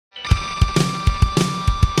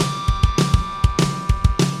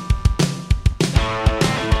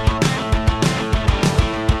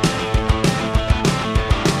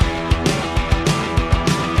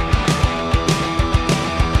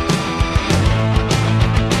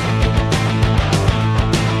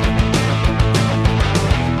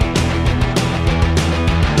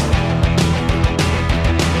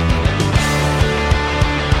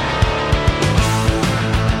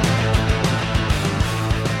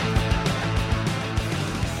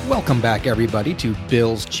Welcome back, everybody, to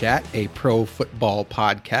Bills Chat, a pro football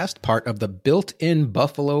podcast, part of the Built-in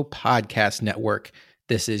Buffalo Podcast Network.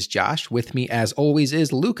 This is Josh. With me, as always,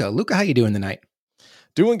 is Luka. Luka, how you doing tonight?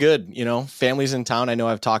 Doing good. You know, family's in town. I know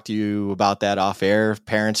I've talked to you about that off air.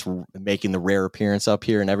 Parents making the rare appearance up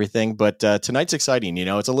here and everything. But tonight's exciting. You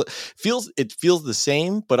know, it feels the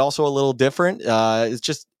same, but also a little different. It's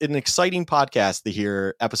just an exciting podcast to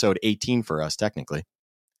hear episode 18 for us, technically.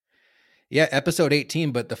 Yeah, episode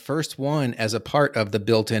 18, but the first one as a part of the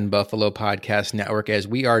Built-in Buffalo Podcast Network, as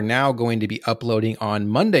we are now going to be uploading on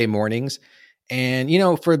Monday mornings. And, you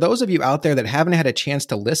know, for those of you out there that haven't had a chance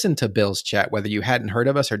to listen to Bills Chat, whether you hadn't heard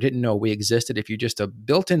of us or didn't know we existed, if you're just a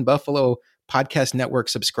Built-in Buffalo Podcast Network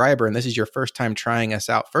subscriber and this is your first time trying us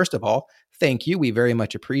out, first of all, thank you. We very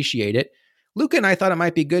much appreciate it. Luka and I thought it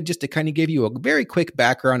might be good just to kind of give you a very quick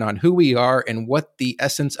background on who we are and what the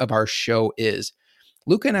essence of our show is.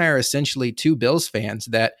 Luka and I are essentially two Bills fans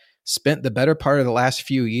that spent the better part of the last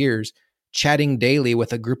few years chatting daily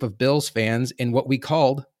with a group of Bills fans in what we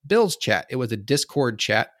called Bills Chat. It was a Discord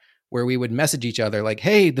chat where we would message each other like,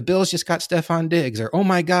 hey, the Bills just got Stephon Diggs, or oh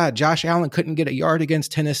my God, Josh Allen couldn't get a yard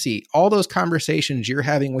against Tennessee. All those conversations you're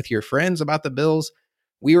having with your friends about the Bills,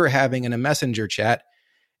 we were having in a messenger chat.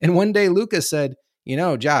 And one day Luka said, you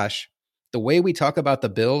know, Josh, the way we talk about the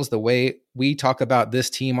Bills, the way we talk about this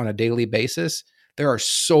team on a daily basis, there are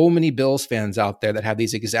so many Bills fans out there that have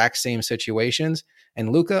these exact same situations.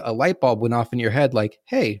 And Luka, a light bulb went off in your head like,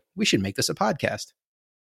 hey, we should make this a podcast.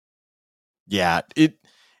 Yeah, it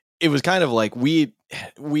was kind of like we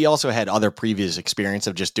also had other previous experience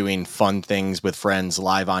of just doing fun things with friends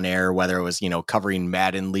live on air, whether it was, you know, covering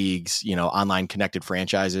Madden leagues, you know, online connected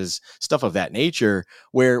franchises, stuff of that nature,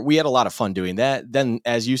 where we had a lot of fun doing that. Then,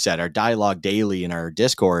 as you said, our dialogue daily in our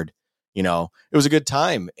Discord, you know, it was a good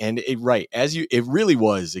time. And it really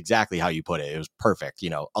was exactly how you put it. It was perfect. You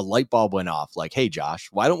know, a light bulb went off like, hey, Josh,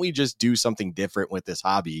 why don't we just do something different with this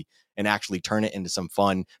hobby and actually turn it into some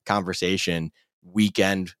fun conversation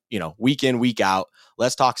weekend, you know, week in, week out.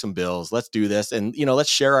 Let's talk some Bills. Let's do this. And, you know, let's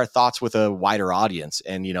share our thoughts with a wider audience.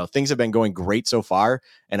 And, you know, things have been going great so far.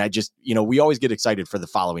 And I just, you know, we always get excited for the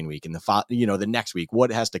following week and the next week,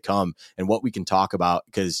 what has to come and what we can talk about,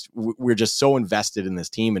 because we're just so invested in this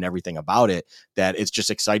team and everything about it that it's just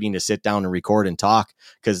exciting to sit down and record and talk.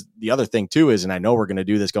 Because the other thing too is, and I know we're going to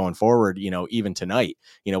do this going forward, you know, even tonight,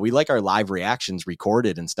 you know, we like our live reactions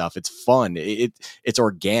recorded and stuff. It's fun. It's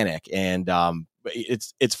organic. And,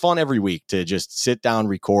 it's fun every week to just sit down,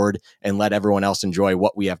 record, and let everyone else enjoy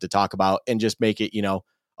what we have to talk about and just make it, you know,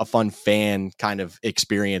 a fun fan kind of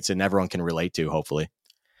experience and everyone can relate to, hopefully.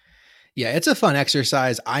 Yeah, it's a fun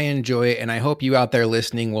exercise. I enjoy it, and I hope you out there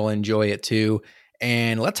listening will enjoy it too.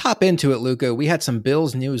 And let's hop into it, Luka. We had some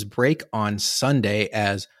Bills news break on Sunday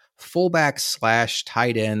as fullback /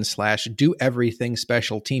 tight end / do everything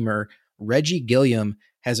special teamer Reggie Gilliam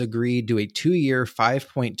has agreed to a 2-year,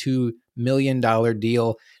 $5.2 million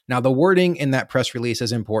deal. Now, the wording in that press release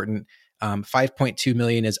is important. 5.2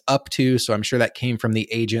 million is up to, so I'm sure that came from the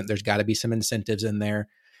agent. There's got to be some incentives in there.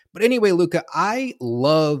 But anyway, Luka, I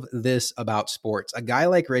love this about sports. A guy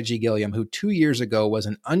like Reggie Gilliam, who 2 years ago was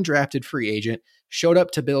an undrafted free agent, showed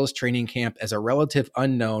up to Bills training camp as a relative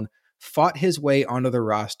unknown, fought his way onto the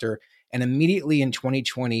roster, and immediately in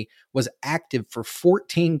 2020 was active for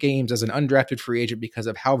 14 games as an undrafted free agent because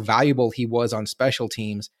of how valuable he was on special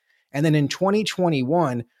teams. And then in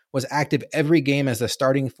 2021 was active every game as the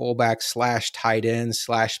starting fullback / tight end /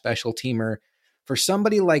 special teamer. For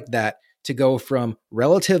somebody like that to go from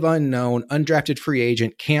relative unknown, undrafted free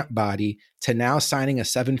agent, camp body to now signing a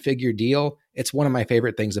 7-figure deal, it's one of my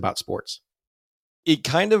favorite things about sports. It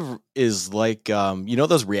kind of is like, you know,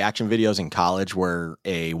 those reaction videos in college where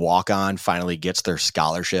a walk-on finally gets their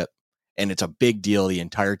scholarship and it's a big deal. The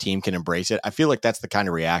entire team can embrace it. I feel like that's the kind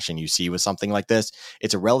of reaction you see with something like this.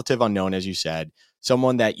 It's a relative unknown, as you said,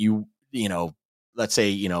 someone that you know, let's say,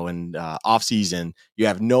 you know, in off season, you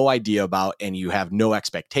have no idea about and you have no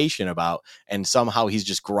expectation about, and somehow he's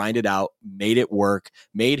just grinded out, made it work,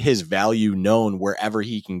 made his value known wherever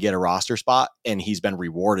he can get a roster spot, and he's been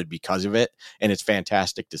rewarded because of it. And it's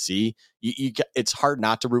fantastic to see. It's hard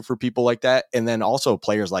not to root for people like that. And then also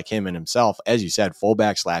players like him and himself, as you said,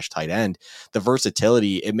 fullback / tight end, the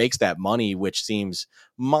versatility, it makes that money, which seems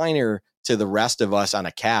minor to the rest of us on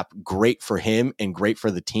a cap, great for him and great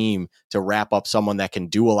for the team to wrap up someone that can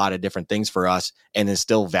do a lot of different things for us and is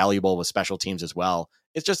still valuable with special teams as well.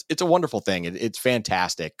 It's a wonderful thing. It's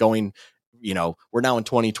fantastic going, you know, we're now in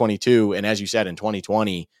 2022. And as you said, in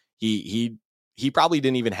 2020, he he probably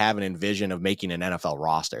didn't even have an envision of making an NFL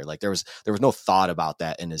roster. Like there was no thought about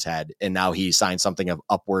that in his head. And now he signed something of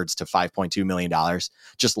upwards to $5.2 million,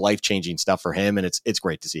 just life-changing stuff for him. And it's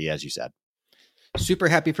great to see, as you said. Super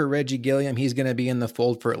happy for Reggie Gilliam. He's going to be in the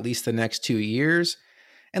fold for at least the next 2 years.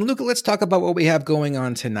 And Luka, let's talk about what we have going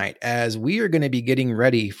on tonight, as we are going to be getting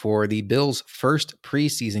ready for the Bills' first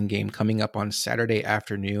preseason game coming up on Saturday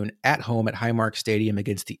afternoon at home at Highmark Stadium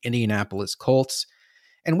against the Indianapolis Colts.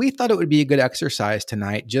 And we thought it would be a good exercise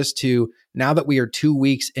tonight just to, now that we are 2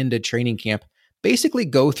 weeks into training camp, basically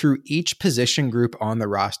go through each position group on the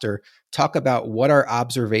roster, talk about what our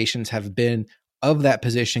observations have been of that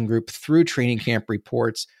position group through training camp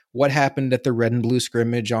reports, what happened at the red and blue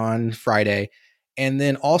scrimmage on Friday, and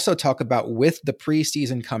then also talk about, with the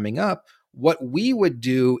preseason coming up, what we would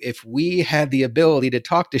do if we had the ability to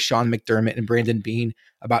talk to Sean McDermott and Brandon Beane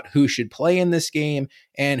about who should play in this game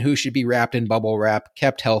and who should be wrapped in bubble wrap,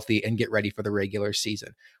 kept healthy, and get ready for the regular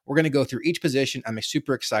season. We're going to go through each position. I'm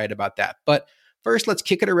super excited about that. But first, let's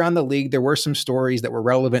kick it around the league. There were some stories that were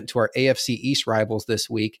relevant to our AFC East rivals this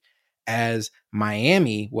week, as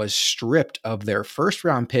Miami was stripped of their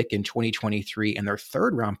first-round pick in 2023 and their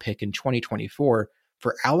third-round pick in 2024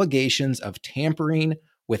 for allegations of tampering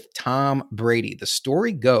with Tom Brady. The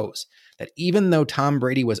story goes that even though Tom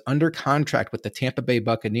Brady was under contract with the Tampa Bay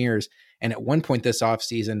Buccaneers and at one point this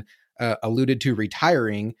offseason alluded to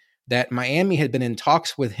retiring, that Miami had been in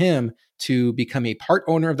talks with him to become a part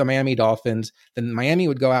owner of the Miami Dolphins. Then Miami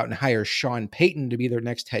would go out and hire Sean Payton to be their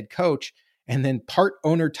next head coach. And then part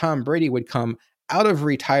owner Tom Brady would come out of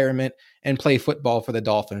retirement and play football for the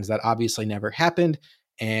Dolphins. That obviously never happened.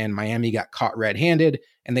 And Miami got caught red-handed,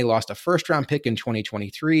 and they lost a first-round pick in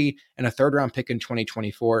 2023 and a third-round pick in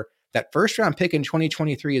 2024. That first-round pick in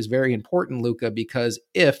 2023 is very important, Luka, because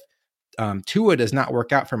if Tua does not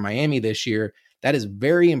work out for Miami this year, that is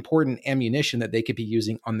very important ammunition that they could be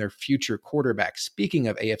using on their future quarterbacks. Speaking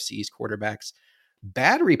of AFC East quarterbacks,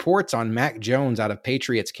 bad reports on Mac Jones out of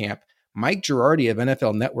Patriots camp. Mike Girardi of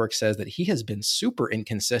NFL Network says that he has been super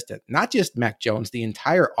inconsistent. Not just Mac Jones, the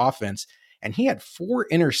entire offense. And he had 4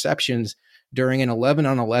 interceptions during an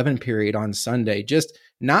 11-on-11 period on Sunday. Just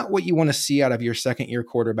not what you want to see out of your second-year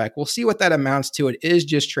quarterback. We'll see what that amounts to. It is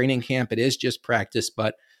just training camp. It is just practice,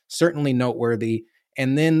 but certainly noteworthy.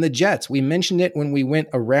 And then the Jets. We mentioned it when we went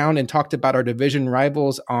around and talked about our division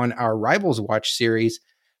rivals on our Rivals Watch series,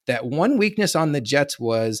 that one weakness on the Jets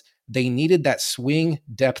was they needed that swing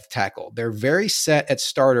depth tackle. They're very set at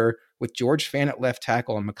starter with George Fant at left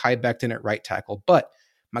tackle and Mekhi Becton at right tackle. But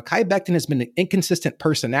Mekhi Becton has been an inconsistent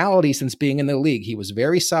personality since being in the league. He was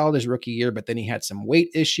very solid his rookie year, but then he had some weight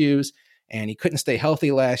issues and he couldn't stay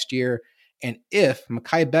healthy last year. And if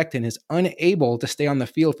Mekhi Becton is unable to stay on the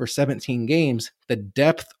field for 17 games, the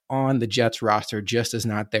depth on the Jets roster just is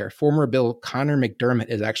not there. Former Bill Connor McDermott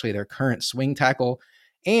is actually their current swing tackle.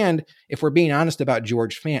 And if we're being honest about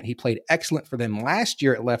George Fant, he played excellent for them last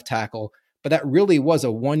year at left tackle, but that really was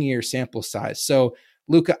a one-year sample size. So,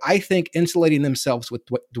 Luka, I think insulating themselves with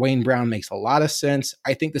Dwayne Brown makes a lot of sense.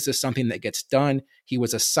 I think this is something that gets done. He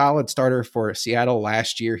was a solid starter for Seattle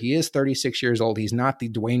last year. He is 36 years old. He's not the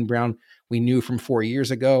Dwayne Brown we knew from 4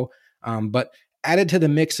 years ago. But added to the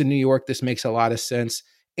mix in New York, this makes a lot of sense.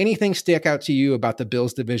 Anything stick out to you about the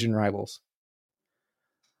Bills' division rivals?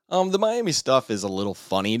 The Miami stuff is a little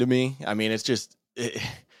funny to me. I mean,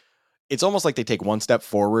 it's almost like they take one step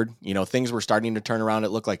forward. You know, things were starting to turn around. It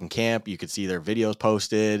looked like in camp, you could see their videos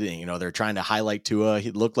posted and, you know, they're trying to highlight Tua.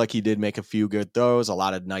 He looked like he did make a few good throws, a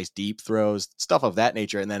lot of nice deep throws, stuff of that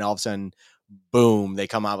nature. And then all of a sudden, boom, they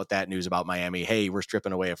come out with that news about Miami. Hey, we're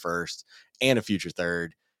stripping away a first and a future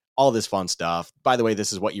third, all this fun stuff. By the way,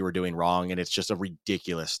 this is what you were doing wrong. And it's just a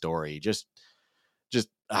ridiculous story.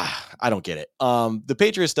 I don't get it. The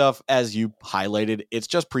Patriots stuff, as you highlighted, it's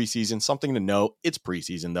just preseason. Something to note. It's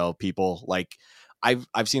preseason though. People like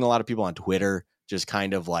I've seen a lot of people on Twitter just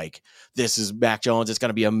kind of like, this is Mac Jones. It's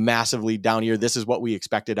going to be a massively down year. This is what we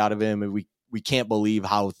expected out of him. And we can't believe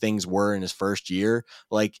how things were in his first year.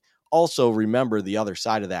 Like, also remember the other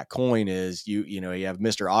side of that coin is you have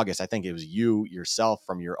Mr. August. I think it was you yourself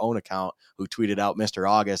from your own account who tweeted out Mr.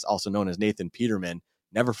 August, also known as Nathan Peterman.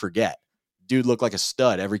 Never forget. Dude looked like a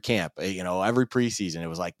stud every camp, every preseason. It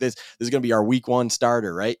was like, this is going to be our week 1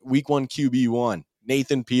 starter, right? Week 1 QB1,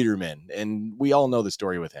 Nathan Peterman. And we all know the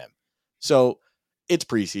story with him. So it's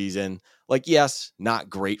preseason. Like, yes, not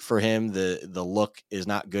great for him. The look is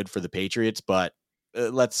not good for the Patriots, but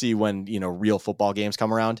let's see when, real football games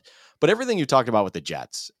come around. But everything you talked about with the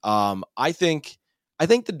Jets, I think the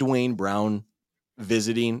Dwayne Brown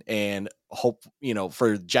visiting and hope,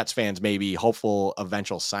 for Jets fans, maybe hopeful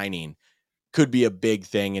eventual signing, could be a big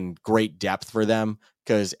thing and great depth for them.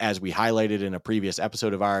 Because as we highlighted in a previous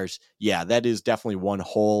episode of ours, yeah, that is definitely one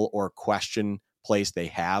hole or question place they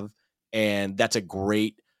have. And that's a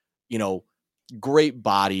great, great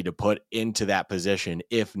body to put into that position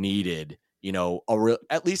if needed.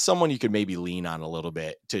 At least someone you could maybe lean on a little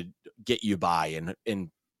bit to get you by and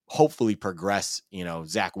hopefully progress,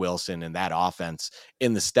 Zach Wilson and that offense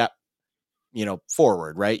in the step,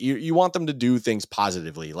 forward, right? You want them to do things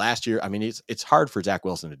positively. Last year, I mean, it's hard for Zach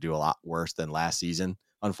Wilson to do a lot worse than last season,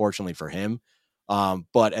 unfortunately for him.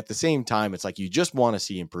 But at the same time, it's like you just want to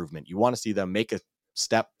see improvement. You want to see them make a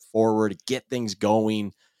step forward, get things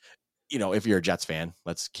going. If you're a Jets fan,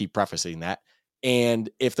 let's keep prefacing that. And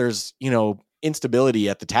if there's, instability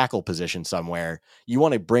at the tackle position somewhere, you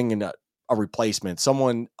want to bring in a replacement,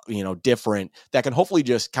 someone, different that can hopefully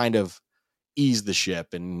just kind of ease the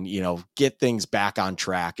ship and, get things back on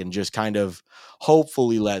track and just kind of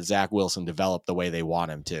hopefully let Zach Wilson develop the way they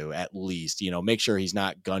want him to, at least, make sure he's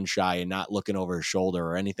not gun shy and not looking over his shoulder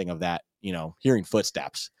or anything of that, hearing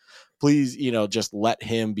footsteps. Please, just let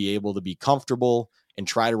him be able to be comfortable and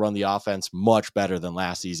try to run the offense much better than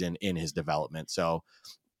last season in his development. So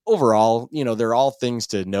overall, they're all things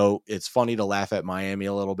to note. It's funny to laugh at Miami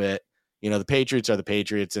a little bit. The Patriots are the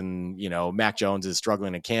Patriots, and, Mac Jones is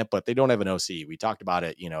struggling in camp, but they don't have an OC. We talked about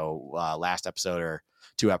it, last episode or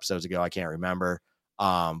 2 episodes ago. I can't remember.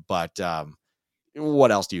 But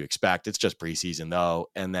what else do you expect? It's just preseason, though.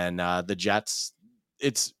 And then the Jets,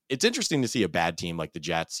 it's interesting to see a bad team like the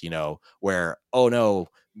Jets, where, oh no,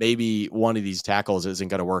 maybe one of these tackles isn't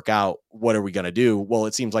going to work out. What are we going to do? Well,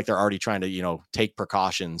 it seems like they're already trying to, take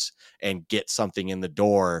precautions and get something in the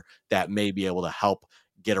door that may be able to help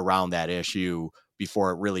get around that issue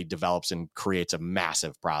before it really develops and creates a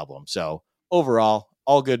massive problem. So overall,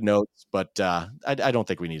 all good notes, but I don't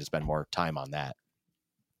think we need to spend more time on that.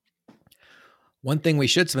 One thing we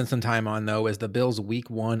should spend some time on, though, is the Bills' Week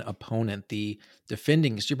 1 opponent, the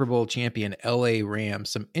defending Super Bowl champion LA Rams.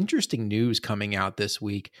 Some interesting news coming out this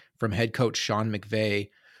week from head coach Sean McVay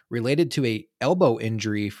related to a elbow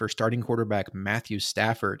injury for starting quarterback Matthew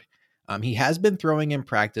Stafford. He has been throwing in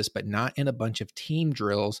practice, but not in a bunch of team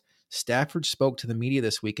drills. Stafford spoke to the media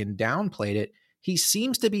this week and downplayed it. He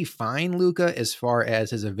seems to be fine, Luka, as far as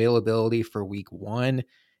his availability for Week 1.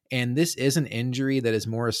 And this is an injury that is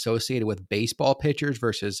more associated with baseball pitchers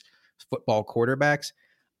versus football quarterbacks.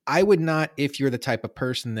 I would not, if you're the type of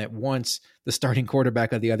person that wants the starting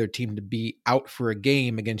quarterback of the other team to be out for a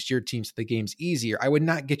game against your team so the game's easier, I would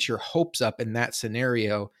not get your hopes up in that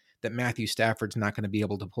scenario that Matthew Stafford's not going to be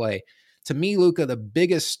able to play. To me, Luka, the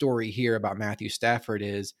biggest story here about Matthew Stafford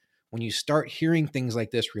is when you start hearing things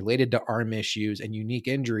like this related to arm issues and unique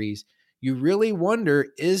injuries, you really wonder,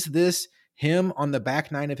 is this him on the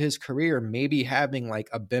back nine of his career, maybe having like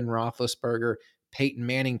a Ben Roethlisberger, Peyton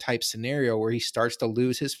Manning type scenario where he starts to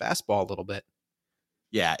lose his fastball a little bit?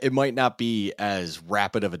 Yeah, it might not be as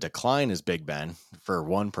rapid of a decline as Big Ben for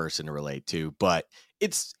one person to relate to, but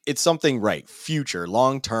it's something, right? Future,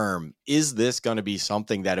 long term, is this going to be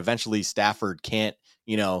something that eventually Stafford can't,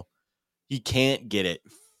 he can't get it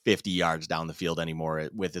 50 yards down the field anymore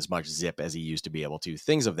with as much zip as he used to be able to,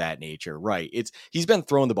 things of that nature, right? He's been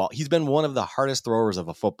throwing the ball. He's been one of the hardest throwers of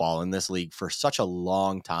a football in this league for such a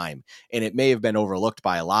long time. And it may have been overlooked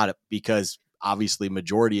by a lot because obviously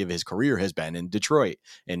majority of his career has been in Detroit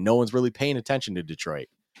and no one's really paying attention to Detroit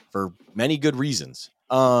for many good reasons.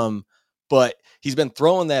 But he's been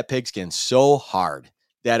throwing that pigskin so hard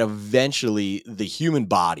that eventually the human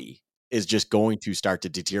body is just going to start to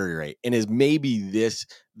deteriorate. And is maybe this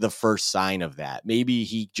the first sign of that? Maybe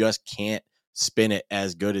he just can't spin it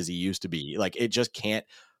as good as he used to be. Like it just can't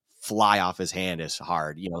fly off his hand as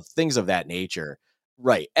hard, things of that nature.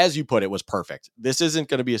 Right. As you put it, was perfect. This isn't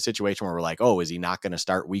going to be a situation where we're like, oh, is he not going to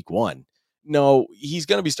start week 1? No, he's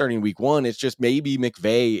going to be starting week 1. It's just maybe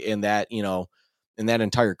McVay and that, and that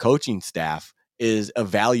entire coaching staff is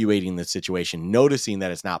evaluating the situation, noticing that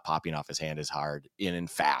it's not popping off his hand as hard and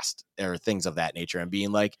fast or things of that nature, and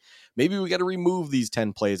being like, maybe we got to remove these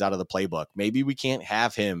 10 plays out of the playbook. Maybe we can't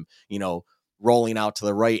have him, rolling out to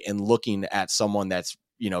the right and looking at someone that's,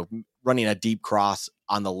 running a deep cross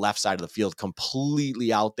on the left side of the field,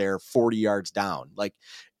 completely out there 40 yards down. Like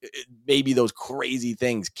maybe those crazy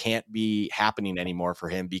things can't be happening anymore for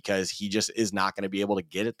him because he just is not going to be able to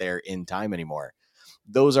get it there in time anymore.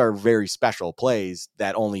 Those are very special plays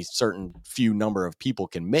that only certain few number of people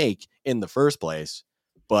can make in the first place.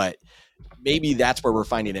 But maybe that's where we're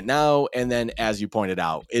finding it now. And then, as you pointed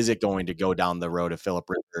out, is it going to go down the road of Philip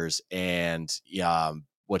Rivers and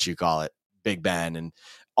Big Ben and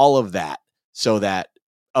all of that, so that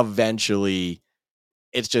eventually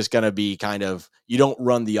it's just going to be kind of, you don't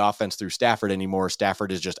run the offense through Stafford anymore.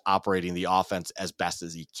 Stafford is just operating the offense as best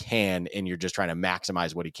as he can, and you're just trying to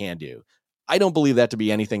maximize what he can do. I don't believe that to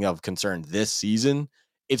be anything of concern this season.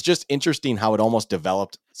 It's just interesting how it almost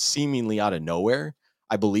developed seemingly out of nowhere.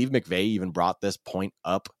 I believe McVay even brought this point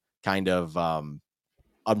up kind of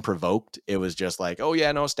unprovoked. It was just like, oh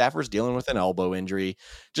yeah, no, Stafford's dealing with an elbow injury,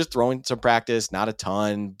 just throwing some practice, not a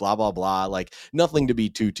ton, blah, blah, blah. Like nothing to be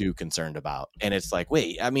too concerned about. And it's like,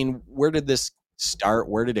 wait, I mean, where did this start?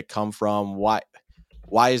 Where did it come from?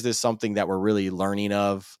 Why is this something that we're really learning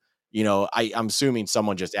of? I'm assuming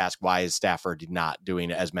someone just asked, why is Stafford not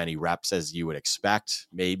doing as many reps as you would expect?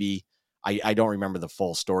 Maybe. I don't remember the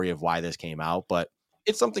full story of why this came out, but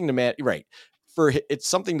it's something to right. It's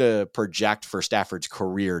something to project for Stafford's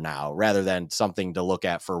career now, rather than something to look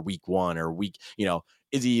at for week one or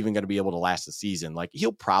is he even going to be able to last the season? Like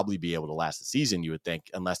he'll probably be able to last the season, you would think,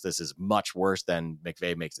 unless this is much worse than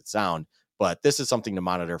McVay makes it sound. But this is something to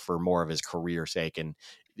monitor for more of his career sake. And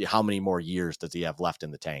how many more years does he have left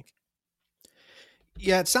in the tank?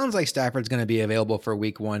 Yeah, it sounds like Stafford's going to be available for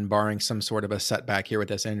week one, barring some sort of a setback here with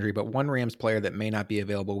this injury. But one Rams player that may not be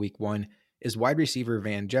available week one is wide receiver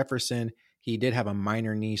Van Jefferson. He did have a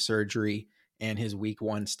minor knee surgery, and his week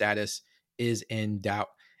one status is in doubt.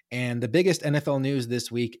 And the biggest NFL news this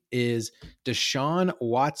week is Deshaun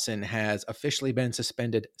Watson has officially been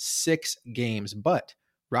suspended 6 games, but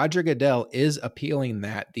Roger Goodell is appealing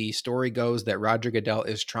that. The story goes that Roger Goodell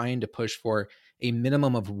is trying to push for a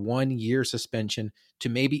minimum of 1 year suspension to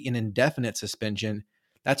maybe an indefinite suspension.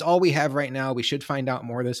 That's all we have right now. We should find out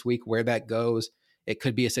more this week where that goes. It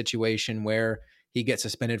could be a situation where he gets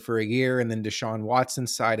suspended for a year and then Deshaun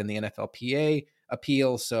Watson's side and the NFLPA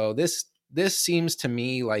appeal. So this seems to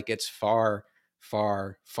me like it's far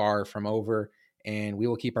from over. And we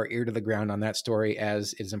will keep our ear to the ground on that story,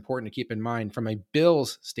 as it is important to keep in mind from a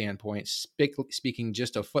Bills standpoint, speaking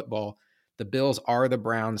just of football, the Bills are the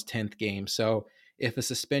Browns' 10th game. So if a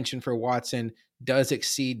suspension for Watson does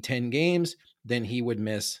exceed 10 games, then he would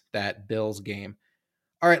miss that Bills game.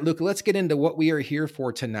 All right, Luka, let's get into what we are here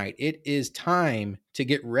for tonight. It is time to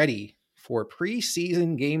get ready for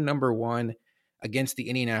preseason game number 1 against the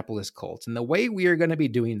Indianapolis Colts. And the way we are going to be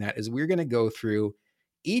doing that is we're going to go through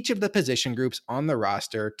each of the position groups on the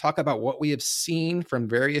roster, talk about what we have seen from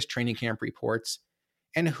various training camp reports,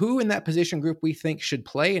 and who in that position group we think should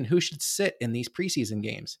play and who should sit in these preseason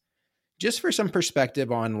games. Just for some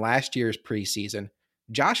perspective on last year's preseason,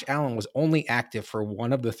 Josh Allen was only active for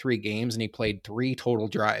one of the 3 games and he played 3 total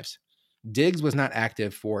drives. Diggs was not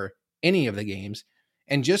active for any of the games.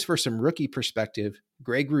 And just for some rookie perspective,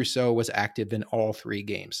 Greg Rousseau was active in all 3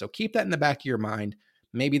 games. So keep that in the back of your mind.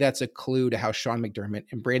 Maybe that's a clue to how Sean McDermott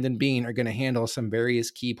and Brandon Beane are going to handle some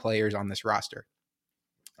various key players on this roster.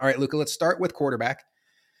 All right, Luka, let's start with quarterback.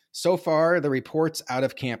 So far, the reports out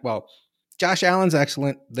of camp, well, Josh Allen's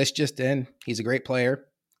excellent. This just in. He's a great player.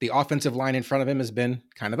 The offensive line in front of him has been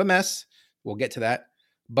kind of a mess. We'll get to that.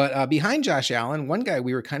 But behind Josh Allen, one guy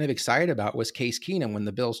we were kind of excited about was Case Keenum when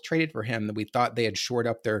the Bills traded for him. That we thought they had shored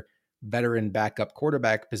up their veteran backup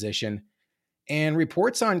quarterback position. And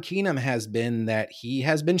reports on Keenum has been that he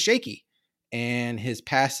has been shaky. And his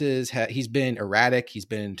passes, he's been erratic. He's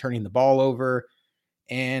been turning the ball over.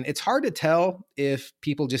 And it's hard to tell if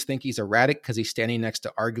people just think he's erratic because he's standing next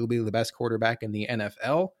to arguably the best quarterback in the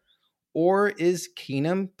NFL, or is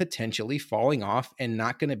Keenum potentially falling off and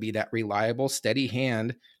not going to be that reliable, steady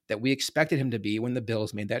hand that we expected him to be when the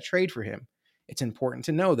Bills made that trade for him? It's important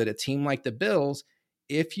to know that a team like the Bills,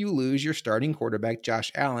 if you lose your starting quarterback,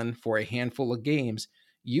 Josh Allen, for a handful of games,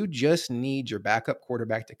 you just need your backup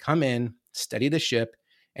quarterback to come in, steady the ship,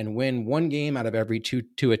 and win 1 game out of every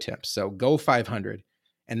two attempts. So go 500.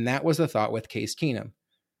 And that was the thought with Case Keenum.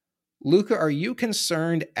 Luka, are you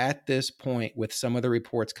concerned at this point with some of the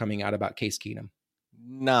reports coming out about Case Keenum?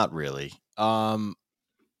 Not really.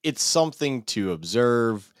 It's something to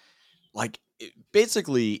observe.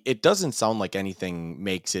 Basically, it doesn't sound like anything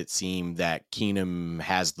makes it seem that Keenum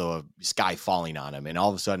has the sky falling on him, and all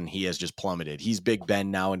of a sudden he has just plummeted. He's Big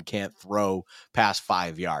Ben now and can't throw past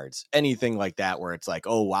 5 yards. Anything like that where it's like,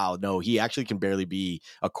 oh, wow, no, he actually can barely be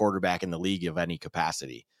a quarterback in the league of any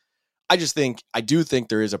capacity. I do think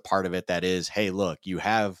there is a part of it that is, hey, look, you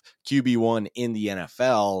have QB1 in the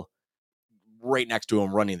NFL right next to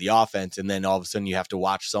him running the offense, and then all of a sudden you have to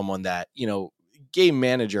watch someone that, game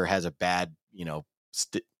manager has a bad,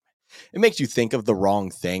 it makes you think of the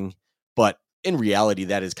wrong thing, but in reality,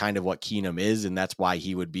 that is kind of what Keenum is, and that's why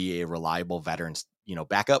he would be a reliable veteran,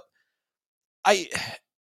 backup.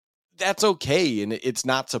 that's okay. And it's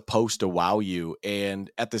not supposed to wow you.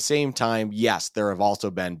 And at the same time, yes, there have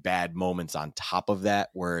also been bad moments on top of that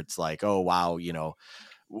where it's like, oh, wow,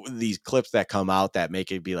 these clips that come out that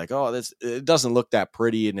make it be like, oh, it doesn't look that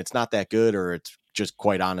pretty and it's not that good, or it's just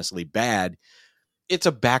quite honestly bad. It's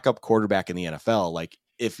a backup quarterback in the NFL. Like,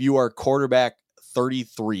 if you are quarterback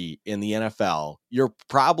 33 in the NFL, you're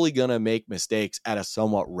probably going to make mistakes at a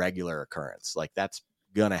somewhat regular occurrence. Like, that's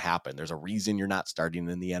going to happen. There's a reason you're not starting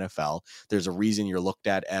in the NFL. There's a reason you're looked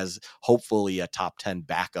at as hopefully a top 10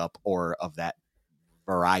 backup or of that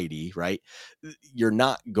variety, right? You're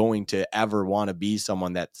not going to ever want to be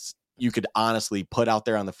someone that's you could honestly put out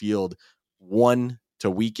there on the field 1 to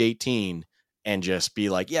week 18 and just be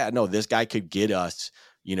like, yeah, no, this guy could get us,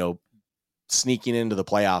 sneaking into the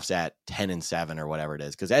playoffs at 10-7 or whatever it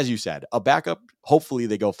is. Because as you said, a backup, hopefully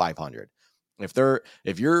they go 500.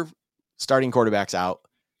 If you're starting quarterbacks out,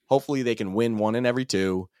 hopefully they can win 1 in every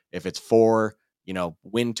 2. If it's 4,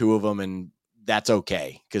 win 2 of them, and that's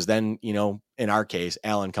okay. Because then, in our case,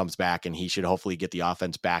 Allen comes back and he should hopefully get the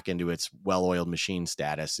offense back into its well-oiled machine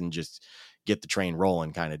status and just get the train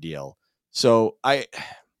rolling kind of deal. So I'm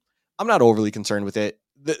not overly concerned with it.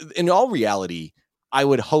 In all reality, I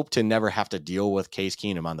would hope to never have to deal with Case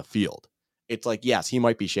Keenum on the field. It's like, yes, he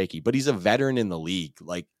might be shaky, but he's a veteran in the league.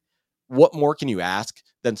 Like, what more can you ask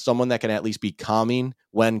than someone that can at least be calming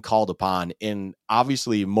when called upon in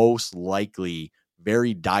obviously most likely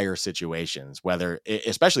very dire situations, whether,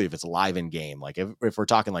 especially if it's live in game. Like if we're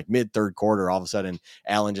talking like mid third quarter, all of a sudden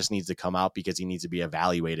Allen just needs to come out because he needs to be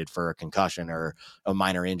evaluated for a concussion or a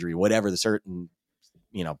minor injury, whatever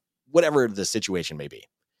whatever the situation may be.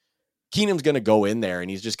 Keenum's going to go in there and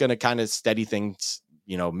he's just going to kind of steady things,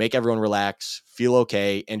 make everyone relax, feel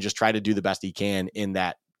okay, and just try to do the best he can in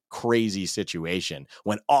that crazy situation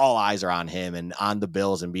when all eyes are on him and on the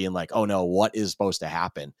Bills and being like, oh no, what is supposed to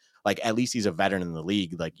happen? Like, at least he's a veteran in the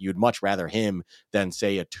league. Like, you'd much rather him than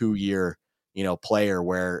say a 2-year, player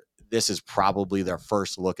where this is probably their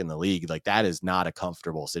first look in the league. Like, that is not a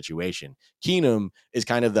comfortable situation. Keenum is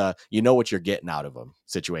kind of the, what you're getting out of him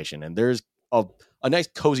situation. And there's a nice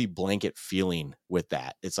cozy blanket feeling with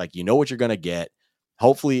that. It's like, what you're going to get.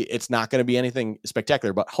 Hopefully it's not going to be anything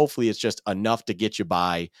spectacular, but hopefully it's just enough to get you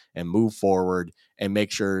by and move forward and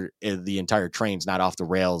make sure the entire train's not off the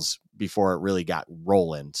rails before it really got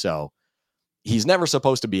rolling. So he's never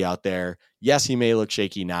supposed to be out there. Yes, he may look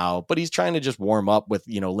shaky now, but he's trying to just warm up with,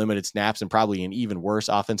 limited snaps and probably an even worse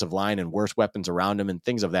offensive line and worse weapons around him and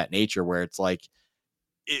things of that nature, where it's like,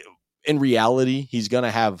 in reality, he's going to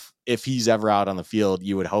have, if he's ever out on the field,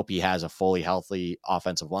 you would hope he has a fully healthy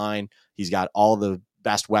offensive line. He's got all the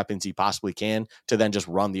best weapons he possibly can to then just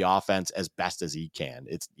run the offense as best as he can.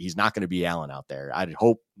 He's not going to be Allen out there. I'd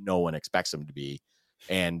hope no one expects him to be.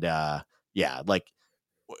 And like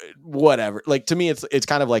whatever. Like, to me, it's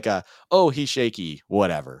kind of like he's shaky,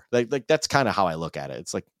 whatever. Like that's kind of how I look at it.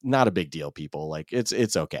 It's like, not a big deal, people. Like,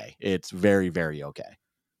 it's okay. It's very, very okay.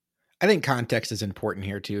 I think context is important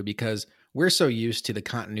here too, because we're so used to the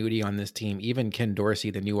continuity on this team. Even Ken Dorsey,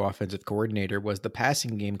 the new offensive coordinator, was the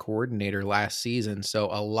passing game coordinator last season. So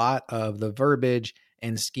a lot of the verbiage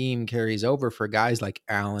and scheme carries over for guys like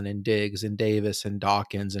Allen and Diggs and Davis and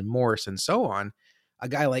Dawkins and Morse and so on. A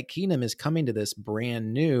guy like Keenum is coming to this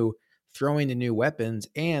brand new, throwing the new weapons,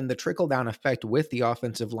 and the trickle down effect with the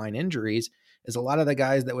offensive line injuries is a lot of the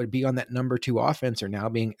guys that would be on that number 2 offense are now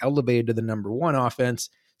being elevated to the number 1 offense.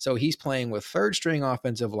 So he's playing with third string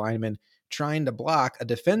offensive linemen, trying to block a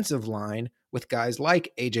defensive line with guys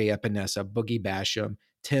like AJ Epinesa, Boogie Basham,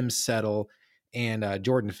 Tim Settle, and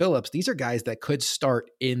Jordan Phillips. These are guys that could start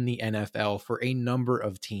in the NFL for a number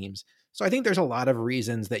of teams. So I think there's a lot of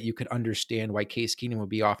reasons that you could understand why Case Keenum would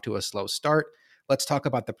be off to a slow start. Let's talk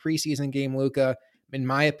about the preseason game, Luka. In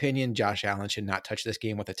my opinion, Josh Allen should not touch this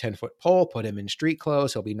game with a 10-foot pole. Put him in street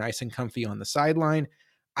clothes. He'll be nice and comfy on the sideline.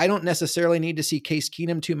 I don't necessarily need to see Case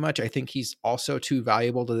Keenum too much. I think he's also too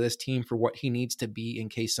valuable to this team for what he needs to be in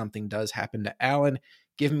case something does happen to Allen.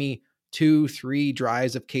 Give me 2-3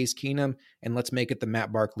 drives of Case Keenum, and let's make it the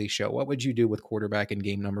Matt Barkley show. What would you do with quarterback in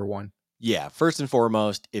game number 1? Yeah, first and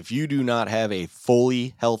foremost, if you do not have a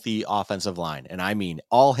fully healthy offensive line, and I mean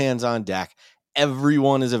all hands on deck,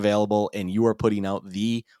 everyone is available, and you are putting out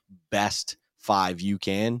the best 5 you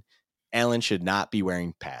can, Allen should not be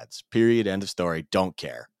wearing pads. Period. End of story. Don't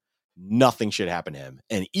care. Nothing should happen to him.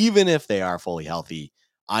 And even if they are fully healthy,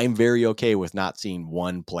 I'm very okay with not seeing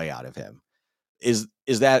one play out of him. Is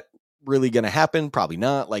that really going to happen? Probably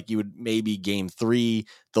not. Like, you would maybe game 3,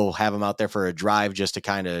 they'll have him out there for a drive just to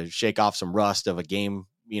kind of shake off some rust of a game,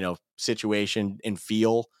 situation and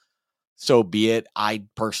feel. so be it. I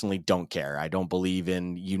personally don't care. I don't believe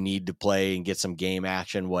in you need to play and get some game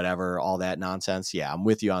action, whatever, all that nonsense. Yeah, I'm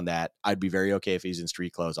with you on that. I'd be very okay if he's in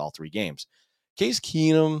street clothes all 3 games. Case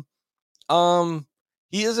Keenum,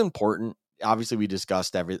 he is important. Obviously, we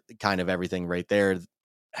discussed everything right there.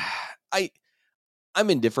 I I'm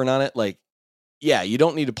indifferent on it. Like, yeah, you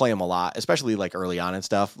don't need to play him a lot, especially like early on and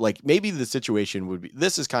stuff. Like maybe the situation would be,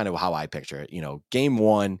 this is kind of how I picture it. Game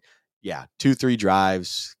 1, yeah, 2, 3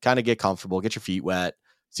 drives, kind of get comfortable, get your feet wet,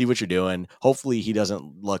 see what you're doing. Hopefully he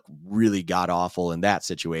doesn't look really god awful in that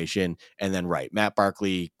situation. And then, right, Matt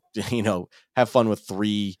Barkley, have fun with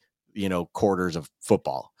 3, quarters of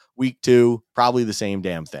football. Week 2, probably the same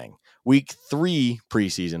damn thing. Week 3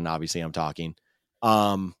 preseason, obviously I'm talking.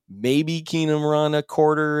 Maybe Keenum run a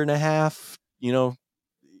quarter and a half,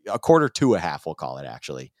 a quarter to a half, we'll call it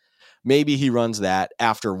actually. Maybe he runs that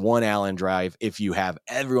after one Allen drive if you have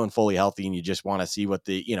everyone fully healthy and you just want to see what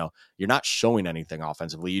you're not showing anything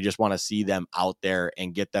offensively. You just want to see them out there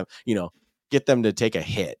and get them to take a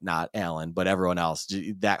hit, not Allen, but everyone else,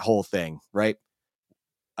 that whole thing, right?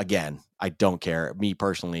 Again, I don't care. Me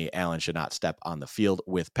personally, Allen should not step on the field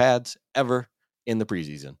with pads ever in the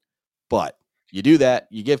preseason. But you do that,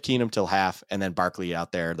 you give Keenum till half, and then Barkley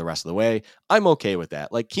out there the rest of the way. I'm okay with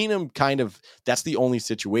that. Like Keenum that's the only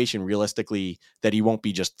situation realistically that he won't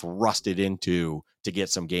be just thrusted into to get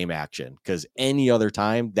some game action. Because any other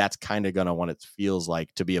time, that's kind of going to what it feels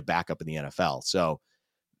like to be a backup in the NFL. So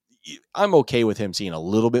I'm okay with him seeing a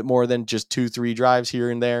little bit more than just 2, 3 drives here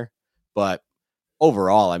and there. But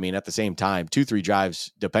overall, I mean, at the same time, 2, 3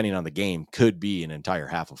 drives, depending on the game, could be an entire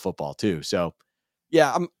half of football too. So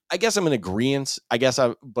yeah, I guess I'm in agreement.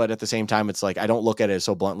 But at the same time, it's like, I don't look at it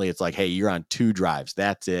so bluntly. It's like, hey, you're on 2 drives.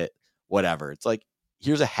 That's it. Whatever. It's like,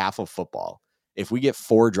 here's a half of football. If we get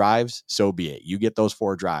 4 drives, so be it. You get those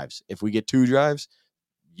 4 drives. If we get 2 drives,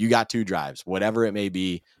 you got 2 drives, whatever it may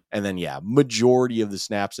be. And then, yeah, majority of the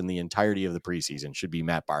snaps in the entirety of the preseason should be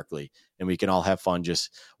Matt Barkley. And we can all have fun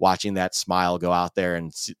just watching that smile go out there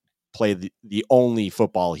and play the only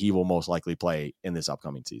football he will most likely play in this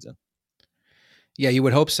upcoming season. Yeah, you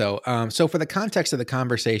would hope so. So for the context of the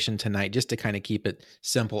conversation tonight, just to kind of keep it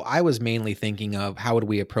simple, I was mainly thinking of how would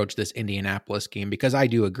we approach this Indianapolis game, because I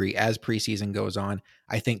do agree as preseason goes on,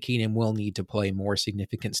 I think Keenum will need to play more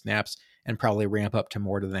significant snaps and probably ramp up to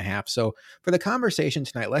more than a half. So for the conversation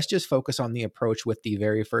tonight, let's just focus on the approach with the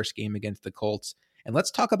very first game against the Colts. And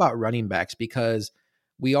let's talk about running backs, because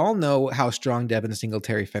we all know how strong Devin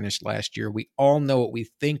Singletary finished last year. We all know what we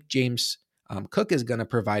think James Cook is going to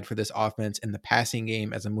provide for this offense in the passing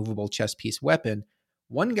game as a movable chess piece weapon.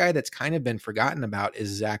 One guy that's kind of been forgotten about is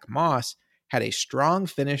Zach Moss. Had a strong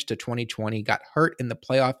finish to 2020, got hurt in the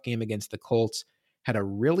playoff game against the Colts, had a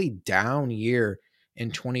really down year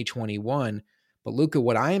in 2021. But Luka,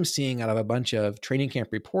 what I am seeing out of a bunch of training camp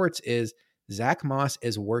reports is Zach Moss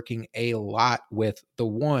is working a lot with the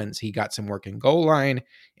ones. He got some work in goal line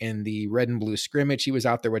in the red and blue scrimmage. He was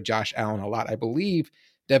out there with Josh Allen a lot. I believe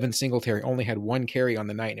Devin Singletary only had 1 carry on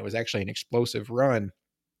the night, and it was actually an explosive run.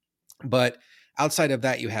 But outside of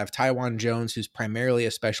that, you have Tywan Jones, who's primarily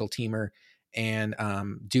a special teamer, and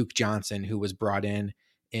Duke Johnson, who was brought in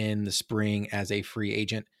the spring as a free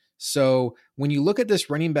agent. So when you look at this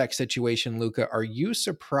running back situation, Luka, are you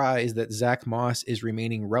surprised that Zach Moss is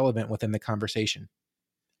remaining relevant within the conversation?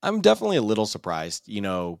 I'm definitely a little surprised.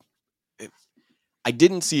 I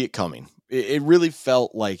didn't see it coming. It really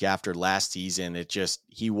felt like after last season,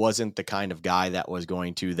 he wasn't the kind of guy that was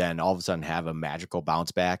going to then all of a sudden have a magical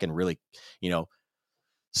bounce back and really,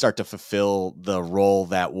 start to fulfill the role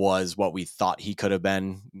that was what we thought he could have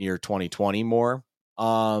been near 2020 more.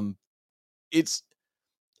 It's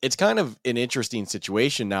kind of an interesting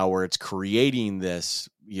situation now where it's creating this,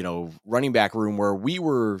 running back room where we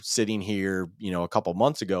were sitting here, a couple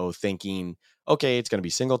months ago thinking, okay, it's going to be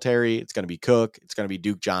Singletary, it's going to be Cook, it's going to be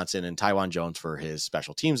Duke Johnson and Tywan Jones for his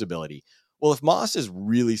special teams ability. Well, if Moss is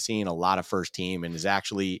really seeing a lot of first team and is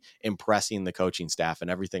actually impressing the coaching staff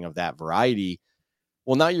and everything of that variety,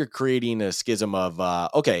 well, now you're creating a schism of,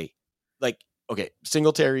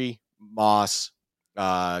 Singletary, Moss,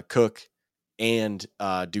 Cook, and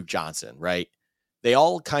Duke Johnson, right? They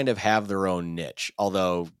all kind of have their own niche,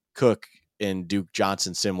 although Cook and Duke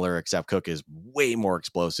Johnson similar, except Cook is way more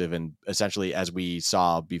explosive and essentially, as we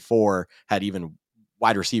saw before, had even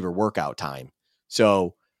wide receiver workout time.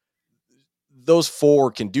 So those 4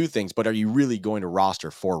 can do things, but are you really going to roster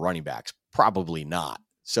 4 running backs? Probably not.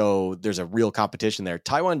 So there's a real competition there.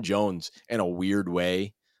 Tywan Jones, in a weird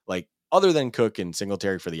way, like other than Cook and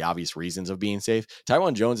Singletary for the obvious reasons of being safe,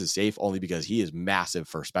 Tywan Jones is safe only because he is massive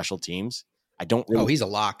for special teams. I don't really. Oh, he's a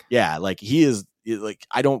lock. Yeah, like he is Like,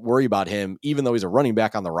 I don't worry about him, even though he's a running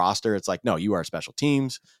back on the roster. It's like, no, you are special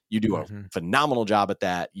teams. You do a phenomenal job at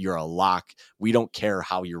that. You're a lock. We don't care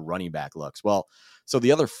how your running back looks. Well, so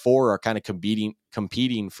the other four are kind of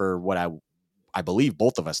competing for what I believe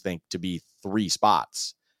both of us think to be 3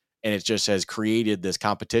 spots. And it just has created this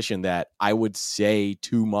competition that I would say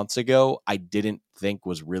 2 months ago, I didn't think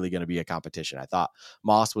was really going to be a competition. I thought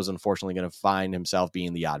Moss was unfortunately going to find himself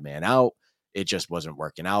being the odd man out. It just wasn't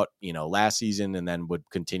working out, last season, and then would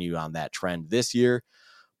continue on that trend this year.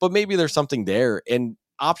 But maybe there's something there, and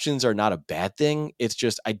options are not a bad thing. It's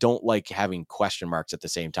just, I don't like having question marks at the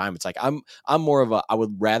same time. It's like, I'm more of I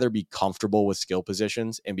would rather be comfortable with skill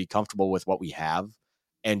positions and be comfortable with what we have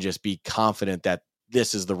and just be confident that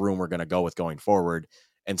this is the room we're going to go with going forward,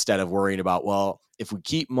 instead of worrying about, well, if we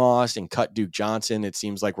keep Moss and cut Duke Johnson, it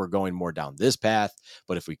seems like we're going more down this path.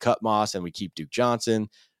 But if we cut Moss and we keep Duke Johnson,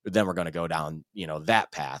 then we're going to go down,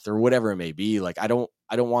 that path or whatever it may be. Like, I don't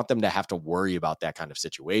want them to have to worry about that kind of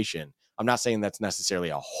situation. I'm not saying that's necessarily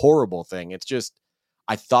a horrible thing. It's just,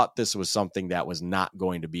 I thought this was something that was not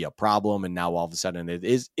going to be a problem. And now all of a sudden it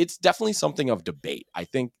is. It's definitely something of debate. I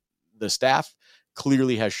think the staff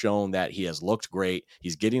clearly has shown that he has looked great.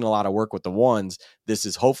 He's getting a lot of work with the ones. This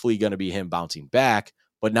is hopefully going to be him bouncing back.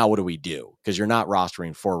 But now what do we do? Because you're not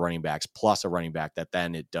rostering 4 running backs plus a running back that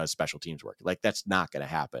then it does special teams work. Like, that's not going to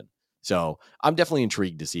happen. So I'm definitely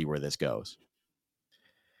intrigued to see where this goes.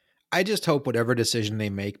 I just hope whatever decision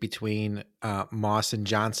they make between Moss and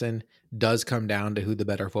Johnson does come down to who the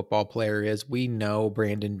better football player is. We know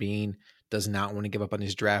Brandon Beane does not want to give up on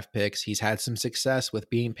his draft picks. He's had some success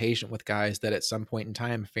with being patient with guys that at some point in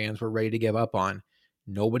time fans were ready to give up on.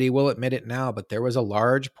 Nobody will admit it now, but there was a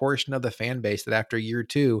large portion of the fan base that after year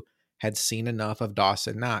 2 had seen enough of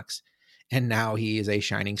Dawson Knox. And now he is a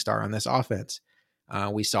shining star on this offense.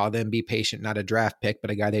 We saw them be patient, not a draft pick, but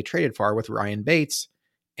a guy they traded for with Ryan Bates,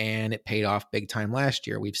 and it paid off big time last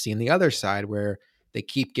year. We've seen the other side where they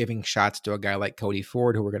keep giving shots to a guy like Cody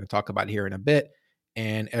Ford, who we're going to talk about here in a bit,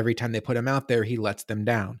 and every time they put him out there, he lets them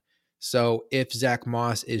down. So if Zach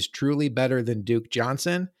Moss is truly better than Duke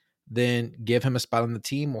Johnson, then give him a spot on the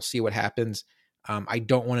team. We'll see what happens. I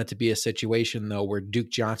don't want it to be a situation, though, where Duke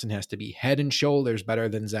Johnson has to be head and shoulders better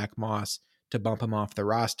than Zach Moss to bump him off the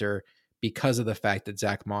roster because of the fact that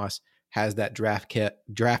Zach Moss has that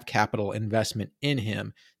draft capital investment in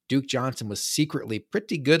him. Duke Johnson was secretly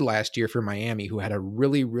pretty good last year for Miami, who had a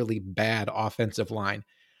really, really bad offensive line.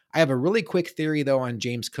 I have a really quick theory, though, on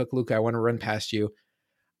James Cook, Luke, I want to run past you.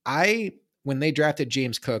 When they drafted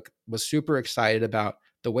James Cook, was super excited about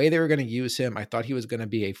the way they were going to use him. I thought he was going to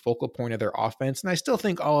be a focal point of their offense, and I still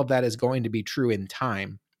think all of that is going to be true in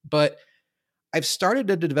time. But I've started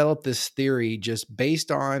to develop this theory just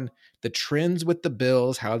based on the trends with the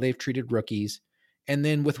Bills, how they've treated rookies, and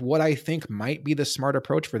then with what I think might be the smart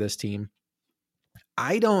approach for this team.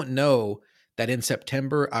 I don't know that in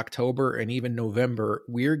September, October, and even November,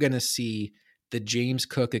 we're going to see the James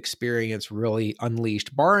Cook experience really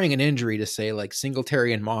unleashed, barring an injury to say like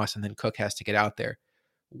Singletary and Moss, and then Cook has to get out there.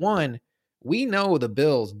 One, we know the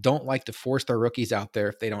Bills don't like to force their rookies out there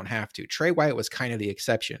if they don't have to. Trey White was kind of the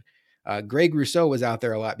exception. Greg Rousseau was out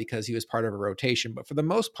there a lot because he was part of a rotation, but for the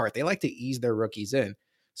most part, they like to ease their rookies in.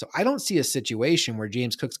 So I don't see a situation where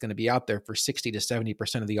James Cook's going to be out there for 60 to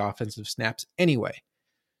 70% of the offensive snaps anyway.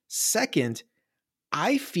 Second,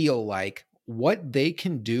 I feel like what they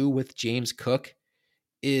can do with James Cook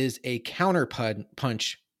is a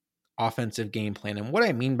counterpunch offensive game plan. And what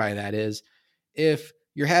I mean by that is if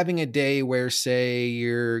you're having a day where, say,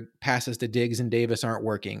 your passes to Diggs and Davis aren't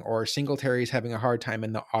working, or Singletary's having a hard time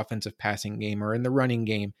in the offensive passing game or in the running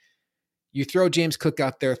game, you throw James Cook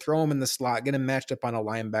out there, throw him in the slot, get him matched up on a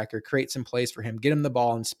linebacker, create some plays for him, get him the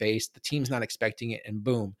ball in space. The team's not expecting it, and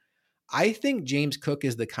boom. I think James Cook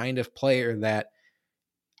is the kind of player that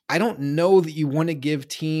I don't know that you want to give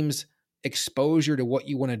teams exposure to what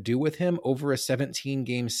you want to do with him over a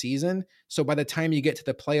 17-game season. So by the time you get to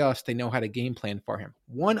the playoffs, they know how to game plan for him.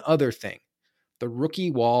 One other thing, the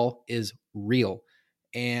rookie wall is real.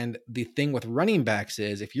 And the thing with running backs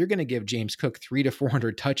is if you're going to give James Cook 300 to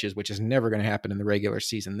 400 touches, which is never going to happen in the regular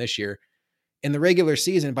season this year, in the regular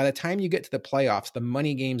season, by the time you get to the playoffs, the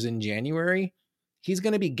money games in January, he's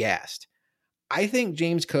going to be gassed. I think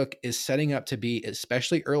James Cook is setting up to be,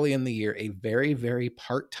 especially early in the year, a very, very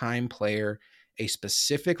part-time player, a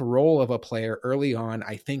specific role of a player early on.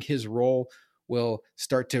 I think his role will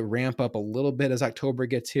start to ramp up a little bit as October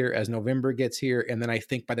gets here, as November gets here. And then I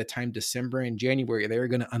think by the time December and January, they're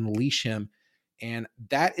going to unleash him. And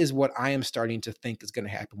that is what I am starting to think is going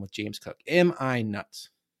to happen with James Cook. Am I nuts?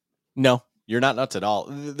 No, You're not nuts at all.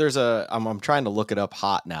 I'm trying to look it up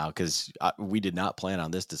hot now because we did not plan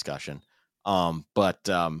on this discussion. But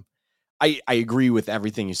I agree with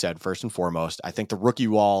everything you said. First and foremost, I think the rookie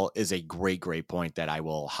wall is a great point that I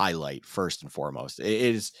will highlight first and foremost. It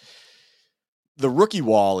is the rookie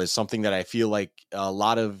wall is something that I feel like a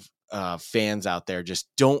lot of fans out there just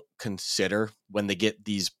don't consider when they get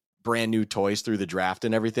these brand new toys through the draft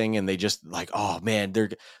and everything, and they just like, oh man, they're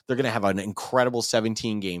gonna have an incredible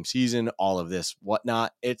 17 game season, all of this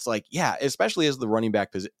whatnot. It's like, yeah, especially as the running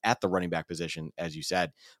back at the running back position, as you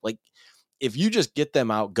said, like if you just get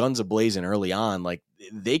them out guns a-blazing early on, like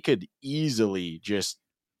they could easily just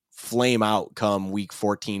flame out come week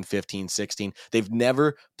 14, 15, 16. They've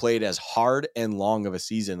never played as hard and long of a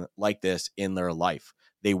season like this in their life.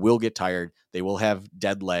 They will get tired. They will have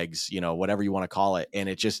dead legs, whatever you want to call it.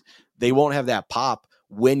 And they won't have that pop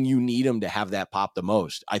when you need them to have that pop the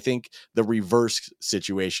most. I think the reverse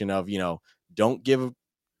situation of, don't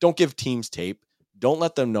give teams tape. Don't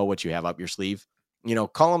let them know what you have up your sleeve.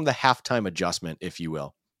 Call them the halftime adjustment, if you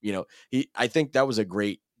will. I think that was a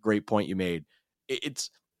great point you made.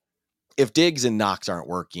 It's if Diggs and Knox aren't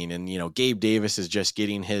working and, Gabe Davis is just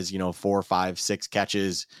getting his, 4, 5, 6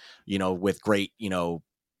 catches, with great,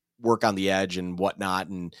 work on the edge and whatnot.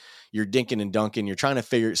 And you're dinking and dunking, you're trying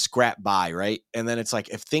to scrap by, right? And then it's like,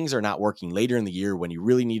 if things are not working later in the year, when you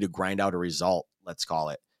really need to grind out a result, let's call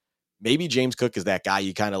it, maybe James Cook is that guy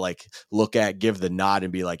you kind of like look at, give the nod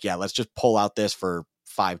and be like, yeah, let's just pull out this for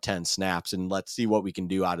 5-10 snaps and let's see what we can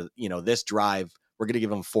do out of, this drive. We're going to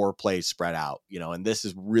give them 4 plays spread out, and this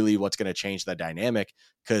is really what's going to change the dynamic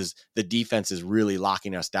because the defense is really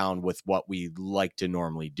locking us down with what we like to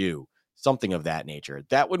normally do. Something of that nature.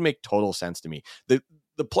 That would make total sense to me. The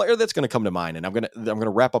player that's going to come to mind, and I'm going to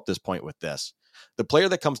wrap up this point with this. The player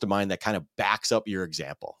that comes to mind that kind of backs up your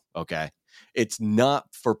example. Okay. It's not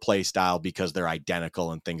for play style because they're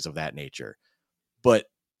identical and things of that nature, but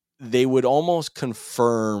they would almost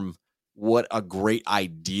confirm what a great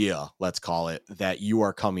idea, let's call it, that you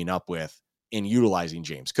are coming up with in utilizing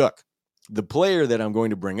James Cook. The player that I'm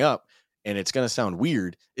going to bring up, and it's going to sound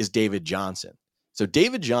weird, is David Johnson. So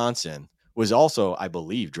David Johnson was also, I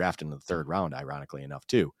believe, drafted in the 3rd round, ironically enough,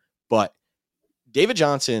 too. But David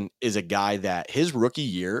Johnson is a guy that his rookie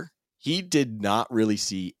year, he did not really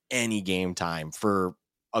see any game time for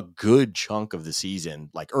a good chunk of the season,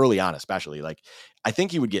 like early on, especially. Like, I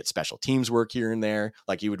think he would get special teams work here and there.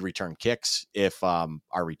 Like, he would return kicks if our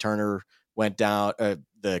returner went down,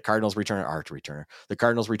 the Cardinals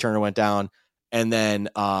returner went down. And then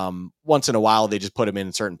once in a while, they just put him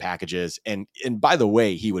in certain packages. And by the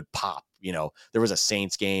way, he would pop. There was a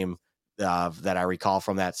Saints game that I recall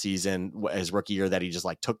from that season, his rookie year, that he just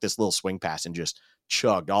like took this little swing pass and just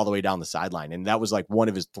chugged all the way down the sideline. And that was like one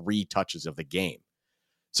of his 3 touches of the game.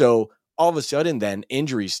 So all of a sudden then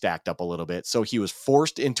injuries stacked up a little bit. So he was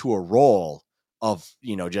forced into a role of,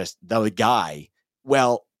 just the guy.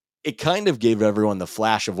 Well, it kind of gave everyone the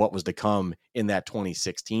flash of what was to come in that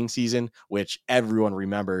 2016 season, which everyone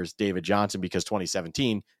remembers David Johnson because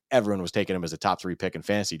 2017, everyone was taking him as a top 3 pick in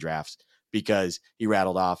fantasy drafts because he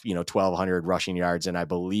rattled off, 1,200 rushing yards. And I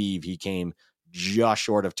believe he came just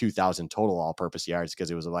short of 2,000 total all-purpose yards because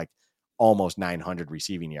it was like almost 900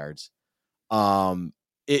 receiving yards.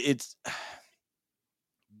 It's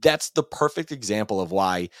that's the perfect example of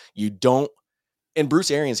why you don't. And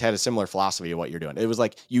Bruce Arians had a similar philosophy of what you're doing. It was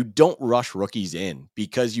like, you don't rush rookies in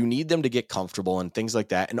because you need them to get comfortable and things like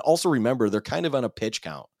that. And also remember, they're kind of on a pitch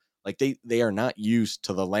count. Like they are not used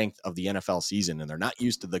to the length of the NFL season and they're not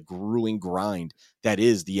used to the grueling grind that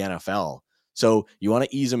is the NFL. So you want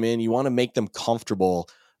to ease them in. You want to make them comfortable,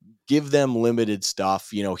 give them limited stuff,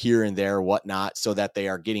 here and there, whatnot, so that they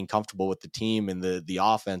are getting comfortable with the team and the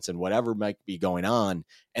offense and whatever might be going on,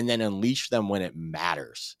 and then unleash them when it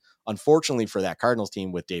matters. Unfortunately for that Cardinals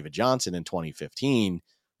team with David Johnson in 2015,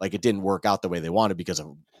 like it didn't work out the way they wanted because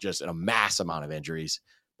of just a mass amount of injuries.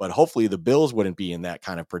 But hopefully the Bills wouldn't be in that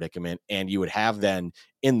kind of predicament. And you would have then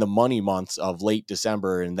in the money months of late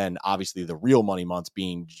December, and then obviously the real money months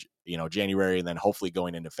being, January, and then hopefully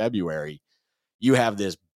going into February, you have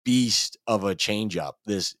this beast of a changeup,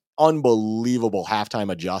 this unbelievable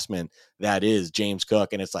halftime adjustment that is James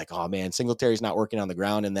Cook. And it's like, oh man, Singletary's not working on the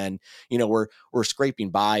ground. And then, we're scraping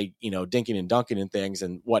by, dinking and dunking and things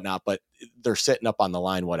and whatnot, but they're sitting up on the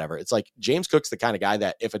line, whatever. It's like James Cook's the kind of guy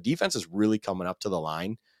that if a defense is really coming up to the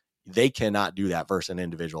line, they cannot do that versus an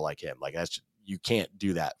individual like him. Like you can't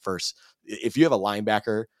do that first. If you have a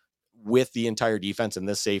linebacker with the entire defense and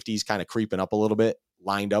this safety's kind of creeping up a little bit,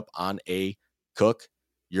 lined up on a Cook,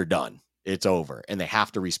 you're done. It's over. And they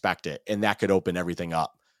have to respect it. And that could open everything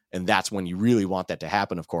up. And that's when you really want that to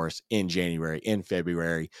happen, of course, in January, in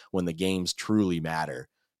February, when the games truly matter.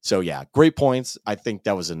 So, yeah, great points. I think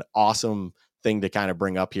that was an awesome thing to kind of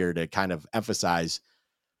bring up here to kind of emphasize.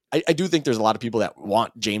 I do think there's a lot of people that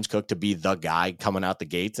want James Cook to be the guy coming out the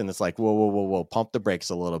gates. And it's like, whoa, pump the brakes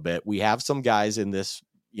a little bit. We have some guys in this,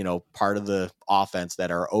 part of the offense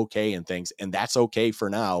that are okay and things, and that's okay for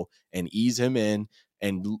now, and ease him in.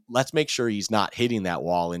 And let's make sure he's not hitting that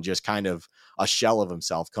wall and just kind of a shell of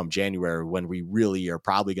himself come January, when we really are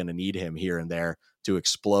probably going to need him here and there to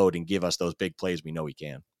explode and give us those big plays we know he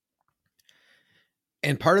can.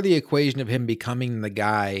 And part of the equation of him becoming the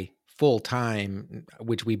guy full time,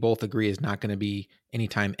 which we both agree is not going to be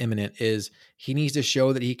anytime imminent, is he needs to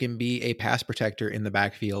show that he can be a pass protector in the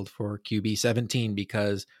backfield for QB 17,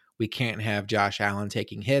 because we can't have Josh Allen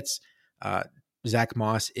taking hits. Zach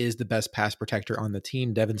Moss is the best pass protector on the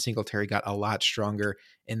team. Devin Singletary got a lot stronger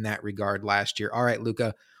in that regard last year. All right,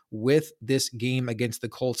 Luka, with this game against the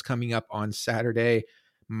Colts coming up on Saturday,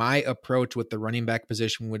 my approach with the running back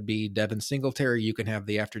position would be Devin Singletary. You can have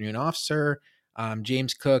the afternoon off, sir.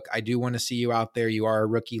 James Cook, I do want to see you out there. You are a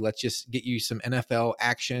rookie. Let's just get you some NFL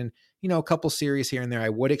action, a couple series here and there. I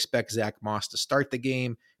would expect Zach Moss to start the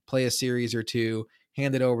game, play a series or two,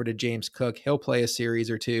 hand it over to James Cook. He'll play a series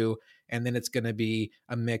or two. And then it's going to be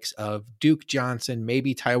a mix of Duke Johnson.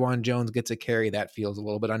 Maybe Tywan Jones gets a carry. That feels a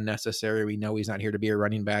little bit unnecessary. We know he's not here to be a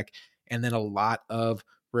running back. And then a lot of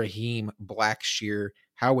Raheem Blackshear.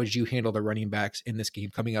 How would you handle the running backs in this game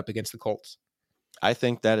coming up against the Colts? I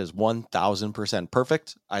think that is 1,000%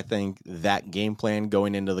 perfect. I think that game plan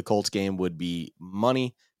going into the Colts game would be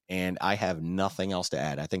money, and I have nothing else to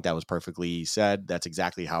add. I think that was perfectly said. That's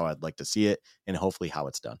exactly how I'd like to see it, and hopefully how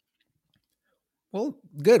it's done. Well,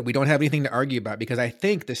 good. We don't have anything to argue about, because I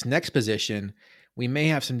think this next position, we may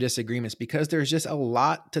have some disagreements, because there's just a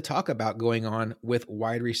lot to talk about going on with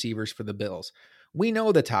wide receivers for the Bills. We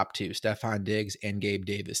know the top two, Stephon Diggs and Gabe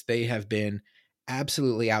Davis. They have been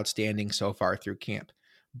absolutely outstanding so far through camp.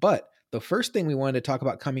 But the first thing we wanted to talk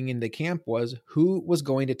about coming into camp was who was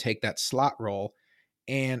going to take that slot role.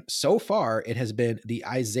 And so far, it has been the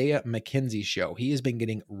Isaiah McKenzie show. He has been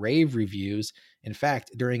getting rave reviews. In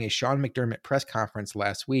fact, during a Sean McDermott press conference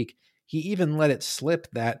last week, he even let it slip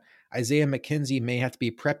that Isaiah McKenzie may have to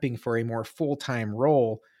be prepping for a more full-time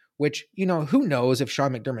role, which, who knows if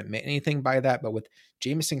Sean McDermott meant anything by that. But with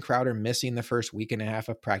Jamison Crowder missing the first week and a half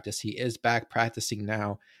of practice, he is back practicing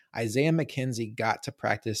now. Isaiah McKenzie got to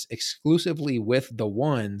practice exclusively with the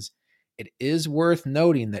ones. It is worth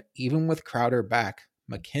noting that even with Crowder back,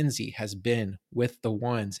 McKenzie has been with the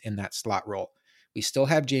ones in that slot role. We still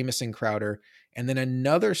have Jamison Crowder. And then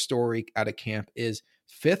another story out of camp is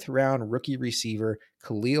 5th round rookie receiver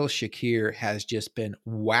Khalil Shakir has just been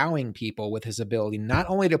wowing people with his ability, not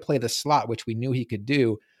only to play the slot, which we knew he could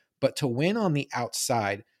do, but to win on the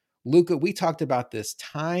outside. Luka, we talked about this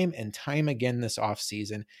time and time again this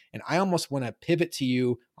offseason, and I almost want to pivot to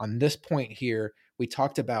you on this point here. We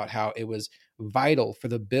talked about how it was vital for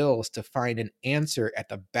the Bills to find an answer at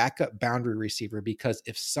the backup boundary receiver, because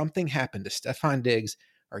if something happened to Stephon Diggs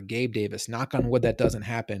or Gabe Davis, knock on wood that doesn't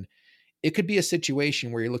happen, it could be a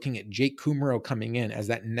situation where you're looking at Jake Kumaro coming in as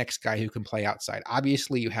that next guy who can play outside.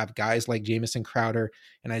 Obviously, you have guys like Jamison Crowder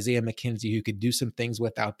and Isaiah McKenzie who could do some things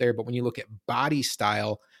with out there, but when you look at body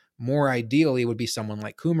style, more ideally would be someone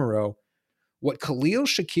like Kumaro. What Khalil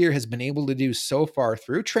Shakir has been able to do so far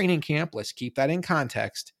through training camp, let's keep that in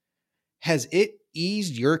context, has it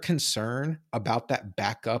eased your concern about that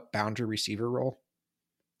backup boundary receiver role?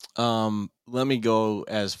 Let me go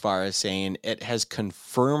as far as saying it has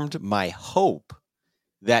confirmed my hope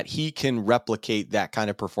that he can replicate that kind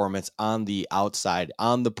of performance on the outside,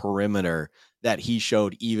 on the perimeter, that he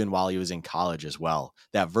showed even while he was in college as well.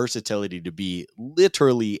 That versatility to be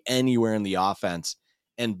literally anywhere in the offense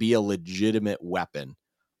and be a legitimate weapon.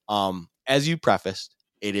 As you prefaced,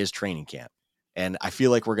 it is training camp. And I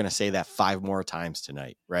feel like we're going to say that 5 more times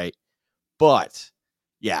tonight, right? But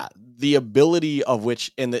yeah, the ability of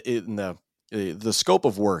which in the scope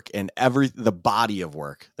of work and the body of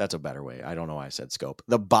work, that's a better way. I don't know why I said scope.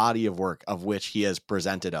 The body of work of which he has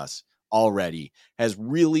presented us already has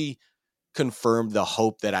really confirmed the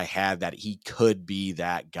hope that I had that he could be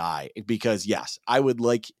that guy. Because yes, I would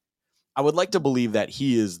like to believe that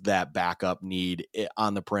he is that backup need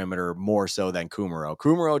on the perimeter more so than Kumaro.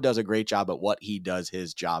 Kumaro does a great job at what he does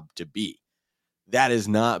his job to be. That is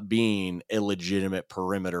not being a legitimate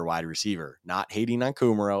perimeter wide receiver. Not hating on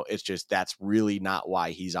Kumaro. It's just that's really not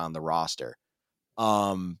why he's on the roster.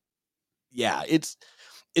 Yeah, it's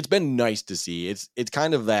been nice to see. It's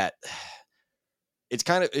kind of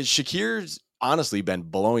Shakir's honestly been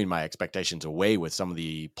blowing my expectations away with some of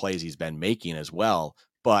the plays he's been making as well.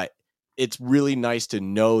 But it's really nice to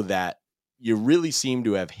know that you really seem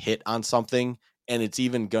to have hit on something, and it's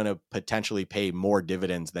even going to potentially pay more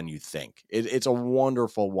dividends than you think. It's a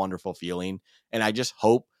wonderful, wonderful feeling. And I just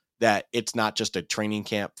hope that it's not just a training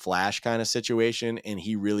camp flash kind of situation, and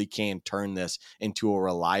he really can turn this into a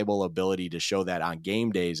reliable ability to show that on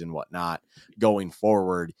game days and whatnot going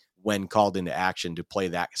forward when called into action to play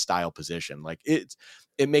that style position. Like it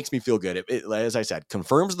makes me feel good. As I said,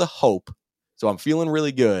 confirms the hope. So I'm feeling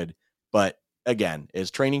really good, but again,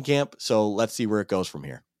 it's training camp. So let's see where it goes from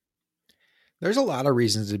here. There's a lot of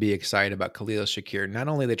reasons to be excited about Khalil Shakir, not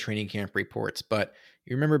only the training camp reports, but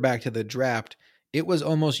you remember back to the draft, it was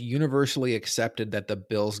almost universally accepted that the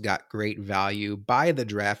Bills got great value by the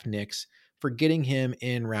draft Knicks for getting him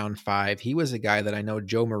in round 5. He was a guy that I know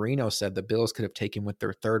Joe Marino said the Bills could have taken with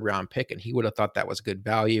their 3rd round pick, and he would have thought that was good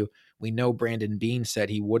value. We know Brandon Beane said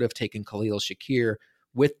he would have taken Khalil Shakir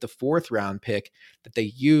with the 4th round pick that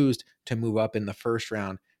they used to move up in the 1st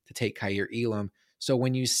round to take Kaiir Elam. So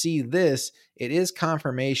when you see this, it is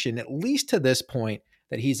confirmation, at least to this point,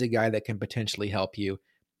 that he's a guy that can potentially help you.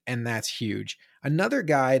 And that's huge. Another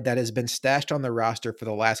guy that has been stashed on the roster for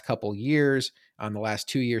the last couple years, on the last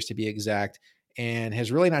 2 years to be exact, and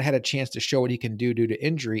has really not had a chance to show what he can do due to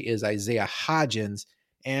injury is Isaiah Hodgins.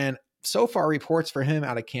 And so far, reports for him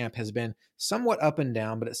out of camp has been somewhat up and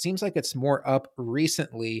down, but it seems like it's more up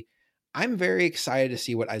recently. I'm very excited to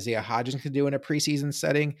see what Isaiah Hodgins can do in a preseason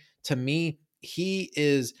setting. To me, he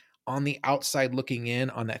is on the outside looking in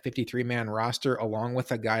on that 53-man roster, along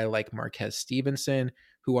with a guy like Marquez Stevenson,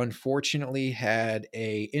 who unfortunately had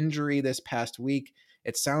a injury this past week.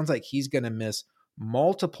 It sounds like he's going to miss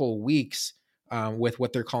multiple weeks with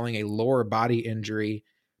what they're calling a lower body injury.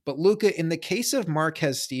 But Luka, in the case of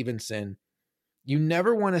Marquez Stevenson, you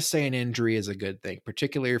never want to say an injury is a good thing,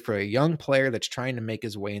 particularly for a young player that's trying to make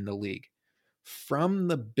his way in the league. From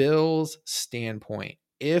the Bills' standpoint,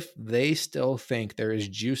 if they still think there is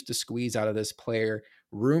juice to squeeze out of this player,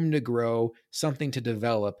 room to grow, something to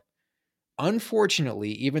develop,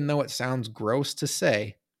 unfortunately, even though it sounds gross to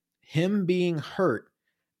say, him being hurt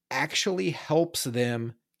actually helps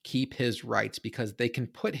them keep his rights because they can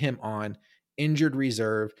put him on injured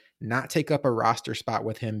reserve, not take up a roster spot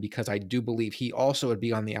with him because I do believe he also would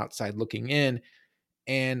be on the outside looking in,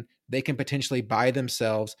 and they can potentially buy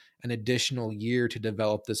themselves an additional year to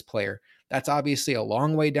develop this player. That's obviously a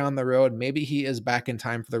long way down the road. Maybe he is back in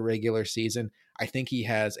time for the regular season. I think he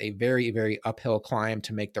has a very, very uphill climb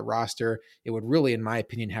to make the roster. It would really, in my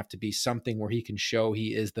opinion, have to be something where he can show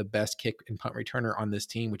he is the best kick and punt returner on this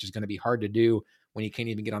team, which is going to be hard to do when he can't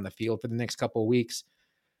even get on the field for the next couple of weeks.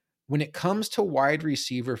 When it comes to wide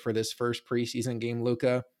receiver for this first preseason game,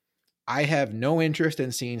 Luka, I have no interest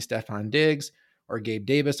in seeing Stephon Diggs or Gabe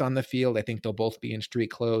Davis on the field. I think they'll both be in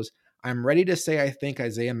street clothes. I'm ready to say I think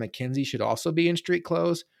Isaiah McKenzie should also be in street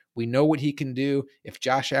clothes. We know what he can do. If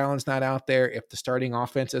Josh Allen's not out there, if the starting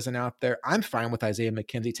offense isn't out there, I'm fine with Isaiah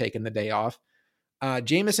McKenzie taking the day off.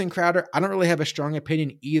 Jamison Crowder, I don't really have a strong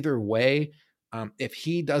opinion either way. If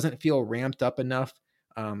he doesn't feel ramped up enough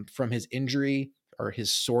from his injury or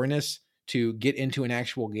his soreness to get into an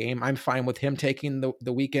actual game, I'm fine with him taking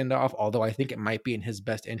the weekend off, although I think it might be in his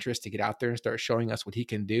best interest to get out there and start showing us what he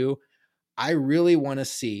can do. I really want to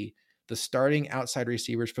see the starting outside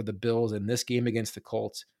receivers for the Bills in this game against the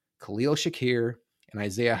Colts, Khalil Shakir and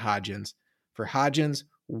Isaiah Hodgins. For Hodgins,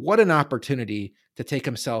 what an opportunity to take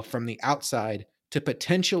himself from the outside to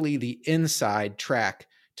potentially the inside track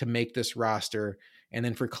to make this roster. And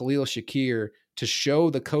then for Khalil Shakir to show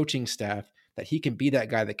the coaching staff that he can be that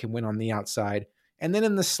guy that can win on the outside. And then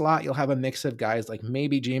in the slot, you'll have a mix of guys like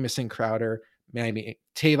maybe Jamison Crowder, maybe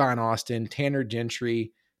Tavon Austin, Tanner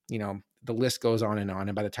Gentry, the list goes on.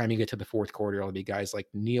 And by the time you get to the fourth quarter, it'll be guys like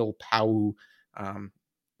Neil Powell.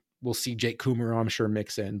 We'll see Jake Kumar, I'm sure,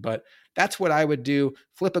 mix in. But that's what I would do.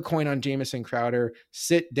 Flip a coin on Jamison Crowder,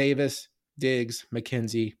 sit Davis, Diggs,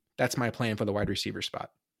 McKenzie. That's my plan for the wide receiver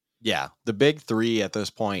spot. Yeah, the big 3 at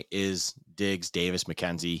this point is Diggs, Davis,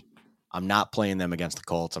 McKenzie. I'm not playing them against the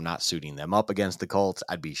Colts. I'm not suiting them up against the Colts.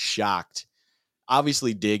 I'd be shocked.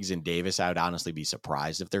 Obviously, Diggs and Davis, I would honestly be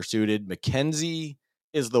surprised if they're suited. McKenzie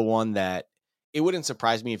is the one that it wouldn't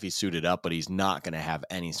surprise me if he's suited up, but he's not going to have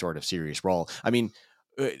any sort of serious role. I mean,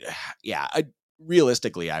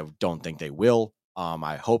 realistically, I don't think they will.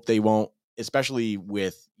 I hope they won't, especially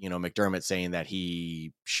with, McDermott saying that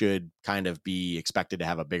he should kind of be expected to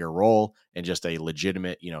have a bigger role and just a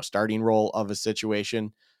legitimate, starting role of a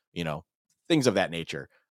situation, things of that nature.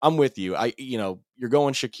 I'm with you. You're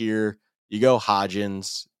going Shakir, you go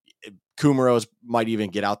Hodgins. Kumaros might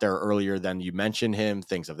even get out there earlier than you mentioned him,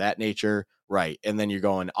 things of that nature. Right. And then you're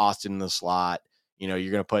going Austin in the slot. You're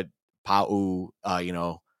going to put Pau,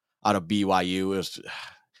 out of BYU.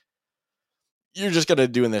 You're just going to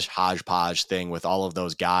doing this hodgepodge thing with all of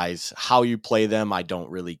those guys. How you play them, I don't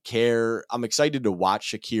really care. I'm excited to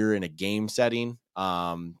watch Shakir in a game setting,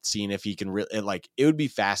 seeing if he can really, it would be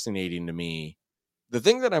fascinating to me. The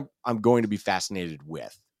thing that I'm going to be fascinated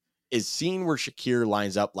with is seeing where Shakir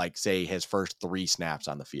lines up, say his first 3 snaps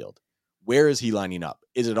on the field. Where is he lining up?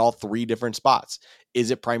 Is it all 3 different spots?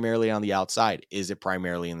 Is it primarily on the outside? Is it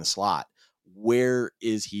primarily in the slot? Where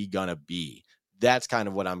is he going to be? That's kind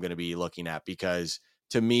of what I'm going to be looking at, because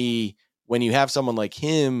to me, when you have someone like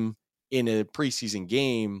him in a preseason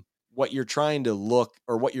game, what you're trying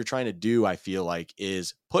to do, I feel like,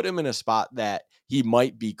 is put him in a spot that he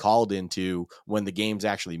might be called into when the games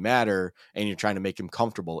actually matter, and you're trying to make him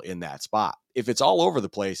comfortable in that spot. If it's all over the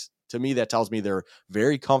place, to me, that tells me they're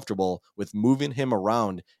very comfortable with moving him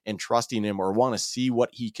around and trusting him, or want to see what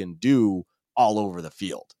he can do all over the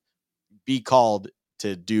field. Be called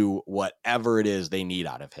to do whatever it is they need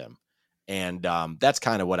out of him. And that's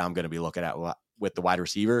kind of what I'm going to be looking at with the wide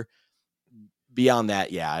receiver. Beyond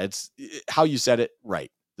that, yeah, it's how you said it, right.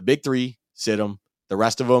 The big 3, sit them. The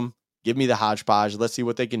rest of them, give me the hodgepodge. Let's see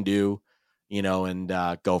what they can do, and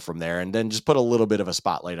go from there. And then just put a little bit of a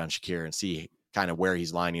spotlight on Shakir and see kind of where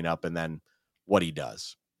he's lining up and then what he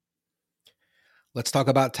does. Let's talk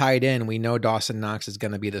about tight end. We know Dawson Knox is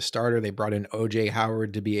going to be the starter. They brought in OJ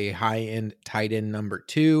Howard to be a high-end tight end number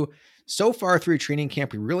 2. So far through training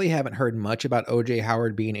camp, we really haven't heard much about OJ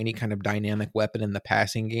Howard being any kind of dynamic weapon in the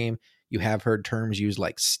passing game. You have heard terms used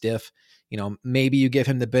like stiff. Maybe you give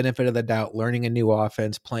him the benefit of the doubt, learning a new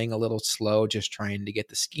offense, playing a little slow, just trying to get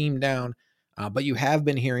the scheme down. But you have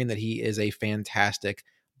been hearing that he is a fantastic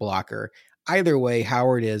blocker. Either way,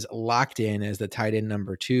 Howard is locked in as the tight end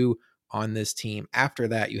number 2 on this team. After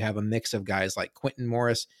that, you have a mix of guys like Quentin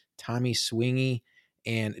Morris, Tommy Sweeney,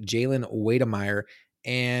 and Jalen Wademeyer.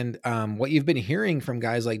 And what you've been hearing from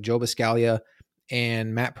guys like Joe Biscaglia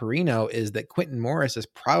and Matt Perino is that Quentin Morris is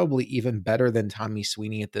probably even better than Tommy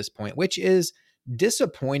Sweeney at this point, which is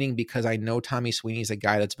disappointing because I know Tommy Sweeney is a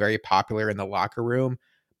guy that's very popular in the locker room,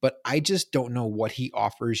 but I just don't know what he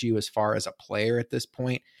offers you as far as a player at this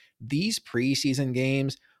point. These preseason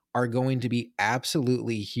games are going to be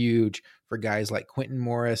absolutely huge for guys like Quentin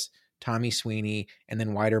Morris, Tommy Sweeney, and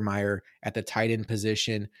then Weidermeyer at the tight end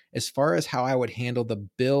position. As far as how I would handle the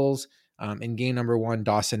Bills in game number 1,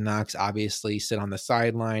 Dawson Knox obviously sit on the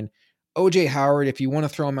sideline. OJ Howard, if you want to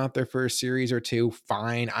throw him out there for a series or 2,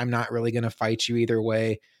 fine. I'm not really going to fight you either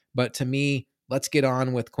way. But to me, let's get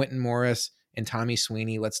on with Quentin Morris and Tommy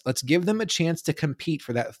Sweeney. Let's give them a chance to compete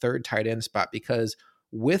for that 3rd tight end spot, because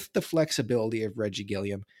with the flexibility of Reggie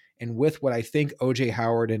Gilliam, and with what I think OJ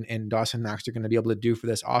Howard and Dawson Knox are going to be able to do for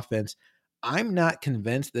this offense, I'm not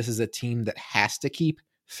convinced this is a team that has to keep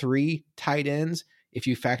 3 tight ends if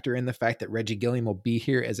you factor in the fact that Reggie Gilliam will be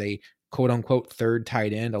here as a quote-unquote 3rd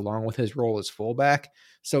tight end along with his role as fullback.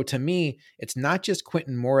 So to me, it's not just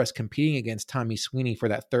Quentin Morris competing against Tommy Sweeney for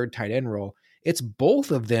that 3rd tight end role. It's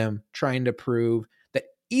both of them trying to prove that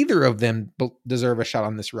either of them deserve a shot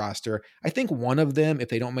on this roster. I think one of them, if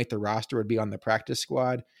they don't make the roster, would be on the practice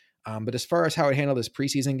squad. But as far as how I'd handle this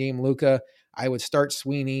preseason game, Luka, I would start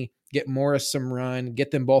Sweeney, get Morris some run,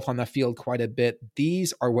 get them both on the field quite a bit.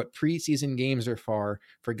 These are what preseason games are for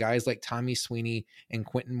guys like Tommy Sweeney and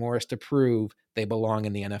Quentin Morris to prove they belong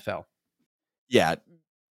in the NFL. Yeah,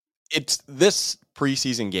 it's this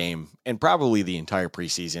preseason game, and probably the entire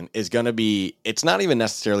preseason is going to be, it's not even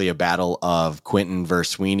necessarily a battle of Quentin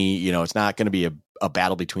versus Sweeney. It's not going to be a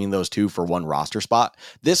battle between those two for one roster spot.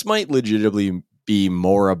 This might legitimately be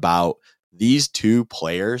more about these 2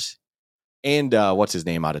 players and what's his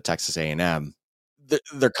name out of Texas A&M.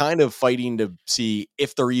 They're kind of fighting to see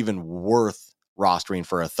if they're even worth rostering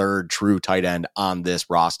for a 3rd true tight end on this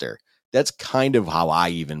roster. That's kind of how I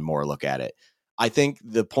even more look at it. I think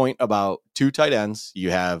the point about 2 tight ends, you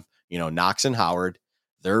have, Knox and Howard.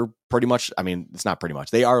 They're pretty much, it's not pretty much,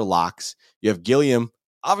 they are locks. You have Gilliam.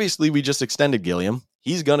 Obviously, we just extended Gilliam.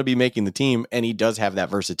 He's going to be making the team, and he does have that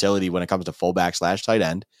versatility when it comes to fullback / tight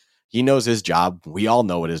end. He knows his job. We all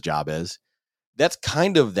know what his job is. That's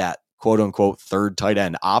kind of that quote unquote 3rd tight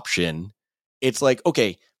end option. It's like,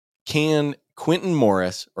 okay, can Quentin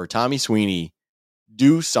Morris or Tommy Sweeney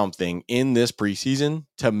do something in this preseason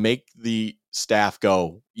to make the staff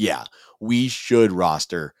go, yeah, we should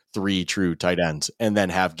roster 3 true tight ends and then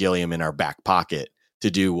have Gilliam in our back pocket to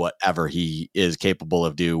do whatever he is capable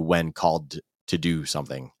of do when called to do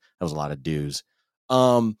something. That was a lot of do's.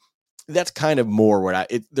 that's kind of more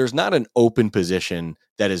what there's not an open position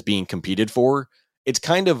that is being competed for. It's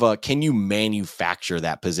kind of can you manufacture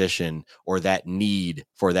that position or that need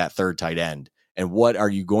for that third tight end? And what are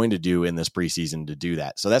you going to do in this preseason to do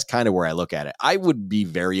that? So that's kind of where I look at it. I would be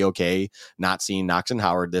very okay not seeing Knox and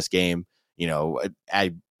Howard this game.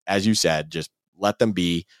 As you said, just let them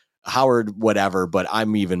be. Howard, whatever, but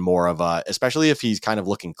I'm even more of especially if he's kind of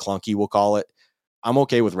looking clunky, we'll call it. I'm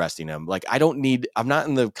okay with resting him. Like, I'm not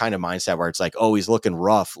in the kind of mindset where it's like, oh, he's looking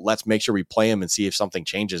rough. Let's make sure we play him and see if something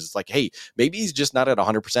changes. It's like, hey, maybe he's just not at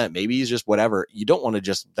 100%. Maybe he's just whatever. You don't want to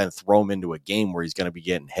just then throw him into a game where he's going to be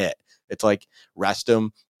getting hit. It's like, rest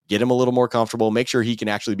him, get him a little more comfortable, make sure he can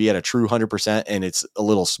actually be at a true 100% and it's a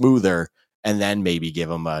little smoother, and then maybe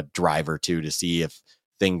give him a drive or two to see if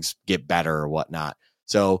things get better or whatnot.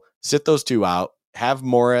 So sit those two out, have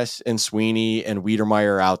Morris and Sweeney and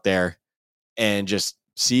Wiedermeyer out there, and just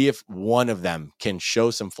see if one of them can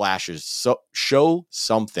show some flashes, show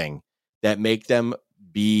something that make them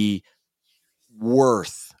be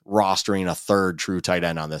worth rostering a third true tight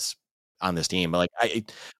end on this team. Like,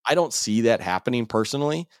 I don't see that happening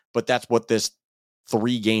personally, but that's what this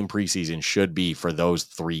 3-game preseason should be for those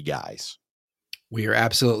 3 guys. We are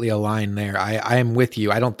absolutely aligned there. I am with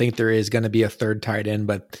you. I don't think there is going to be a third tight end,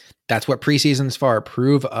 but that's what preseason's for.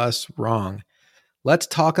 Prove us wrong. Let's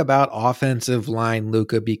talk about offensive line,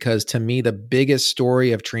 Luka, because to me, the biggest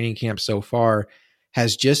story of training camp so far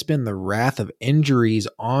has just been the wrath of injuries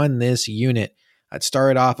on this unit. It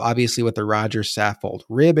started off, obviously, with the Roger Saffold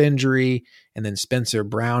rib injury, and then Spencer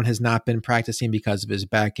Brown has not been practicing because of his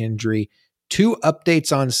back injury. 2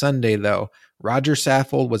 updates on Sunday, though. Roger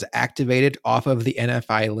Saffold was activated off of the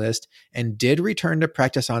NFI list and did return to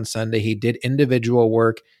practice on Sunday. He did individual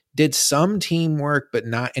work, did some team work, but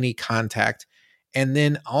not any contact. And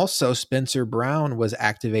then also Spencer Brown was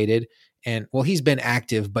activated, and well, he's been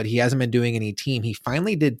active, but he hasn't been doing any team. He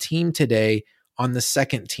finally did team today on the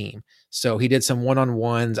second team. So he did some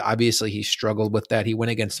one-on-ones. Obviously, he struggled with that. He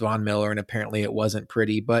went against Von Miller, and apparently it wasn't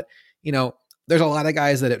pretty. But, there's a lot of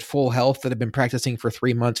guys that at full health that have been practicing for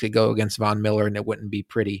 3 months could go against Von Miller, and it wouldn't be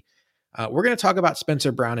pretty. We're going to talk about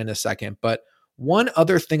Spencer Brown in a second, but one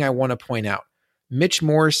other thing I want to point out. Mitch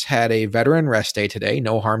Morse had a veteran rest day today.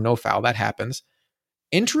 No harm, no foul. That happens.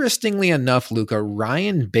 Interestingly enough, Luka,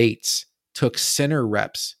 Ryan Bates took center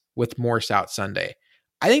reps with Morse out Sunday.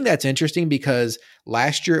 I think that's interesting because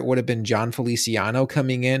last year it would have been John Feliciano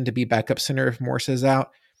coming in to be backup center if Morse is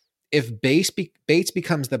out. If Bates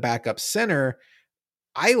becomes the backup center,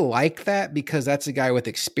 I like that because that's a guy with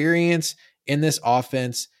experience in this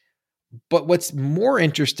offense. But what's more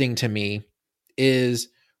interesting to me is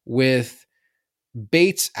with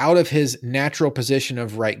Bates out of his natural position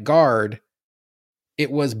of right guard,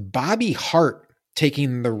 it was Bobby Hart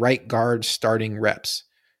taking the right guard starting reps.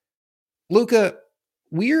 Luka,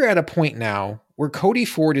 we're at a point now where Cody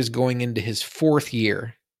Ford is going into his 4th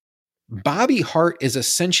year. Bobby Hart is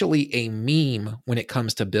essentially a meme when it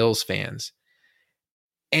comes to Bills fans.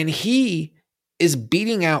 And he is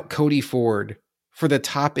beating out Cody Ford for the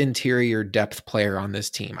top interior depth player on this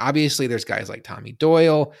team. Obviously, there's guys like Tommy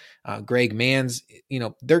Doyle, Greg Manns,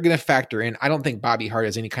 they're going to factor in. I don't think Bobby Hart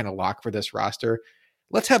is any kind of lock for this roster.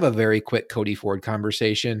 Let's have a very quick Cody Ford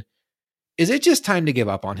conversation. Is it just time to give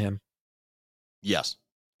up on him? Yes.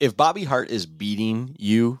 If Bobby Hart is beating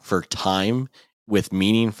you for time with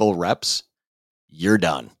meaningful reps, you're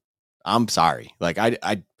done. I'm sorry. Like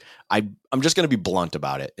I'm just going to be blunt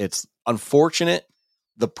about it. It's unfortunate.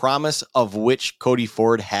 The promise of which Cody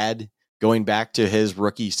Ford had going back to his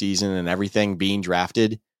rookie season and everything being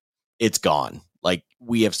drafted, it's gone. Like,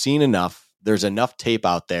 we have seen enough. There's enough tape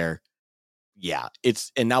out there. Yeah,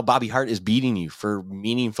 and now Bobby Hart is beating you for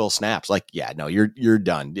meaningful snaps. Like, yeah, no, you're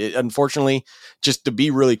done. Unfortunately, just to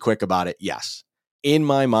be really quick about it, yes, in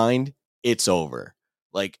my mind, it's over.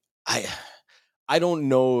 Like, I don't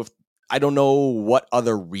know what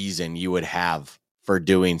other reason you would have for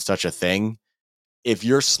doing such a thing. If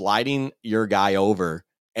you're sliding your guy over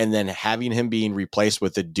and then having him being replaced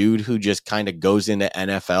with a dude who just kind of goes into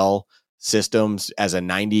NFL systems as a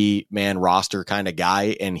 90-man roster kind of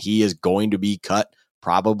guy, and he is going to be cut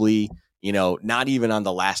probably, not even on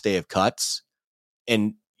the last day of cuts,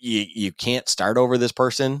 and you can't start over this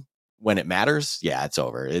person when it matters. Yeah, it's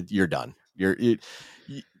over. You're done.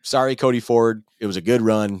 Sorry, Cody Ford. It was a good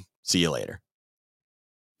run. See you later.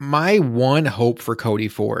 My one hope for Cody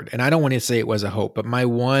Ford, and I don't want to say it was a hope, but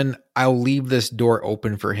I'll leave this door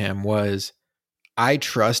open for him, was I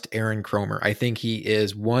trust Aaron Kromer. I think he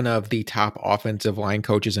is one of the top offensive line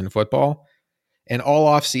coaches in football. And all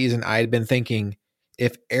offseason, I had been thinking,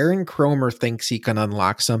 if Aaron Kromer thinks he can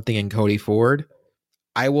unlock something in Cody Ford,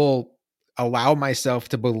 I will allow myself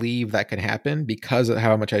to believe that can happen because of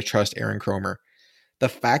how much I trust Aaron Kromer. The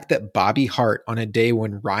fact that Bobby Hart, on a day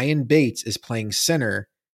when Ryan Bates is playing center,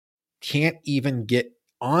 can't even get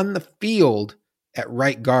on the field at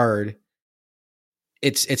right guard,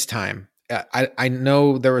 it's time. I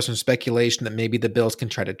know there was some speculation that maybe the Bills can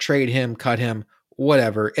try to trade him, cut him,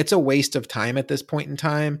 whatever. It's a waste of time at this point in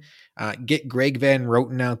time. Get Greg Van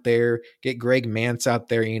Roten out there, get Greg Mance out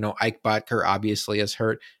there. You know, Ike Botker obviously is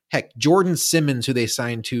hurt. Heck, Jordan Simmons, who they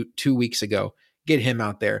signed 2 weeks ago, get him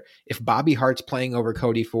out there. If Bobby Hart's playing over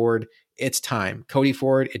Cody Ford, it's time. Cody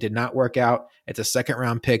Ford, it did not work out. It's a second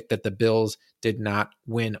round pick that the Bills did not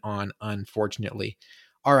win on, unfortunately.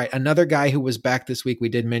 All right, another guy who was back this week, we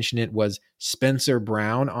did mention it, was Spencer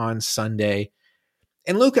Brown on Sunday.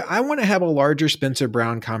 And Luka, I want to have a larger Spencer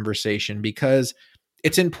Brown conversation because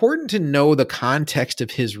it's important to know the context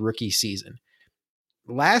of his rookie season.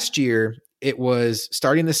 Last year, it was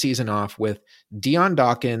starting the season off with Deion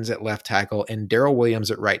Dawkins at left tackle and Darrell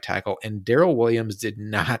Williams at right tackle, and Darrell Williams did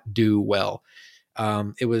not do well.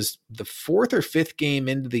 It was the fourth or fifth game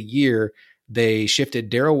into the year, they shifted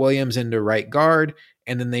Darrell Williams into right guard,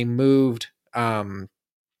 and then they moved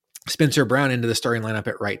Spencer Brown into the starting lineup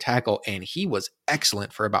at right tackle, and he was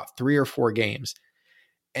excellent for about 3 or 4 games.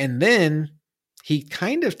 And then he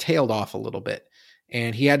kind of tailed off a little bit,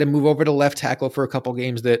 and he had to move over to left tackle for a couple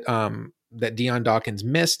games that Deion Dawkins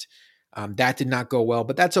missed. That did not go well,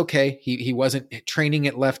 but that's okay. He wasn't training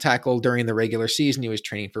at left tackle during the regular season. He was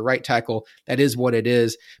training for right tackle. That is what it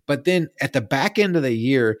is. But then at the back end of the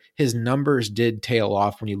year, his numbers did tail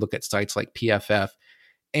off when you look at sites like PFF.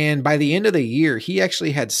 And by the end of the year, he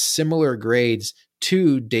actually had similar grades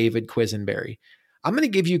to David Quisenberry. I'm going to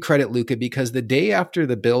give you credit, Luka, because the day after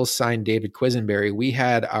the Bills signed David Quisenberry, we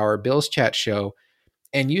had our Bills chat show,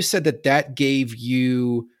 and you said that gave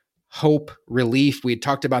you hope, relief. We had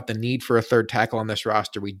talked about the need for a third tackle on this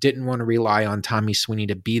roster. We didn't want to rely on Tommy Doyle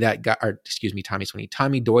to be that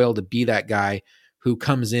guy who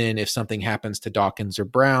comes in if something happens to Dawkins or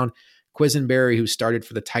Brown. Quisenberry, who started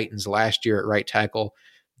for the Titans last year at right tackle,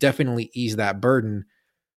 definitely ease that burden.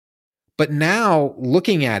 But now,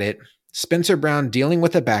 looking at it, Spencer Brown, dealing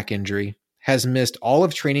with a back injury, has missed all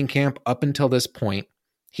of training camp up until this point.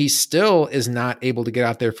 He still is not able to get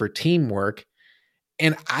out there for teamwork.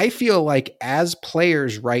 And I feel like as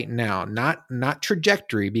players right now, not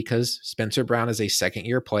trajectory, because Spencer Brown is a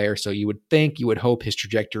second-year player, so you would hope his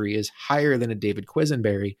trajectory is higher than a David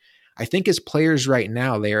Quisenberry. I think as players right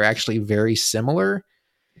now, they are actually very similar.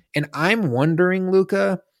 And I'm wondering,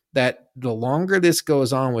 Luka, that the longer this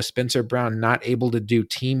goes on with Spencer Brown not able to do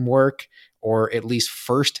teamwork, or at least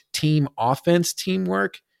first team offense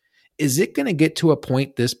teamwork, is it going to get to a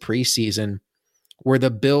point this preseason where the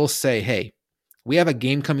Bills say, hey, we have a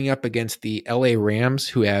game coming up against the LA Rams,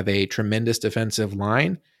 who have a tremendous defensive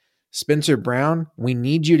line. Spencer Brown, we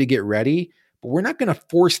need you to get ready, but we're not going to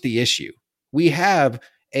force the issue. We have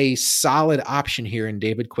a solid option here in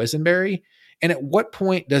David Quisenberry. And at what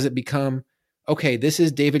point does it become, okay, this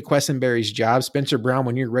is David Quisenberry's job. Spencer Brown,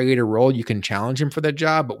 when you're ready to roll, you can challenge him for that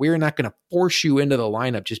job, but we're not going to force you into the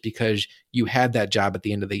lineup just because you had that job at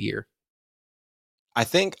the end of the year. I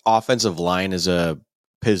think offensive line is a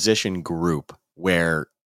position group where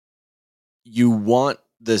you want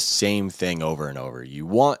the same thing over and over. You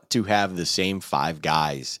want to have the same 5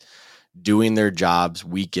 guys doing their jobs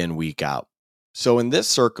week in, week out. So in this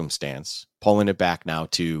circumstance, pulling it back now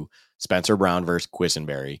to Spencer Brown versus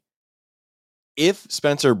Quisenberry, if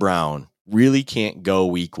Spencer Brown really can't go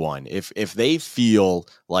week 1, if they feel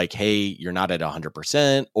like, hey, you're not at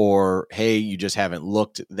 100%, or hey, you just haven't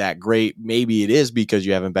looked that great, maybe it is because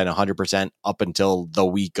you haven't been 100% up until the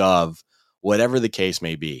week of, whatever the case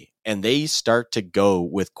may be, and they start to go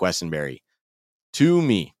with Quisenberry, to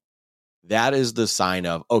me, that is the sign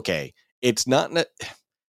of, okay, it's not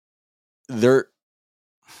there.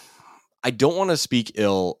 I don't want to speak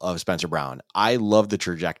ill of Spencer Brown. I love the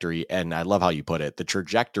trajectory, and I love how you put it. The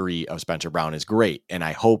trajectory of Spencer Brown is great, and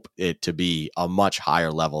I hope it to be a much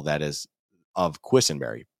higher level that is of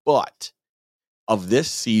Quisenberry. But of this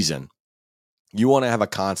season, you want to have a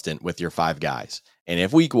constant with your 5 guys. And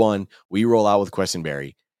if week 1, we roll out with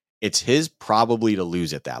Quisenberry, it's his probably to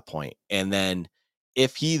lose at that point. And then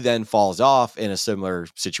if he then falls off in a similar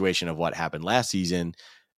situation of what happened last season,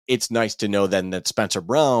 it's nice to know then that Spencer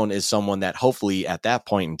Brown is someone that hopefully at that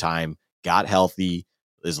point in time got healthy,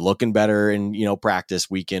 is looking better in, practice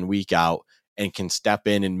week in, week out, and can step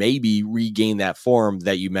in and maybe regain that form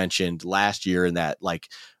that you mentioned last year in that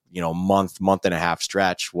month and a half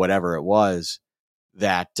stretch, whatever it was,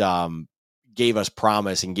 that gave us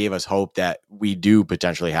promise and gave us hope that we do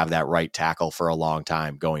potentially have that right tackle for a long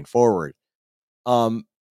time going forward.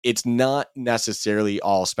 It's not necessarily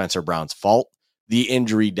all Spencer Brown's fault. The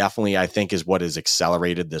injury definitely, I think, is what has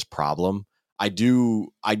accelerated this problem. I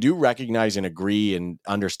do recognize and agree and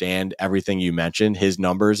understand everything you mentioned. His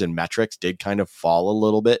numbers and metrics did kind of fall a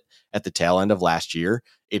little bit at the tail end of last year.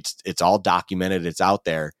 It's all documented. It's out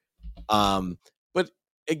there. But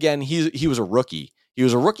again, he was a rookie. He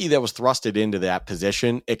was a rookie that was thrusted into that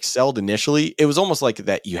position, excelled initially. It was almost like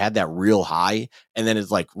that you had that real high, and then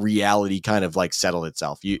it's like reality kind of like settled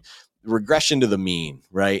itself. You regression to the mean,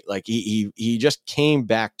 right? Like he just came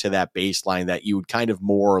back to that baseline that you would kind of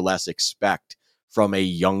more or less expect from a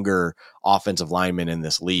younger offensive lineman in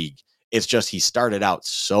this league. It's just he started out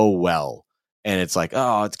so well, and it's like,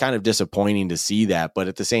 oh, it's kind of disappointing to see that. But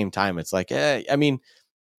at the same time, it's like, I mean,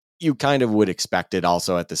 you kind of would expect it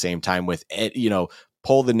also at the same time with,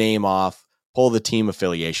 pull the name off, pull the team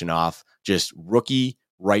affiliation off, just rookie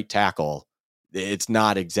right tackle. It's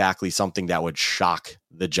not exactly something that would shock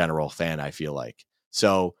the general fan, I feel like.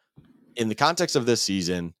 So in the context of this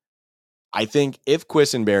season, I think if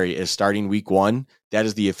Quisenberry is starting week 1, that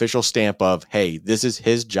is the official stamp of, hey, this is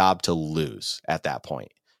his job to lose at that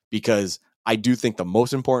point. Because I do think the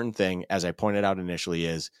most important thing, as I pointed out initially,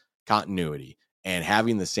 is continuity and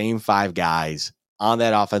having the same 5 guys on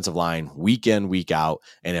that offensive line week in, week out.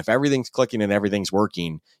 And if everything's clicking and everything's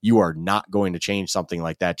working, you are not going to change something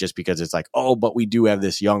like that just because it's like, oh, but we do have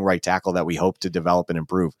this young right tackle that we hope to develop and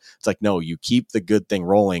improve. It's like, no, you keep the good thing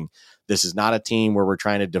rolling. This is not a team where we're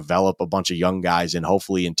trying to develop a bunch of young guys and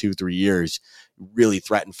hopefully in 2-3 years really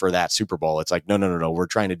threaten for that Super Bowl. It's like, no. We're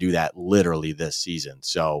trying to do that literally this season.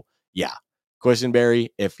 So yeah, Quisenberry,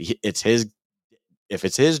 if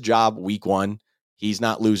it's his job week 1, he's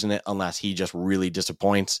not losing it unless he just really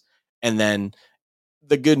disappoints. And then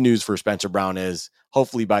the good news for Spencer Brown is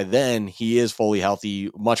hopefully by then he is fully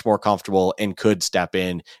healthy, much more comfortable, and could step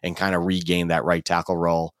in and kind of regain that right tackle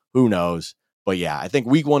role. Who knows? But yeah, I think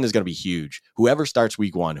week 1 is going to be huge. Whoever starts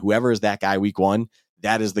week 1, whoever is that guy week 1,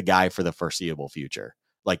 that is the guy for the foreseeable future,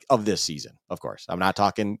 like of this season. Of course, I'm not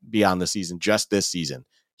talking beyond the season, just this season.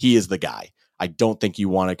 He is the guy. I don't think you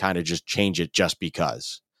want to kind of just change it just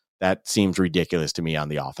because. That seems ridiculous to me on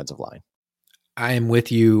the offensive line. I am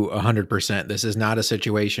with you 100%. This is not a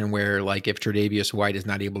situation where, like, if Tre'Davious White is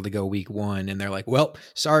not able to go week 1 and they're like, well,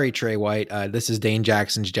 sorry, Trey White, this is Dane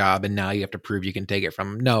Jackson's job and now you have to prove you can take it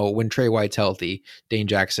from him. No, when Trey White's healthy, Dane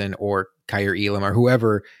Jackson or Kyer Elam or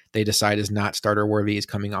whoever they decide is not starter worthy is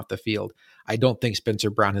coming off the field. I don't think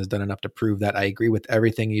Spencer Brown has done enough to prove that. I agree with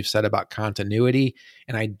everything you've said about continuity.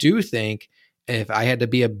 And I do think if I had to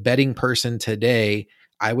be a betting person today,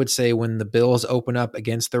 I would say when the Bills open up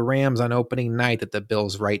against the Rams on opening night that the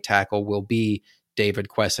Bills' right tackle will be David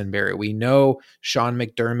Quessenberry. We know Sean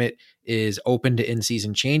McDermott is open to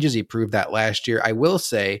in-season changes. He proved that last year. I will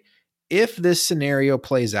say, if this scenario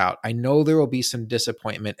plays out, I know there will be some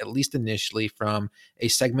disappointment, at least initially, from a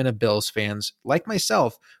segment of Bills fans like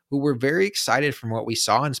myself, who were very excited from what we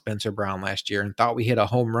saw in Spencer Brown last year and thought we hit a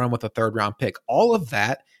home run with a 3rd-round pick. All of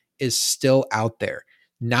that is still out there.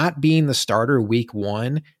 Not being the starter week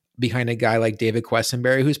 1 behind a guy like David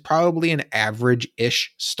Quessenberry, who's probably an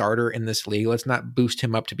average-ish starter in this league. Let's not boost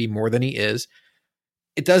him up to be more than he is.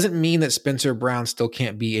 It doesn't mean that Spencer Brown still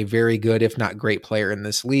can't be a very good, if not great player in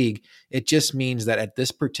this league. It just means that at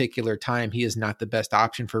this particular time, he is not the best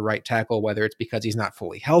option for right tackle, whether it's because he's not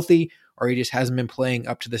fully healthy or he just hasn't been playing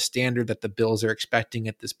up to the standard that the Bills are expecting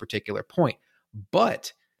at this particular point.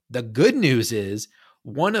 But the good news is,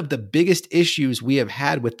 one of the biggest issues we have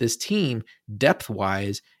had with this team,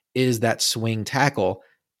 depth-wise, is that swing tackle.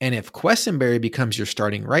 And if Quessenberry becomes your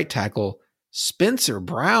starting right tackle, Spencer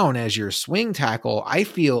Brown as your swing tackle, I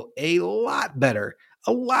feel a lot better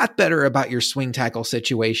about your swing tackle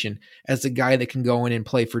situation as the guy that can go in and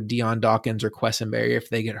play for Deion Dawkins or Quessenberry if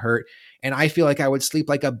they get hurt. And I feel like I would sleep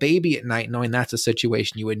like a baby at night knowing that's a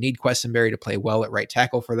situation. You would need Quessenberry to play well at right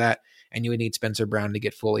tackle for that, and you would need Spencer Brown to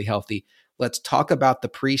get fully healthy. Let's talk about the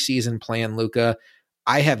preseason plan, Luka.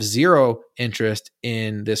 I have zero interest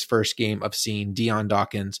in this first game of seeing Deion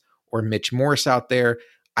Dawkins or Mitch Morse out there.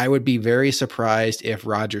 I would be very surprised if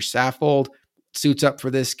Roger Saffold suits up for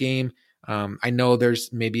this game. I know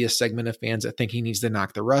there's maybe a segment of fans that think he needs to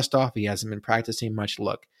knock the rust off. He hasn't been practicing much.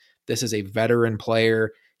 Look, this is a veteran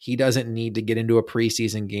player. He doesn't need to get into a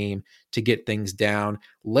preseason game to get things down.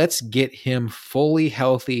 Let's get him fully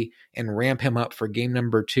healthy and ramp him up for game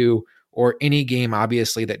number 2 or any game,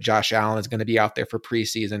 obviously, that Josh Allen is going to be out there for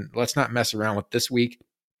preseason. Let's not mess around with this week.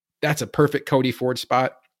 That's a perfect Cody Ford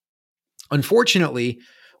spot. Unfortunately,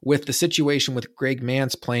 with the situation with Greg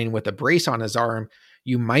Mance playing with a brace on his arm,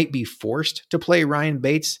 You might be forced to play Ryan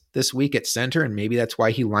Bates this week at center, and maybe that's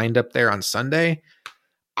why he lined up there on Sunday.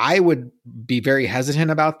 I would be very hesitant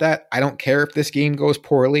about that. I don't care if this game goes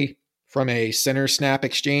poorly from a center snap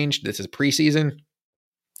exchange. This is preseason.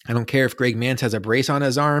 I don't care if Greg Mance has a brace on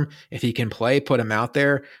his arm. If he can play, put him out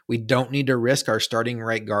there. We don't need to risk our starting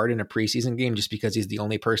right guard in a preseason game just because he's the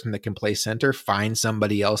only person that can play center. Find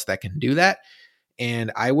somebody else that can do that.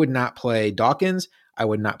 And I would not play Dawkins. I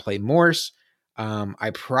would not play Morse. I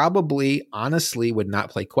probably, honestly, would not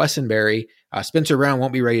play Quessenberry. Spencer Brown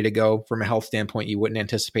won't be ready to go from a health standpoint. You wouldn't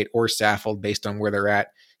anticipate, or Saffold based on where they're at,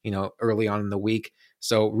 early on in the week.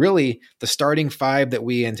 So really, the starting five that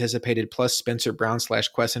we anticipated plus Spencer Brown /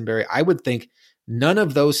 Quessenberry, I would think none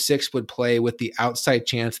of those six would play, with the outside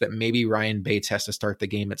chance that maybe Ryan Bates has to start the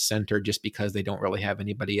game at center just because they don't really have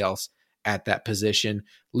anybody else at that position.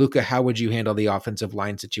 Luka, how would you handle the offensive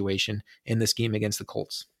line situation in this game against the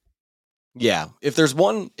Colts? Yeah, if there's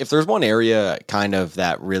one area kind of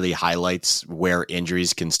that really highlights where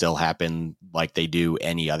injuries can still happen like they do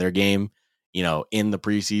any other game, in the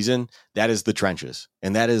preseason, that is the trenches.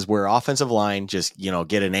 And that is where offensive line just,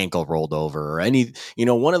 get an ankle rolled over, or any,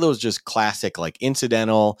 one of those just classic, like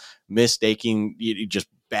incidental, mistaking, just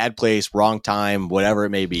bad place, wrong time, whatever it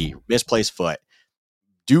may be, misplaced foot.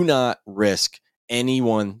 Do not risk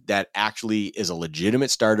anyone that actually is a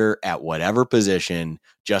legitimate starter at whatever position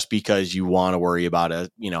just because you want to worry about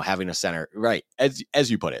having a center, right?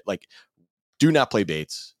 As you put it, like, do not play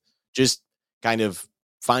Bates. Just kind of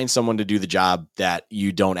find someone to do the job that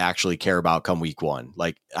you don't actually care about come week one.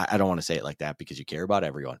 Like, I don't want to say it like that because you care about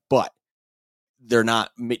everyone, but they're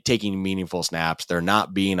not taking meaningful snaps. They're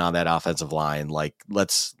not being on that offensive line. Like,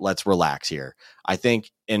 let's relax here. I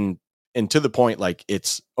think, and to the point, like,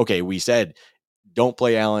 it's okay. We said, don't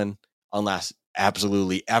play Allen unless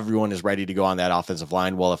absolutely everyone is ready to go on that offensive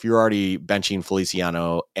line. Well, if you're already benching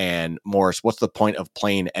Feliciano and Morris, what's the point of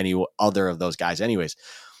playing any other of those guys anyways?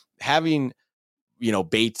 Having,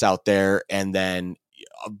 Bates out there and then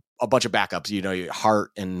a bunch of backups,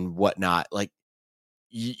 Hart and whatnot, like,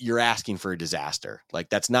 you're asking for a disaster. Like,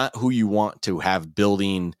 that's not who you want to have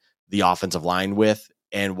building the offensive line with.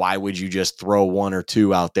 And why would you just throw one or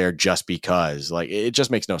two out there just because? Like, it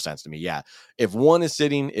just makes no sense to me. Yeah. If one is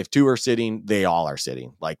sitting, if two are sitting, they all are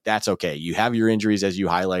sitting. Like, that's okay. You have your injuries, as you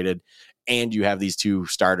highlighted, and you have these two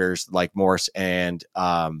starters like Morse and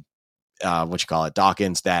Dawkins,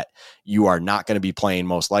 that you are not going to be playing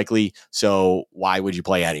most likely. So why would you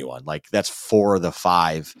play anyone? Like, that's 4 of the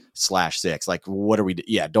 5/6. Like, what are we?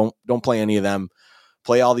 Yeah. Don't play any of them.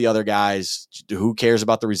 Play all the other guys. Who cares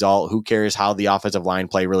about the result? Who cares how the offensive line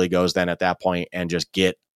play really goes then at that point, and just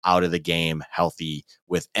get out of the game healthy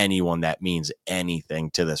with anyone that means anything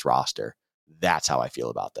to this roster. That's how I feel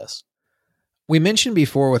about this. We mentioned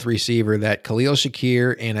before with receiver that Khalil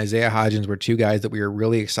Shakir and Isaiah Hodgins were two guys that we were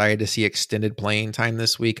really excited to see extended playing time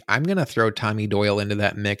this week. I'm going to throw Tommy Doyle into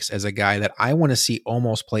that mix as a guy that I want to see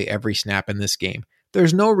almost play every snap in this game.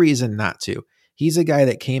 There's no reason not to. He's a guy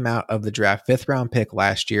that came out of the draft, 5th round pick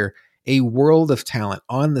last year, a world of talent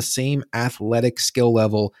on the same athletic skill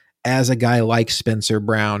level as a guy like Spencer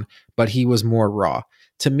Brown, but he was more raw.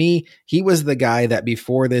 To me, he was the guy that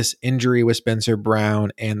before this injury with Spencer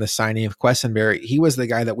Brown and the signing of Quessenberry, he was the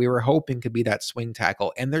guy that we were hoping could be that swing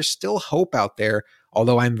tackle. And there's still hope out there,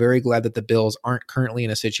 although I'm very glad that the Bills aren't currently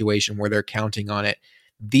in a situation where they're counting on it.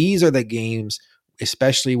 These are the games,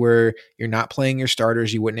 especially where you're not playing your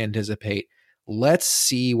starters you wouldn't anticipate. Let's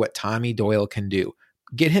see what Tommy Doyle can do.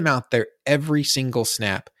 Get him out there every single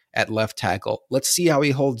snap at left tackle. Let's see how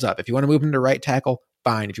he holds up. If you want to move him to right tackle,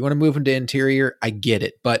 fine. If you want to move him to interior, I get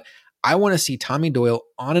it. But I want to see Tommy Doyle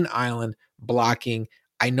on an island blocking.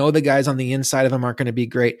 I know the guys on the inside of him aren't going to be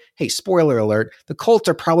great. Hey, spoiler alert, the Colts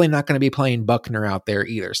are probably not going to be playing Buckner out there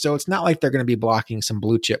either. So it's not like they're going to be blocking some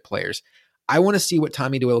blue chip players. I want to see what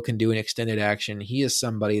Tommy Doyle can do in extended action. He is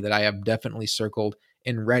somebody that I have definitely circled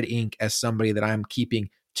in red ink as somebody that I'm keeping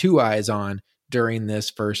 2 eyes on during this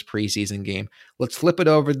first preseason game. Let's flip it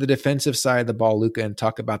over to the defensive side of the ball, Luka, and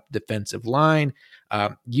talk about the defensive line.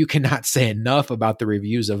 You cannot say enough about the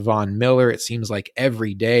reviews of Von Miller. It seems like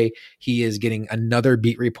every day he is getting another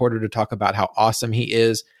beat reporter to talk about how awesome he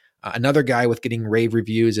is. Another guy with getting rave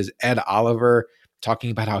reviews is Ed Oliver, talking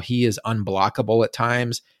about how he is unblockable at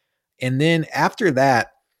times. And then after that,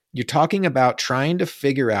 you're talking about trying to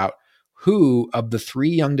figure out who of the 3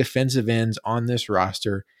 young defensive ends on this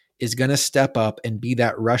roster is going to step up and be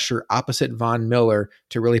that rusher opposite Von Miller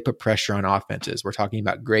to really put pressure on offenses. We're talking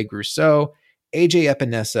about Greg Rousseau, AJ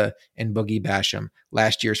Epinesa, and Boogie Basham.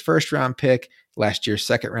 Last year's 1st round pick, last year's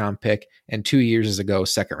 2nd round pick, and 2 years ago,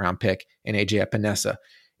 2nd round pick in AJ Epinesa.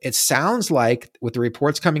 It sounds like, with the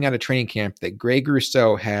reports coming out of training camp, that Greg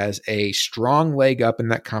Rousseau has a strong leg up in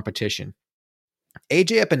that competition.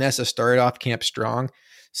 AJ Epinesa started off camp strong.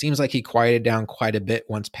 Seems like he quieted down quite a bit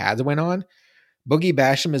once pads went on. Boogie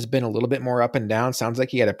Basham has been a little bit more up and down. Sounds like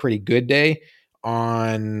he had a pretty good day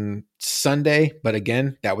on Sunday, but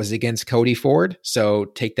again, that was against Cody Ford, so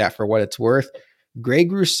take that for what it's worth.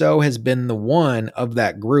 Greg Rousseau has been the one of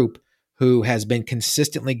that group who has been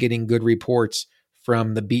consistently getting good reports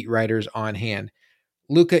from the beat writers on hand.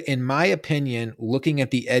 Luka, in my opinion, looking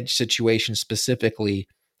at the edge situation specifically,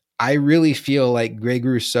 I really feel like Greg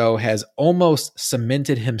Rousseau has almost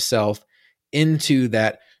cemented himself into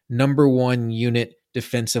that number one unit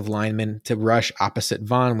defensive lineman to rush opposite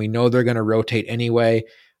Vaughn. We know they're going to rotate anyway.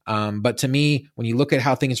 But to me, when you look at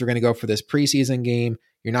how things are going to go for this preseason game,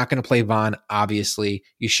 you're not going to play Vaughn, obviously.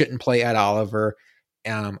 You shouldn't play Ed Oliver.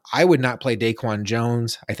 I would not play Daquan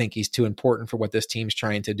Jones. I think he's too important for what this team's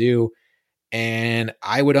trying to do. And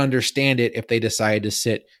I would understand it if they decided to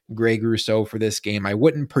sit Greg Rousseau for this game. I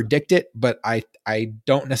wouldn't predict it, but I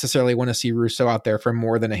don't necessarily want to see Rousseau out there for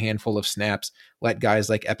more than a handful of snaps. Let guys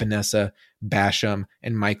like Epinesa, Basham,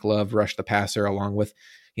 and Mike Love rush the passer, along with,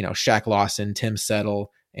 Shaq Lawson, Tim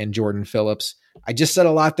Settle, and Jordan Phillips. I just said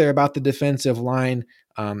a lot there about the defensive line.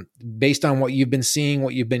 Based on what you've been seeing,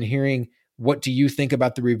 what you've been hearing, what do you think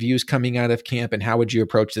about the reviews coming out of camp, and how would you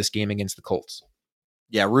approach this game against the Colts?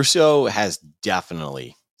 Yeah, Rousseau has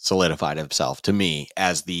definitely solidified himself to me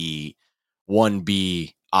as the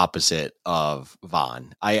 1B opposite of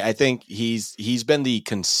Vaughn. I think he's been the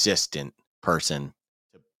consistent person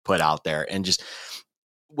to put out there, and just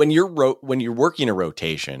when you're working a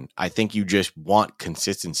rotation, I think you just want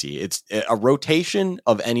consistency. It's a rotation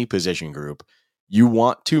of any position group. You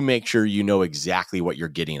want to make sure you know exactly what you're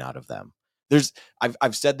getting out of them.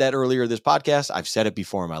 I've said that earlier this podcast. I've said it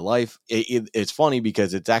before in my life. It's funny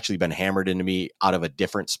because it's actually been hammered into me out of a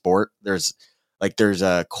different sport. There's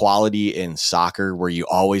a quality in soccer where you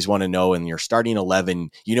always want to know in your starting 11,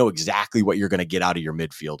 you know exactly what you're going to get out of your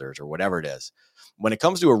midfielders or whatever it is. When it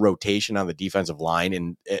comes to a rotation on the defensive line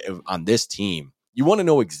and on this team, you want to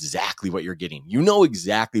know exactly what you're getting. You know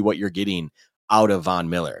exactly what you're getting out of Von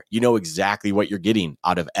Miller. You know exactly what you're getting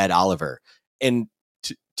out of Ed Oliver. And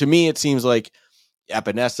to me, it seems like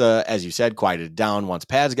Epinesa, as you said, quieted down once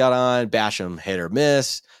pads got on. Basham hit or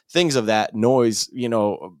miss, things of that noise.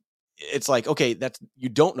 It's like, okay, you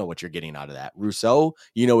don't know what you're getting out of that. Rousseau,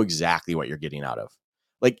 you know exactly what you're getting out of.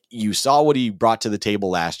 Like, you saw what he brought to the table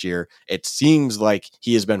last year. It seems like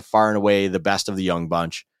he has been far and away the best of the young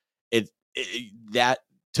bunch. That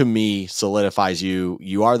to me solidifies you.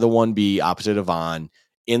 You are the 1B opposite of Vaughn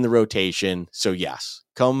in the rotation. So yes,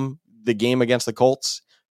 come the game against the Colts,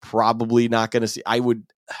 probably not going to see. I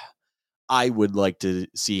would like to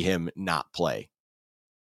see him not play.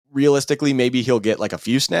 Realistically, maybe he'll get like a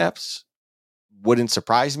few snaps. Wouldn't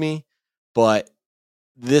surprise me, but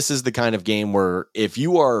this is the kind of game where if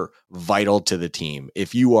you are vital to the team,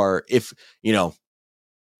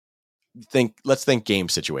 let's think game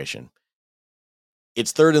situation.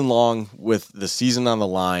 It's 3rd and long with the season on the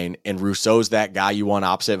line, and Rousseau's that guy you want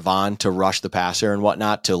opposite Vaughn to rush the passer and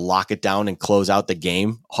whatnot, to lock it down and close out the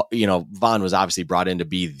game. Vaughn was obviously brought in to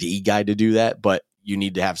be the guy to do that, but you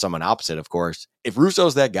need to have someone opposite, of course. If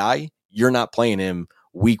Rousseau's that guy, you're not playing him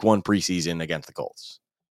week 1 preseason against the Colts.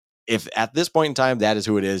 If at this point in time, that is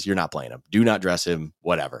who it is, you're not playing him. Do not dress him,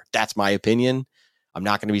 whatever. That's my opinion. I'm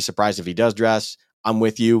not going to be surprised if he does dress. I'm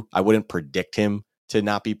with you. I wouldn't predict him to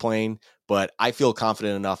not be playing, but I feel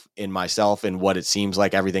confident enough in myself and what it seems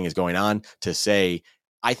like everything is going on to say,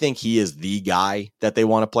 I think he is the guy that they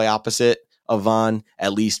want to play opposite of Vaughn,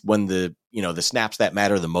 at least when the snaps that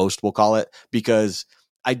matter the most, we'll call it, because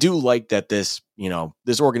I do like that this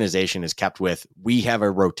organization is kept with, we have a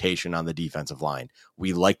rotation on the defensive line.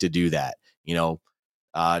 We like to do that.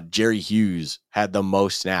 Jerry Hughes had the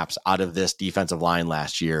most snaps out of this defensive line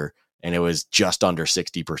last year, and it was just under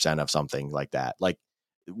 60% of something like that. Like,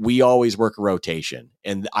 we always work a rotation,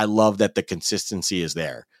 and I love that the consistency is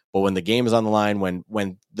there. But when the game is on the line,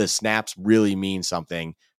 when the snaps really mean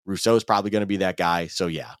something, Rousseau's probably going to be that guy. So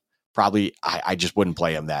yeah, probably I just wouldn't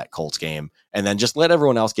play him that Colts game, and then just let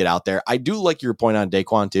everyone else get out there. I do like your point on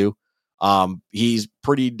Daquan too. He's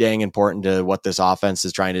pretty dang important to what this offense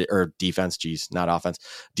is trying to, or defense, not offense,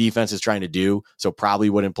 defense is trying to do. So probably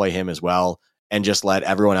wouldn't play him as well, and just let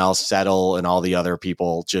everyone else settle and all the other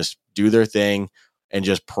people just do their thing and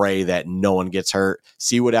just pray that no one gets hurt.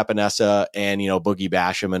 See what Epinesa and, Boogie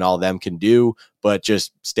Basham and all them can do, but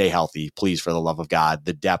just stay healthy, please, for the love of God.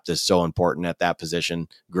 The depth is so important at that position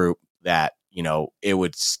group that, it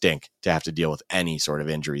would stink to have to deal with any sort of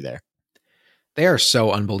injury there. They are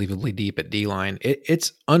so unbelievably deep at D-line.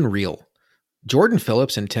 It's unreal. Jordan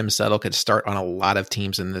Phillips and Tim Settle could start on a lot of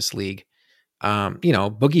teams in this league.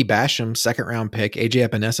 Boogie Basham, second round pick, AJ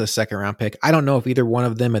Epinesa, second round pick. I don't know if either one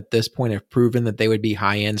of them at this point have proven that they would be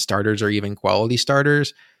high end starters or even quality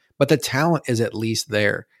starters, but the talent is at least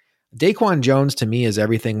there. Daquan Jones to me is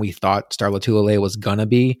everything we thought Star Lotulelei was gonna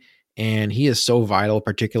be, and he is so vital,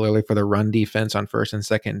 particularly for the run defense on first and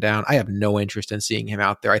second down. I have no interest in seeing him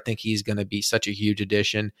out there. I think he's going to be such a huge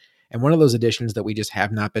addition, and one of those additions that we just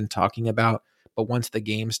have not been talking about. But once the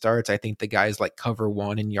game starts, I think the guys like Cover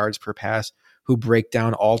One and yards per pass who break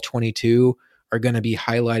down all 22 are going to be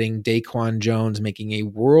highlighting Daquan Jones making a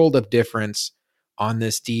world of difference on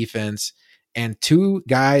this defense. And two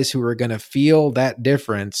guys who are going to feel that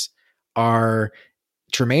difference are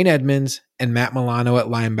Tremaine Edmonds and Matt Milano at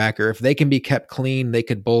linebacker. If they can be kept clean, they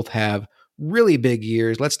could both have really big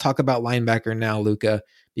years. Let's talk about linebacker now, Luka,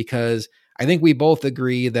 because I think we both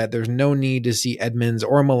agree that there's no need to see Edmonds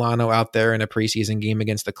or Milano out there in a preseason game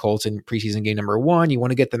against the Colts in preseason game number 1. You want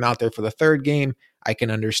to get them out there for the third game. I can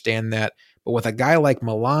understand that. But with a guy like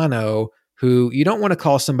Milano, who you don't want to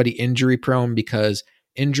call somebody injury prone because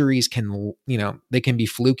injuries can, they can be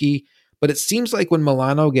fluky. But it seems like when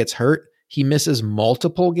Milano gets hurt, he misses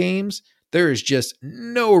multiple games. There is just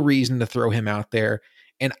no reason to throw him out there.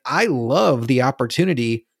 And I love the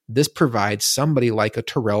opportunity this provides somebody like a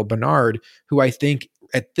Terrell Bernard, who I think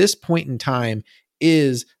at this point in time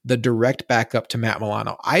is the direct backup to Matt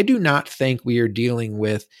Milano. I do not think we are dealing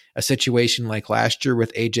with a situation like last year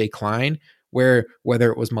with AJ Klein, where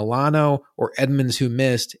whether it was Milano or Edmonds who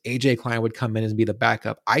missed, AJ Klein would come in and be the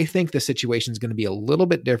backup. I think the situation is going to be a little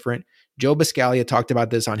bit different. Joe Biscaglia talked about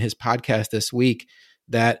this on his podcast this week,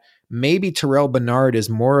 that maybe Terrell Bernard is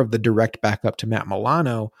more of the direct backup to Matt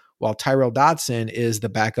Milano, while Tyrell Dodson is the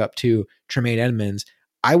backup to Tremaine Edmonds.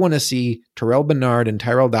 I want to see Terrell Bernard and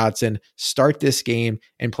Tyrell Dodson start this game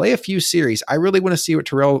and play a few series. I really want to see what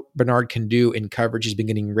Terrell Bernard can do in coverage. He's been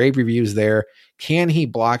getting rave reviews there. Can he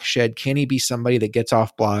block shed? Can he be somebody that gets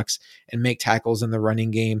off blocks and make tackles in the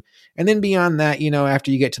running game? And then beyond that,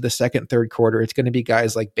 after you get to the second, third quarter, it's going to be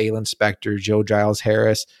guys like Balin Spector, Joe Giles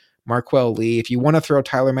Harris, Marquell Lee. If you want to throw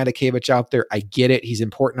Tyler Matakevich out there, I get it. He's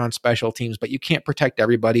important on special teams, but you can't protect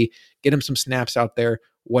everybody. Get him some snaps out there,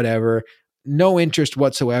 whatever. No interest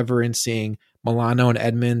whatsoever in seeing Milano and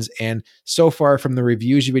Edmonds. And so far from the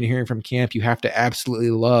reviews you've been hearing from camp, you have to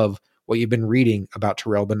absolutely love what you've been reading about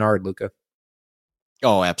Terrell Bernard, Luka.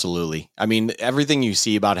 Oh, absolutely. I mean, everything you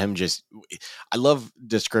see about him, I love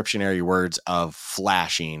descriptionary words of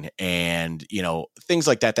flashing and, things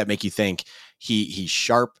like that make you think he's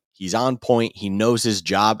sharp, he's on point, he knows his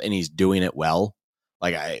job, and he's doing it well.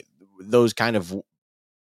 That's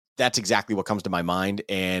exactly what comes to my mind.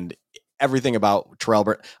 And everything about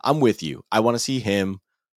Terrell, I'm with you. I want to see him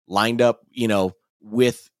lined up, I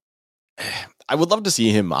would love to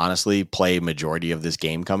see him honestly play majority of this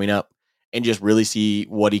game coming up and just really see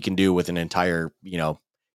what he can do with an entire,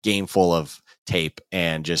 game full of tape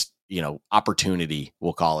and just, opportunity,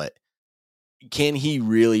 we'll call it. Can he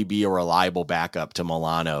really be a reliable backup to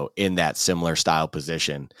Milano in that similar style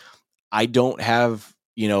position? I don't have,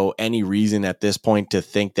 any reason at this point to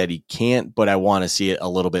think that he can't, but I want to see it a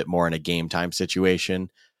little bit more in a game time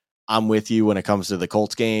situation. I'm with you when it comes to the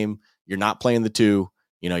Colts game. You're not playing the two,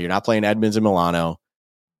 you're not playing Edmonds and Milano.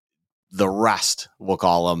 The rest, we'll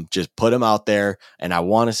call them, just put him out there. And I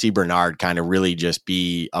want to see Bernard kind of really just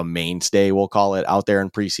be a mainstay, we'll call it, out there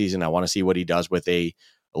in preseason. I want to see what he does with a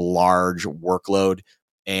large workload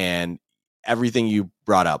and everything you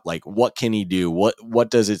brought up. Like, what can he do? What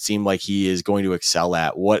does it seem like he is going to excel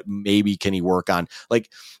at? What maybe can he work on? Like,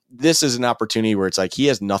 this is an opportunity where it's like he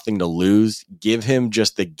has nothing to lose. Give him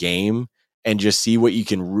just the game and just see what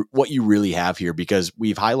you really have here, because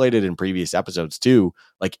we've highlighted in previous episodes too,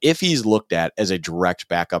 like if he's looked at as a direct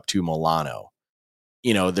backup to Milano,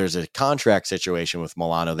 there's a contract situation with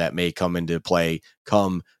Milano that may come into play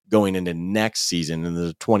going into next season, in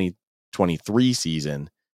the 2023 season.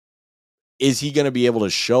 Is he going to be able to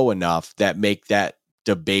show enough that make that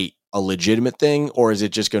debate a legitimate thing, or is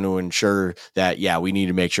it just going to ensure that, yeah, we need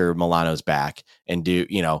to make sure Milano's back and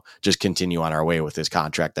just continue on our way with this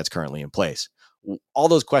contract that's currently in place? All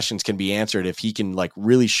those questions can be answered if he can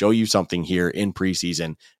really show you something here in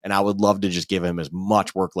preseason. And I would love to just give him as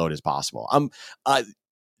much workload as possible.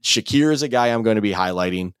 Shakir is a guy I'm going to be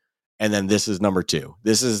highlighting. And then this is number 2.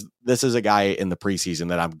 This is a guy in the preseason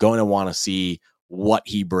that I'm going to want to see what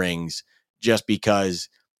he brings, just because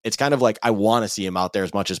it's kind of like I want to see him out there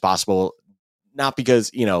as much as possible, not because,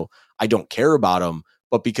 I don't care about him,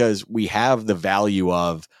 but because we have the value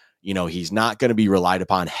of, He's not going to be relied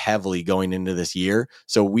upon heavily going into this year.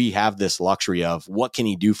 So we have this luxury of what can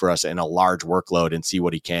he do for us in a large workload and see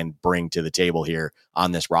what he can bring to the table here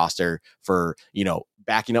on this roster for,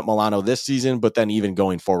 backing up Milano this season, but then even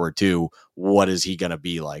going forward too, what is he going to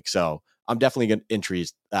be like? So I'm definitely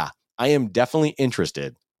I am definitely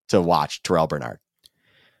interested to watch Terrell Bernard.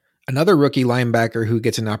 Another rookie linebacker who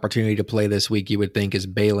gets an opportunity to play this week, you would think, is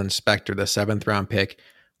Balin Spector, the 7th-round pick.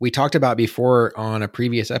 We talked about before on a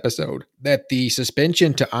previous episode that the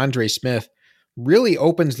suspension to Andre Smith really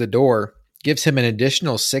opens the door, gives him an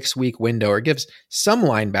additional 6-week window, or gives some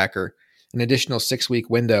linebacker an additional 6-week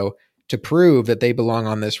window to prove that they belong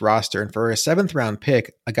on this roster. And for a 7th-round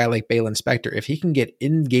pick, a guy like Balin Spector, if he can get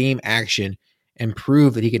in-game action and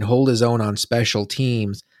prove that he can hold his own on special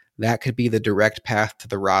teams, that could be the direct path to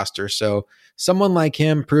the roster. So someone like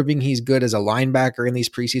him proving he's good as a linebacker in these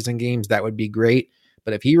preseason games, that would be great.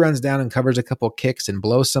 But if he runs down and covers a couple kicks and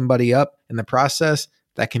blows somebody up in the process,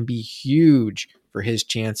 that can be huge for his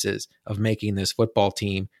chances of making this football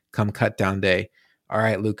team come cut down day. All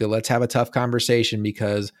right, Luka, let's have a tough conversation,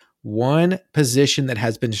 because one position that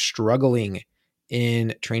has been struggling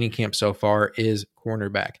in training camp so far is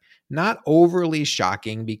cornerback. Not overly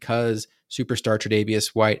shocking, because superstar Tre'Davious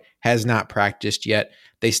White has not practiced yet.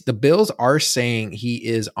 The Bills are saying he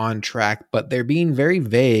is on track, but they're being very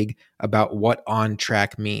vague about what on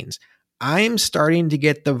track means. I'm starting to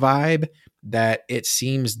get the vibe that it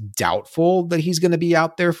seems doubtful that he's going to be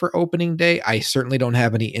out there for opening day. I certainly don't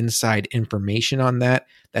have any inside information on that.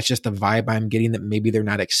 That's just the vibe I'm getting, that maybe they're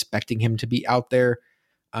not expecting him to be out there.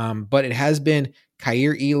 But it has been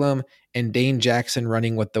Kaiir Elam and Dane Jackson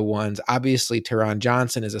running with the ones. Obviously, Teron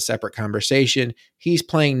Johnson is a separate conversation. He's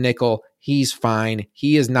playing nickel. He's fine.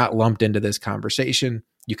 He is not lumped into this conversation.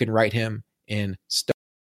 You can write him in stone.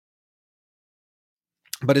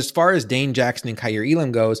 But as far as Dane Jackson and Kaiir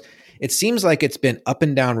Elam goes, it seems like it's been up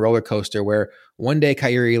and down roller coaster, where one day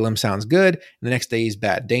Kaiir Elam sounds good, and the next day he's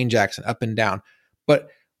bad. Dane Jackson, up and down. But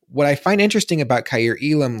what I find interesting about Kaiir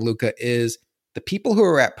Elam, Luka, is the people who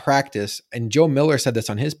are at practice, and Joe Miller said this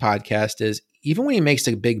on his podcast, is even when he makes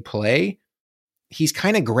a big play, he's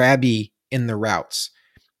kind of grabby in the routes.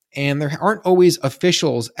 And there aren't always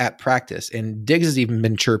officials at practice. And Diggs has even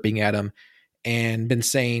been chirping at him and been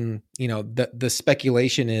saying, the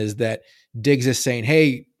speculation is that Diggs is saying,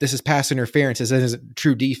 hey, this is pass interference. This isn't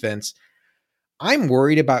true defense. I'm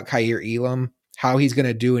worried about Kaiir Elam, how he's going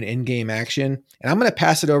to do an in-game action. And I'm going to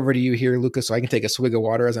pass it over to you here, Lucas, so I can take a swig of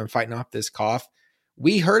water as I'm fighting off this cough.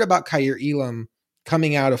 We heard about Kaiir Elam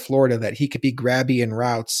coming out of Florida, that he could be grabby in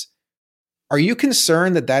routes. Are you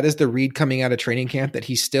concerned that that is the read coming out of training camp, that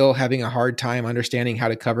he's still having a hard time understanding how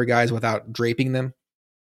to cover guys without draping them?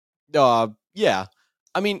 Yeah.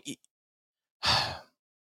 I mean,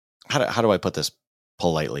 how do I put this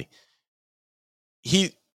politely?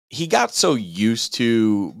 He got so used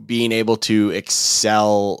to being able to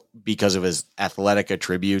excel because of his athletic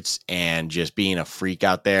attributes and just being a freak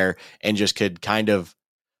out there, and just could kind of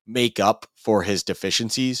make up for his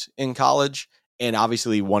deficiencies in college. And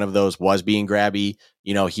obviously one of those was being grabby.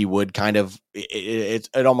 He would kind of, it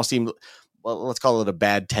almost seemed, well, let's call it a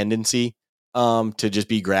bad tendency to just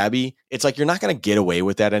be grabby. It's like, you're not going to get away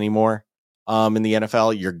with that anymore. In the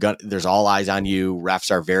NFL, there's all eyes on you. Refs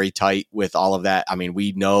are very tight with all of that. I mean,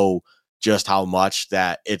 we know just how much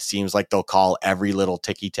that it seems like they'll call every little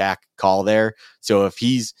ticky-tack call there. So if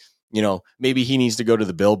he's, maybe he needs to go to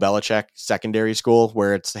the Bill Belichick secondary school,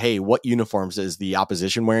 where it's, hey, what uniforms is the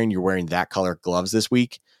opposition wearing? You're wearing that color gloves this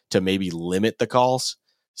week, to maybe limit the calls,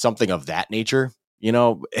 something of that nature.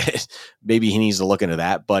 Maybe he needs to look into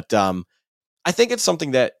that. But I think it's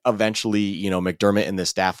something that eventually, McDermott and the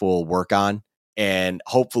staff will work on, and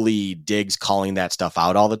hopefully Diggs calling that stuff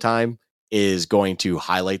out all the time is going to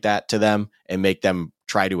highlight that to them and make them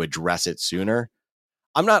try to address it sooner.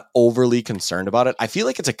 I'm not overly concerned about it. I feel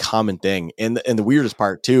like it's a common thing. And the weirdest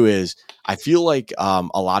part too is I feel like a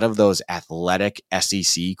lot of those athletic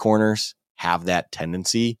SEC corners have that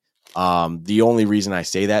tendency. The only reason I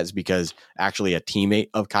say that is because actually a teammate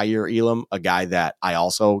of Kaiir Elam, a guy that I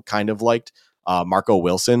also kind of liked, Marco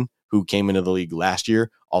Wilson, who came into the league last year,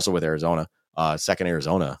 also with Arizona, second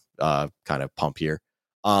Arizona kind of pump here.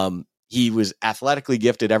 He was athletically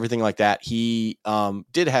gifted, everything like that. He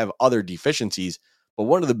did have other deficiencies, but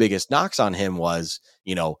one of the biggest knocks on him was,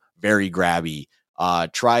 very grabby,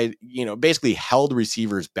 basically held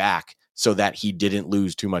receivers back so that he didn't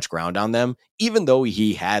lose too much ground on them, even though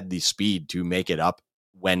he had the speed to make it up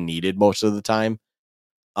when needed most of the time.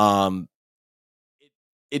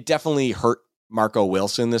 It definitely hurt Marco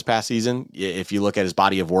Wilson this past season. If you look at his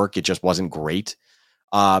body of work, it just wasn't great.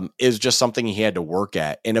 is just something he had to work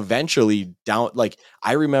at. And eventually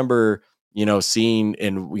I remember, seeing,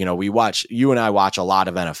 and, you and I watch a lot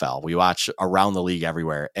of NFL. We watch around the league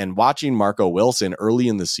everywhere, and watching Marco Wilson early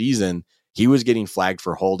in the season, he was getting flagged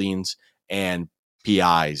for holdings and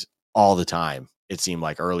PIs all the time. It seemed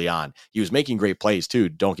like early on he was making great plays too.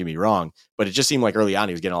 Don't get me wrong, but it just seemed like early on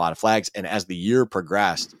he was getting a lot of flags. And as the year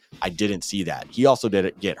progressed, I didn't see that. He also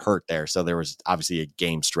didn't get hurt there. So there was obviously a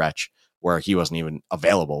game stretch where he wasn't even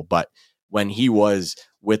available. But when he was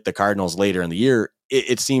with the Cardinals later in the year,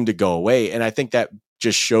 it seemed to go away. And I think that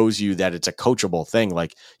just shows you that it's a coachable thing.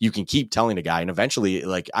 Like, you can keep telling a guy, and eventually,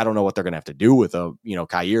 like, I don't know what they're going to have to do with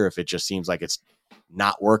Kyer, if it just seems like it's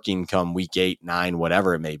not working come week 8, 9,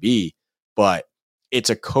 whatever it may be, but it's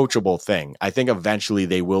a coachable thing. I think eventually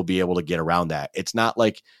they will be able to get around that. It's not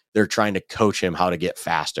like they're trying to coach him how to get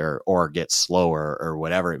faster or get slower or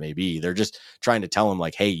whatever it may be. They're just trying to tell him,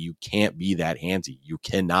 like, hey, you can't be that handsy. You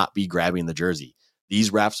cannot be grabbing the jersey.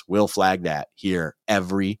 These refs will flag that here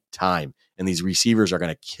every time. And these receivers are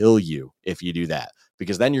going to kill you if you do that,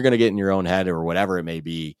 because then you're going to get in your own head or whatever it may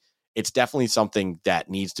be. It's definitely something that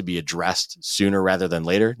needs to be addressed sooner rather than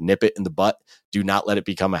later. Nip it in the butt. Do not let it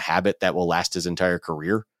become a habit that will last his entire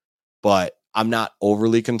career. But I'm not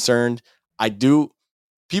overly concerned.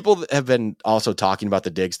 People have been also talking about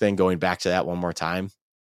the Diggs thing, going back to that one more time,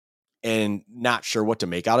 and not sure what to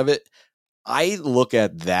make out of it. I look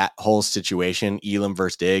at that whole situation, Elam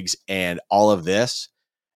versus Diggs, and all of this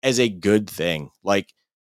as a good thing. Like,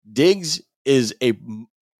 Diggs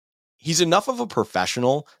he's enough of a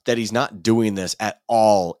professional that he's not doing this at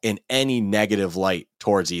all in any negative light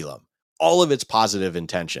towards Elam. All of it's positive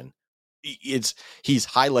intention. He's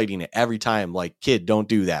highlighting it every time, like, kid, don't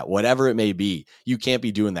do that. Whatever it may be, you can't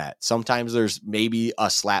be doing that. Sometimes there's maybe a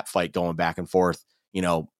slap fight going back and forth,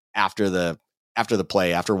 after the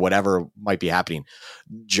play, after whatever might be happening,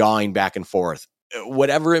 jawing back and forth,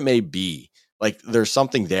 whatever it may be. Like, there's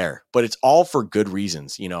something there, but it's all for good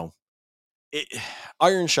reasons.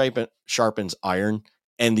 Iron sharpens iron.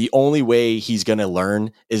 And the only way he's going to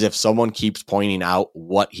learn is if someone keeps pointing out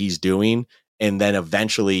what he's doing. And then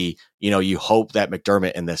eventually, you hope that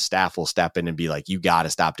McDermott and the staff will step in and be like, you got to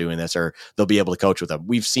stop doing this, or they'll be able to coach with him.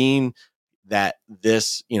 We've seen that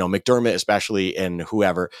this, McDermott especially, and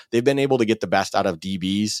whoever, they've been able to get the best out of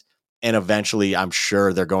DBs. And eventually, I'm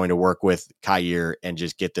sure they're going to work with Kyer and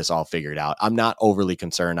just get this all figured out. I'm not overly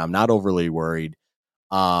concerned. I'm not overly worried.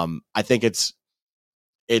 I think it's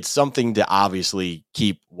something to obviously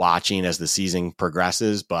keep watching as the season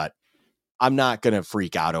progresses, but I'm not going to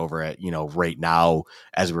freak out over it, right now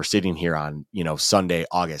as we're sitting here on, Sunday,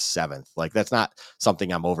 August 7th. Like, that's not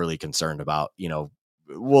something I'm overly concerned about.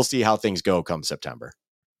 We'll see how things go come September.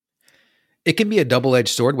 It can be a double-edged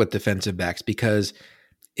sword with defensive backs, because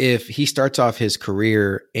if he starts off his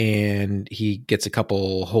career and he gets a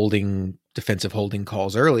couple defensive holding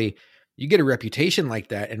calls early, you get a reputation like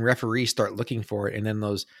that and referees start looking for it. And then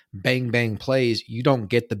those bang plays, you don't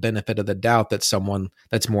get the benefit of the doubt that someone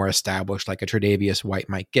that's more established, like a Tre'Davious White,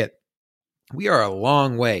 might get. We are a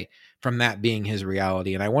long way from that being his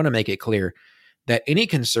reality. And I want to make it clear that any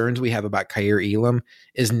concerns we have about Kyer Elam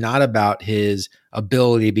is not about his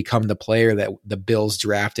ability to become the player that the Bills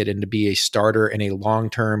drafted and to be a starter and a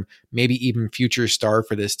long-term, maybe even future star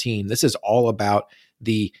for this team. This is all about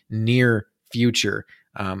the near future.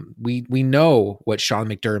 We know what Sean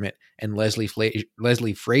McDermott and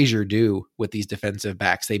Leslie Frazier do with these defensive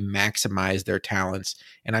backs. They maximize their talents,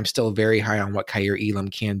 and I'm still very high on what Kyer Elam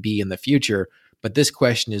can be in the future. But this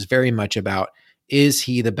question is very much about, is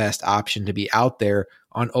he the best option to be out there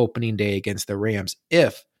on opening day against the Rams?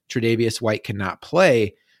 If Tre'Davious White cannot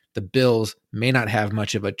play, the Bills may not have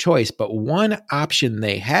much of a choice. But one option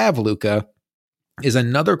they have, Luka, is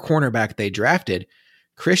another cornerback they drafted.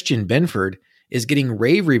 Christian Benford is getting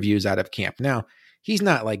rave reviews out of camp. Now, he's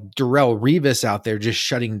not like Darrelle Revis out there just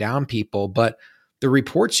shutting down people, but the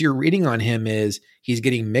reports you're reading on him is he's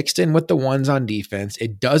getting mixed in with the ones on defense.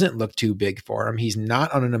 It doesn't look too big for him. He's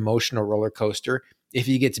not on an emotional roller coaster. If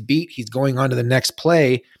he gets beat, he's going on to the next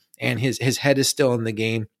play, and his head is still in the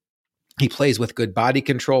game. He plays with good body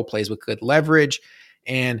control, plays with good leverage,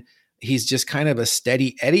 and he's just kind of a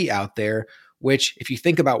steady Eddie out there, which, if you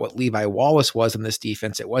think about what Levi Wallace was in this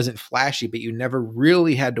defense, it wasn't flashy, but you never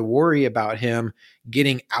really had to worry about him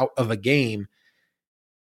getting out of a game.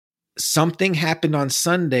 Something happened on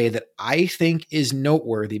Sunday that I think is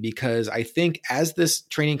noteworthy, because I think as this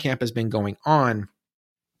training camp has been going on,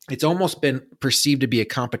 it's almost been perceived to be a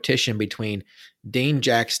competition between Dane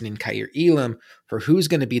Jackson and Kyer Elam for who's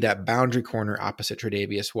going to be that boundary corner opposite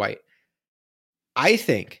Tre'Davious White. I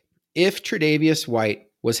think if Tre'Davious White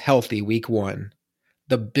was healthy week 1,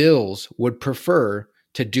 the Bills would prefer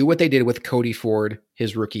to do what they did with Cody Ford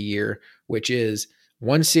his rookie year, which is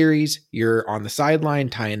one series, you're on the sideline,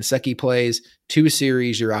 Ty Nsekhe plays. 2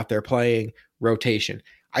 series, you're out there playing, rotation.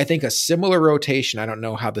 I think a similar rotation, I don't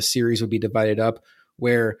know how the series would be divided up,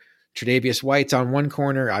 where Tre'Davious White's on one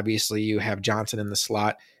corner. Obviously, you have Johnson in the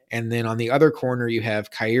slot. And then on the other corner, you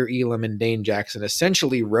have Kaiir Elam and Dane Jackson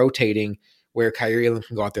essentially rotating, where Kaiir Elam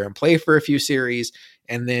can go out there and play for a few series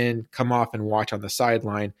and then come off and watch on the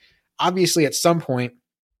sideline. Obviously, at some point,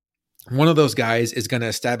 one of those guys is going to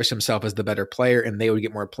establish himself as the better player and they would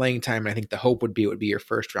get more playing time. And I think the hope would be it would be your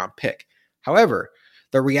first round pick. However,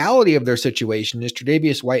 the reality of their situation is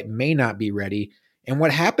Tre'Davious White may not be ready. And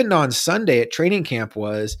what happened on Sunday at training camp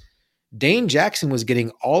was Dane Jackson was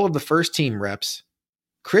getting all of the first team reps.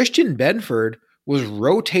 Christian Benford was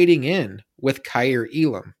rotating in with Kaiir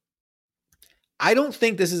Elam. I don't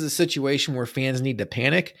think this is a situation where fans need to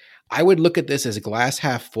panic. I would look at this as a glass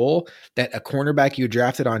half full, that a cornerback you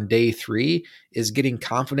drafted on day 3 is getting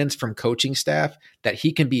confidence from coaching staff that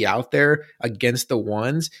he can be out there against the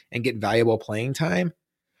ones and get valuable playing time.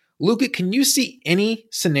 Luka, can you see any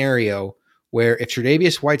scenario where if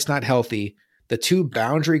Tre'Davious White's not healthy, the 2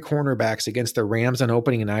 boundary cornerbacks against the Rams on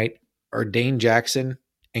opening night are Dane Jackson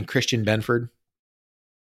and Christian Benford?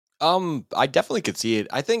 I definitely could see it.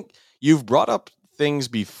 I think you've brought up things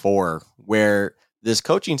before where this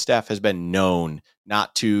coaching staff has been known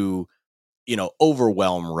not to,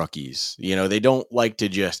 overwhelm rookies. They don't like to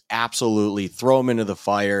just absolutely throw them into the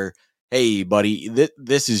fire. Hey, buddy,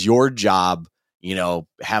 this is your job.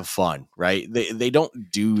 Have fun, right? They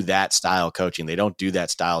don't do that style coaching. They don't do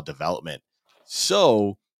that style development.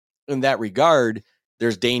 So in that regard,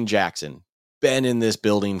 there's Dane Jackson, been in this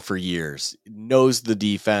building for years, knows the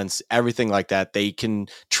defense, everything like that. They can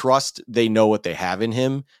trust, they know what they have in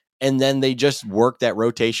him. And then they just work that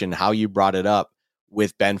rotation, how you brought it up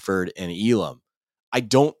with Benford and Elam. I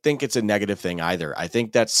don't think it's a negative thing either. I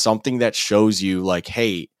think that's something that shows you like,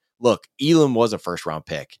 hey, look, Elam was a first round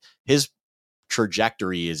pick. His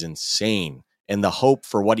trajectory is insane. And the hope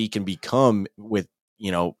for what he can become with,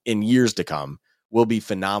 in years to come will be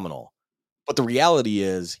phenomenal. But the reality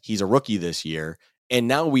is he's a rookie this year. And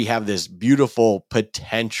now we have this beautiful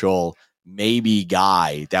potential maybe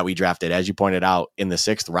guy that we drafted, as you pointed out, in the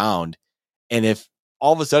 6th round. And if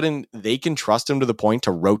all of a sudden they can trust him to the point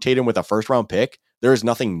to rotate him with a first round pick, there's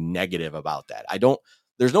nothing negative about that.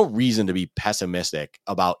 There's no reason to be pessimistic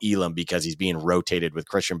about Elam because he's being rotated with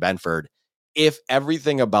Christian Benford if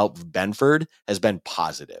everything about Benford has been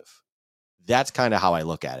positive. That's kind of how I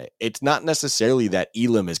look at it. It's not necessarily that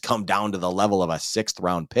Elam has come down to the level of a 6th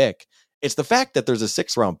round pick. It's the fact that there's a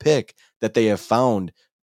 6th round pick that they have found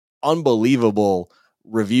unbelievable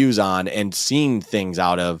reviews on and seen things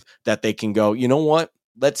out of that they can go, you know what?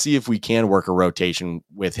 Let's see if we can work a rotation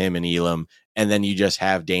with him and Elam. And then you just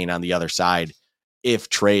have Dane on the other side. If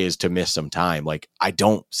Trey is to miss some time, like I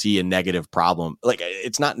don't see a negative problem. Like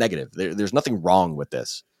it's not negative. There's nothing wrong with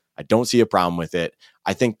this. I don't see a problem with it.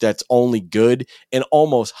 I think that's only good and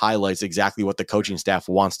almost highlights exactly what the coaching staff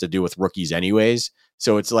wants to do with rookies anyways.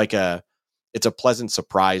 So it's like it's a pleasant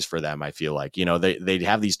surprise for them. I feel like, they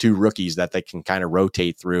have these 2 rookies that they can kind of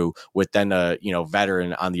rotate through with then a,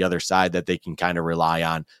 veteran on the other side that they can kind of rely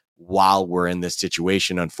on while we're in this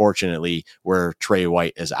situation, unfortunately, where Trey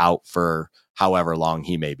White is out for however long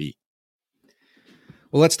he may be.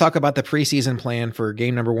 Well, let's talk about the preseason plan for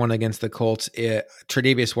game number 1 against the Colts.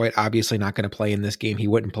 Tre'Davious White obviously not going to play in this game. He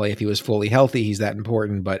wouldn't play if he was fully healthy. He's that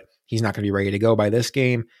important, but he's not going to be ready to go by this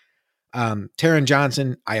game. Taron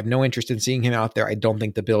Johnson, I have no interest in seeing him out there. I don't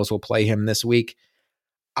think the Bills will play him this week.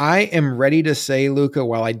 I am ready to say, Luka,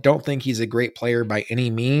 while I don't think he's a great player by any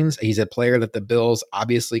means, he's a player that the Bills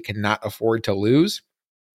obviously cannot afford to lose.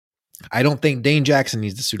 I don't think Dane Jackson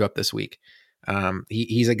needs to suit up this week.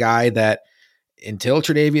 He's a guy that until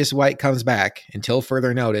Tre'Davious White comes back, until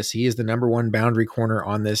further notice, he is the number 1 boundary corner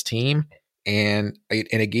on this team. And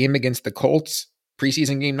in a game against the Colts,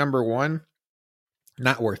 preseason game number 1,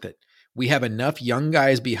 not worth it. We have enough young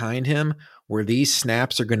guys behind him where these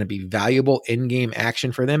snaps are going to be valuable in-game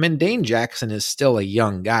action for them. And Dane Jackson is still a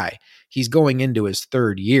young guy. He's going into his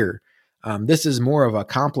 3rd year. This is more of a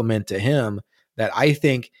compliment to him that I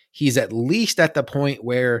think he's at least at the point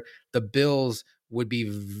where the Bills would be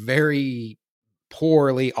very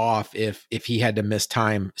poorly off if he had to miss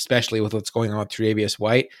time, especially with what's going on with Tre'Davious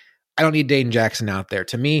White. I don't need Dane Jackson out there.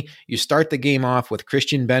 To me, you start the game off with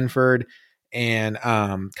Christian Benford and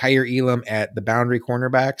Kaiir Elam at the boundary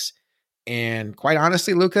cornerbacks. And quite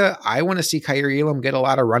honestly, Luka, I want to see Kaiir Elam get a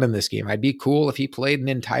lot of run in this game. I'd be cool if he played an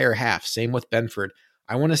entire half. Same with Benford.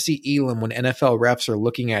 I want to see Elam when NFL refs are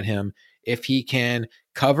looking at him if he can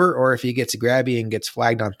cover or if he gets grabby and gets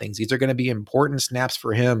flagged on things. These are going to be important snaps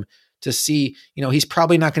for him to see. He's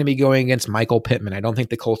probably not going to be going against Michael Pittman. I don't think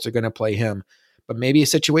the Colts are going to play him, but maybe a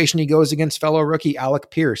situation he goes against fellow rookie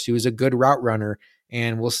Alec Pierce, who is a good route runner,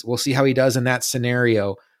 and we'll see how he does in that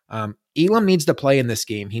scenario. Elam needs to play in this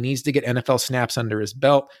game. He needs to get NFL snaps under his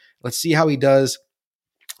belt. Let's see how he does.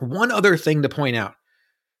 One other thing to point out.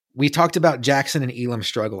 We talked about Jackson and Elam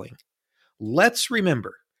struggling. Let's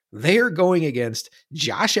remember, they are going against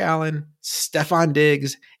Josh Allen, Stephon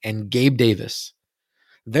Diggs, and Gabe Davis.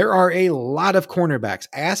 There are a lot of cornerbacks.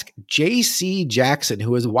 Ask J.C. Jackson,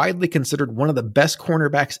 who is widely considered one of the best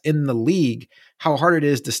cornerbacks in the league, how hard it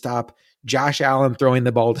is to stop Josh Allen throwing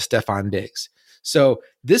the ball to Stephon Diggs. So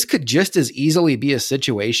this could just as easily be a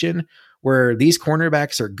situation where these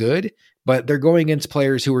cornerbacks are good, but they're going against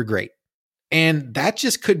players who are great. And that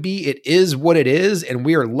just could be, it is what it is. And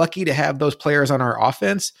we are lucky to have those players on our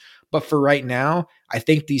offense. But for right now, I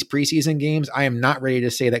think these preseason games, I am not ready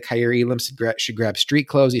to say that Kaiir Elam should grab street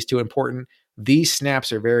clothes. He's too important. These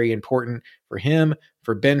snaps are very important for him,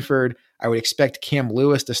 for Benford. I would expect Cam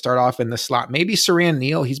Lewis to start off in the slot. Maybe Siran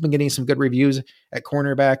Neal. He's been getting some good reviews at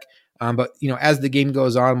cornerback. But as the game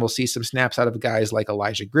goes on, we'll see some snaps out of guys like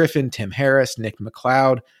Elijah Griffin, Tim Harris, Nick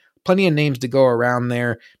McLeod. Plenty of names to go around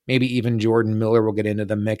there. Maybe even Jordan Miller will get into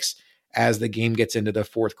the mix as the game gets into the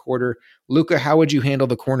fourth quarter. Luka, how would you handle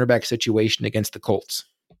the cornerback situation against the Colts?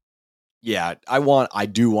 Yeah, I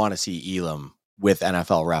do want to see Elam with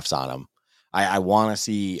NFL refs on him. I want to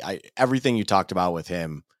see everything you talked about with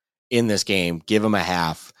him in this game. Give him a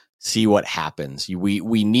half, see what happens.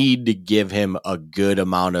 We need to give him a good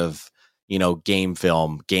amount of game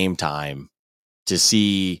film, game time to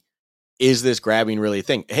see, is this grabbing really a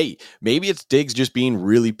thing? Hey, maybe it's Diggs just being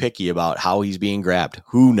really picky about how he's being grabbed.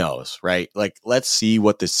 Who knows, right? Like, let's see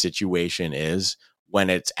what the situation is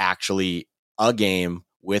when it's actually a game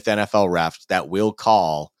with NFL refs that will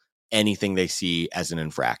call anything they see as an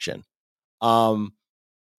infraction.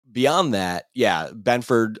 Beyond that, yeah,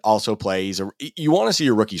 Benford also plays. You want to see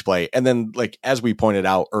your rookies play. And then, like, as we pointed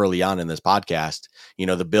out early on in this podcast,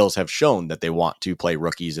 the Bills have shown that they want to play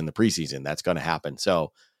rookies in the preseason. That's going to happen.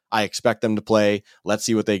 So I expect them to play. Let's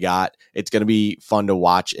see what they got. It's going to be fun to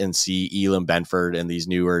watch and see Elam Benford and these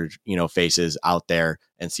newer, faces out there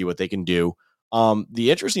and see what they can do.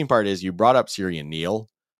 The interesting part is you brought up Siran Neal.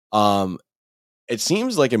 It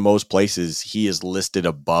seems like in most places he is listed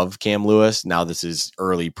above Cam Lewis. Now this is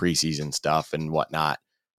early preseason stuff and whatnot,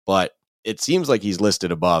 but it seems like he's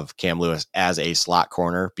listed above Cam Lewis as a slot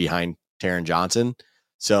corner behind Taron Johnson.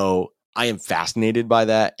 So I am fascinated by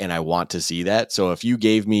that, and I want to see that. So if you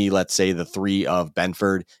gave me, let's say, the three of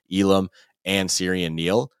Benford, Elam, and Siran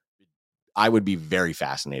Neal, I would be very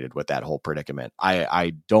fascinated with that whole predicament.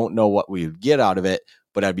 I don't know what we would get out of it,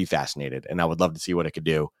 but I'd be fascinated, and I would love to see what it could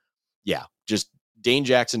do. Yeah, just Dane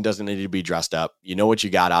Jackson doesn't need to be dressed up. You know what you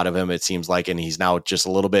got out of him, it seems like, and he's now just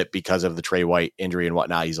a little bit, because of the Trey White injury and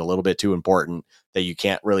whatnot, he's a little bit too important that you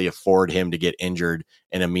can't really afford him to get injured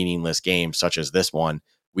in a meaningless game such as this one,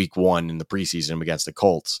 week 1 in the preseason against the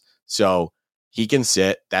Colts. So he can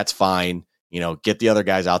sit. That's fine. Get the other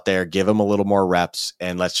guys out there, give him a little more reps,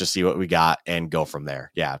 and let's just see what we got and go from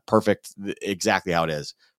there. Yeah, perfect. Exactly how it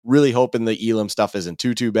is. Really hoping the Elam stuff isn't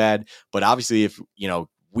too bad. But obviously, if,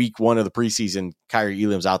 week 1 of the preseason, Kaiir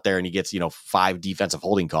Elam's out there and he gets, 5 defensive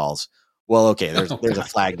holding calls. Well, okay, there's a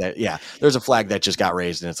flag there's a flag that just got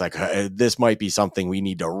raised, and it's like, this might be something we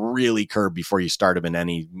need to really curb before you start him in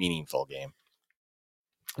any meaningful game.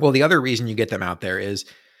 Well, the other reason you get them out there is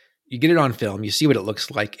you get it on film, you see what it looks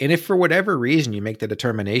like. And if for whatever reason you make the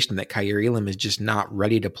determination that Kaiir Elam is just not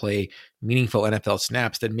ready to play meaningful NFL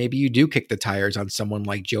snaps, then maybe you do kick the tires on someone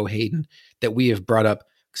like Joe Hayden that we have brought up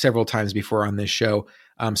several times before on this show.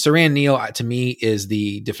 Siran Neal, to me, is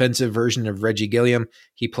the defensive version of Reggie Gilliam.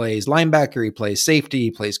 He plays linebacker, he plays safety,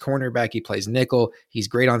 he plays cornerback, he plays nickel. He's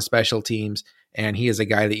great on special teams, and he is a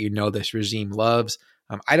guy that this regime loves.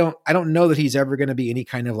 I don't know that he's ever going to be any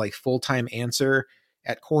kind of like full-time answer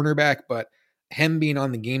at cornerback, but him being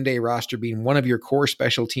on the game day roster, being one of your core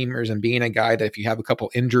special teamers, and being a guy that if you have a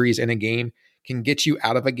couple injuries in a game can get you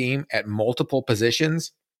out of a game at multiple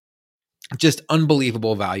positions, just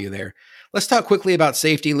unbelievable value there. Let's talk quickly about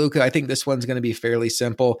safety, Luka. I think this one's going to be fairly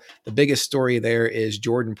simple. The biggest story there is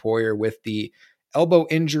Jordan Poyer with the elbow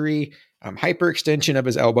injury, hyperextension of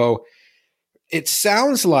his elbow. It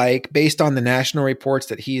sounds like, based on the national reports,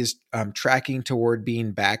 that he is tracking toward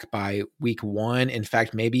being back by week 1. In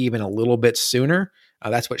fact, maybe even a little bit sooner.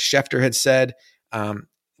 That's what Schefter had said.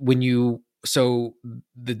 So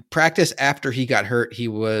the practice after he got hurt, he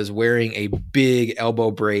was wearing a big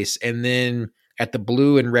elbow brace. And then at the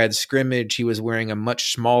blue and red scrimmage, he was wearing a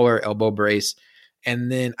much smaller elbow brace.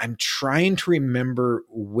 And then I'm trying to remember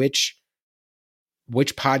which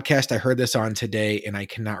podcast I heard this on today, and I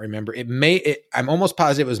cannot remember. I'm almost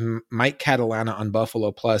positive it was Mike Catalana on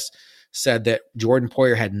Buffalo Plus said that Jordan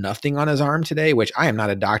Poyer had nothing on his arm today, which I am not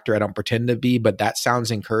a doctor. I don't pretend to be, but that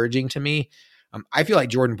sounds encouraging to me. I feel like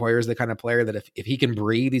Jordan Poyer is the kind of player that if he can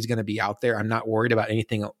breathe, he's going to be out there. I'm not worried about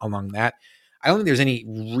anything along that. I don't think there's any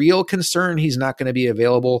real concern he's not going to be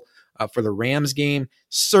available for the Rams game.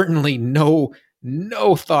 Certainly no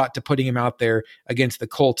thought to putting him out there against the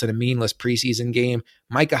Colts in a meaningless preseason game.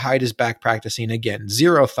 Micah Hyde is back practicing again.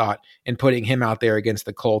 Zero thought in putting him out there against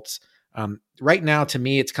the Colts. Right now, to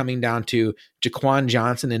me, it's coming down to Jaquan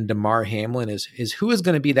Johnson and Damar Hamlin is who is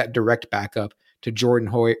going to be that direct backup to Jordan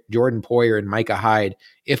Poyer and Micah Hyde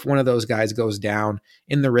if one of those guys goes down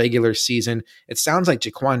in the regular season. It sounds like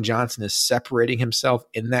Jaquan Johnson is separating himself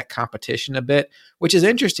in that competition a bit, which is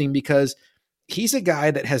interesting because he's a guy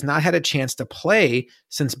that has not had a chance to play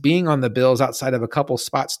since being on the Bills outside of a couple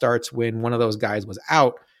spot starts when one of those guys was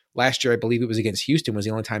out. Last year, I believe it was against Houston was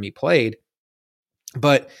the only time he played.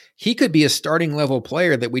 But he could be a starting level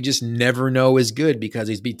player that we just never know is good because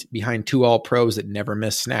he's behind two All-Pros that never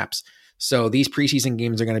miss snaps. So these preseason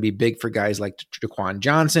games are going to be big for guys like Jaquan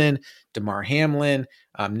Johnson, Damar Hamlin.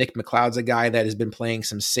 Nick McLeod's a guy that has been playing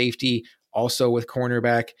some safety also with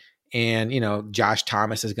cornerback. And, Josh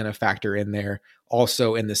Thomas is going to factor in there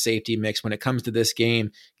also in the safety mix. When it comes to this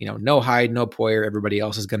game, no Hyde, no Poyer. Everybody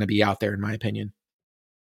else is going to be out there, in my opinion.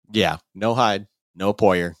 Yeah, no Hyde, no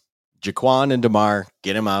Poyer. Jaquan and Damar,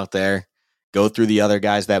 get him out there. Go through the other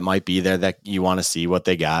guys that might be there that you want to see what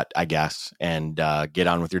they got, I guess, and get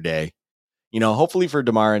on with your day. Hopefully for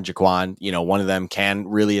Damar and Jaquan, one of them can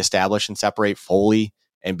really establish and separate fully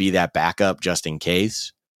and be that backup just in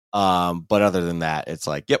case. But other than that, it's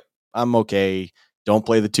like, yep, I'm okay. Don't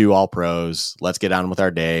play the two All-Pros. Let's get on with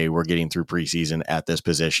our day. We're getting through preseason at this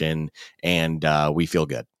position, and we feel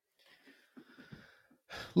good.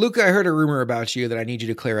 Luka, I heard a rumor about you that I need you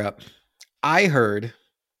to clear up. I heard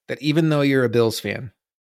that even though you're a Bills fan,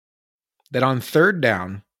 that on third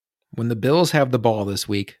down, when the Bills have the ball this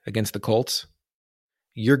week against the Colts,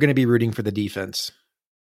 you're going to be rooting for the defense.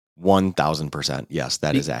 1,000%. Yes,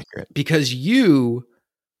 that is accurate. Because you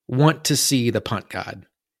want to see the punt god.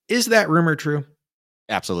 Is that rumor true?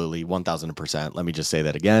 Absolutely. 1,000%. Let me just say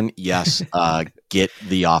that again. Yes. Get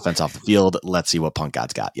the offense off the field. Let's see what punt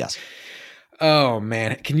god's got. Yes. Oh,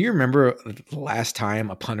 man. Can you remember the last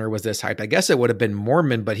time a punter was this hyped? I guess it would have been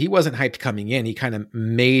Mormon, but he wasn't hyped coming in. He kind of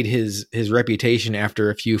made his reputation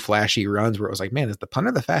after a few flashy runs where it was like, man, is the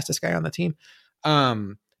punter the fastest guy on the team?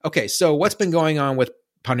 Okay, so what's been going on with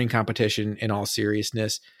punting competition in all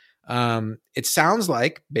seriousness? It sounds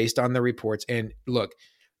like, based on the reports, and look,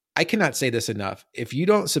 I cannot say this enough. If you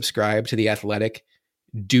don't subscribe to The Athletic,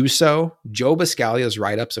 do so. Joe Biscaglia's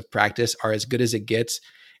write-ups of practice are as good as it gets.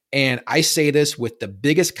 And I say this with the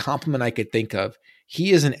biggest compliment I could think of.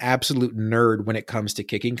 He is an absolute nerd when it comes to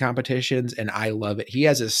kicking competitions, and I love it. He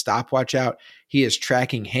has his stopwatch out. He is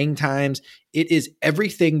tracking hang times. It is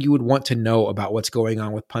everything you would want to know about what's going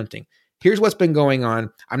on with punting. Here's what's been going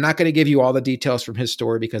on. I'm not going to give you all the details from his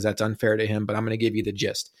story because that's unfair to him, but I'm going to give you the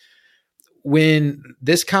gist. When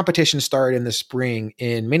this competition started in the spring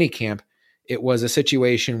in minicamp, it was a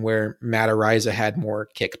situation where Matt Ariza had more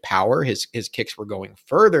kick power. His kicks were going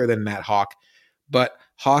further than Matt Hawk, but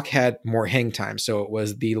Hawk had more hang time. So it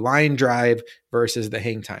was the line drive versus the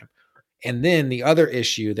hang time. And then the other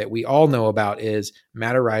issue that we all know about is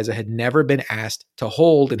Matt Ariza had never been asked to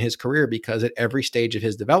hold in his career because at every stage of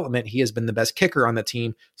his development, he has been the best kicker on the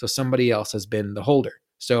team. So somebody else has been the holder.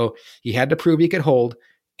 So he had to prove he could hold,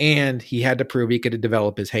 and he had to prove he could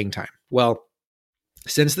develop his hang time. Well,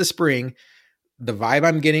 since the spring, the vibe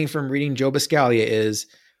I'm getting from reading Joe Biscaglia is,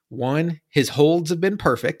 one, his holds have been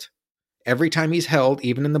perfect. Every time he's held,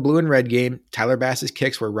 even in the blue and red game, Tyler Bass's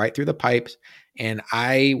kicks were right through the pipes. And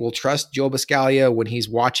I will trust Joe Biscaglia when he's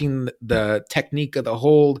watching the technique of the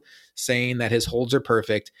hold, saying that his holds are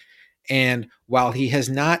perfect. And while he has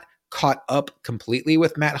not caught up completely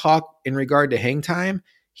with Matt Hawk in regard to hang time,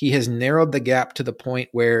 he has narrowed the gap to the point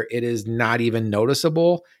where it is not even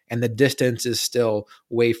noticeable, and the distance is still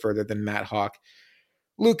way further than Matt Hawk.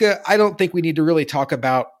 Luka, I don't think we need to really talk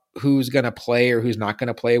about who's going to play or who's not going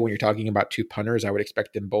to play when you're talking about two punters. I would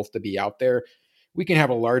expect them both to be out there. We can have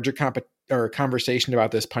a larger conversation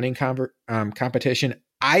about this punting competition.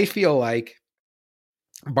 I feel like,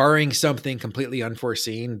 barring something completely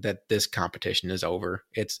unforeseen, that this competition is over.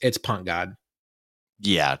 It's punt god.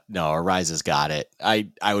 Yeah, no, Ariza's got it.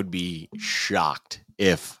 I would be shocked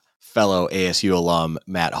if fellow ASU alum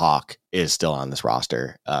Matt Hawk is still on this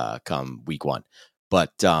roster come week 1.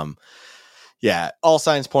 But yeah, all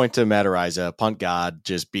signs point to Matt Araiza, punt god,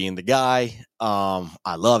 just being the guy.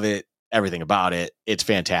 I love it. Everything about it. It's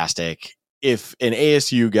fantastic. If an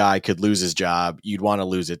ASU guy could lose his job, you'd want to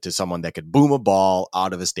lose it to someone that could boom a ball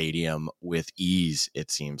out of a stadium with ease, it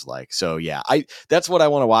seems like. So yeah, that's what I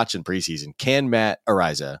want to watch in preseason. Can Matt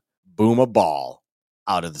Araiza boom a ball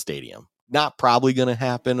out of the stadium? Not probably going to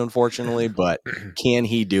happen, unfortunately, but can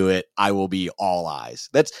he do it? I will be all eyes.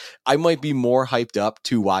 I might be more hyped up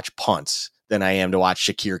to watch punts than I am to watch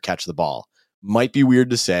Shakir catch the ball. Might be weird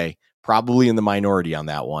to say, probably in the minority on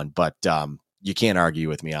that one, but you can't argue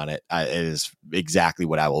with me on it. It is exactly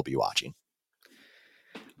what I will be watching.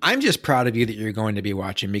 I'm just proud of you that you're going to be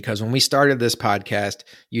watching, because when we started this podcast,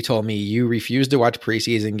 you told me you refuse to watch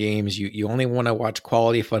preseason games. You only want to watch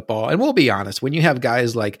quality football. And we'll be honest, when you have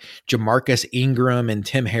guys like Jamarcus Ingram and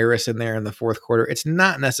Tim Harris in there in the fourth quarter, it's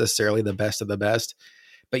not necessarily the best of the best.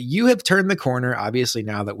 But you have turned the corner. Obviously,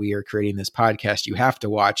 now that we are creating this podcast, you have to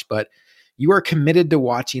watch, but you are committed to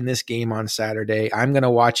watching this game on Saturday. I'm going to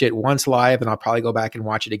watch it once live, and I'll probably go back and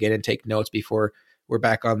watch it again and take notes before we're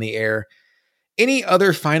back on the air. Any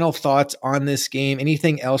other final thoughts on this game?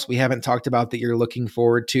 Anything else we haven't talked about that you're looking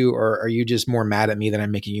forward to, or are you just more mad at me that I'm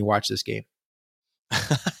making you watch this game?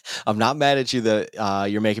 I'm not mad at you that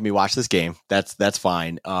you're making me watch this game. That's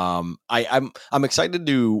fine. I'm excited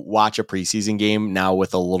to watch a preseason game now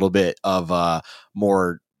with a little bit of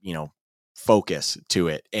more, focus to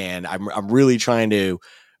it. And I'm really trying to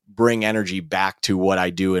bring energy back to what I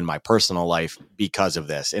do in my personal life because of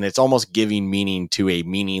this. And it's almost giving meaning to a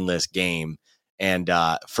meaningless game. And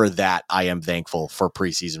for that, I am thankful for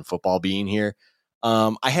preseason football being here.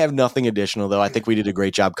 I have nothing additional, though. I think we did a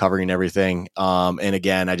great job covering everything. And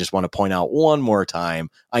again, I just want to point out one more time,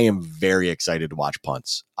 I am very excited to watch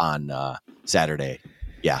punts on Saturday.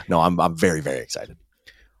 Yeah, no, I'm very, very excited.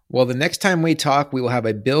 Well, the next time we talk, we will have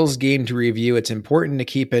a Bills game to review. It's important to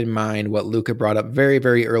keep in mind what Luka brought up very,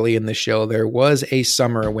 very early in the show. There was a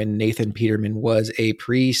summer when Nathan Peterman was a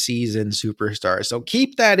preseason superstar. So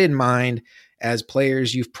keep that in mind as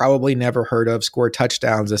players you've probably never heard of score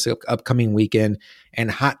touchdowns this upcoming weekend,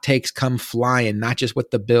 and hot takes come flying, not just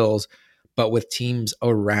with the Bills, but with teams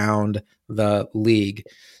around the league.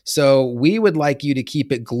 So we would like you to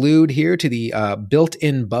keep it glued here to the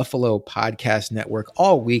Built-in Buffalo podcast network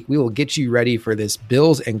all week. We will get you ready for this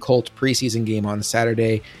Bills and Colts preseason game on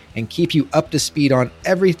Saturday and keep you up to speed on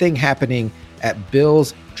everything happening at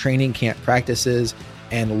Bills training camp practices.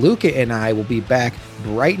 And Luka and I will be back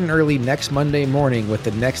bright and early next Monday morning with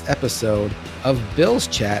the next episode of Bills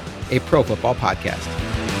Chat, a pro football podcast.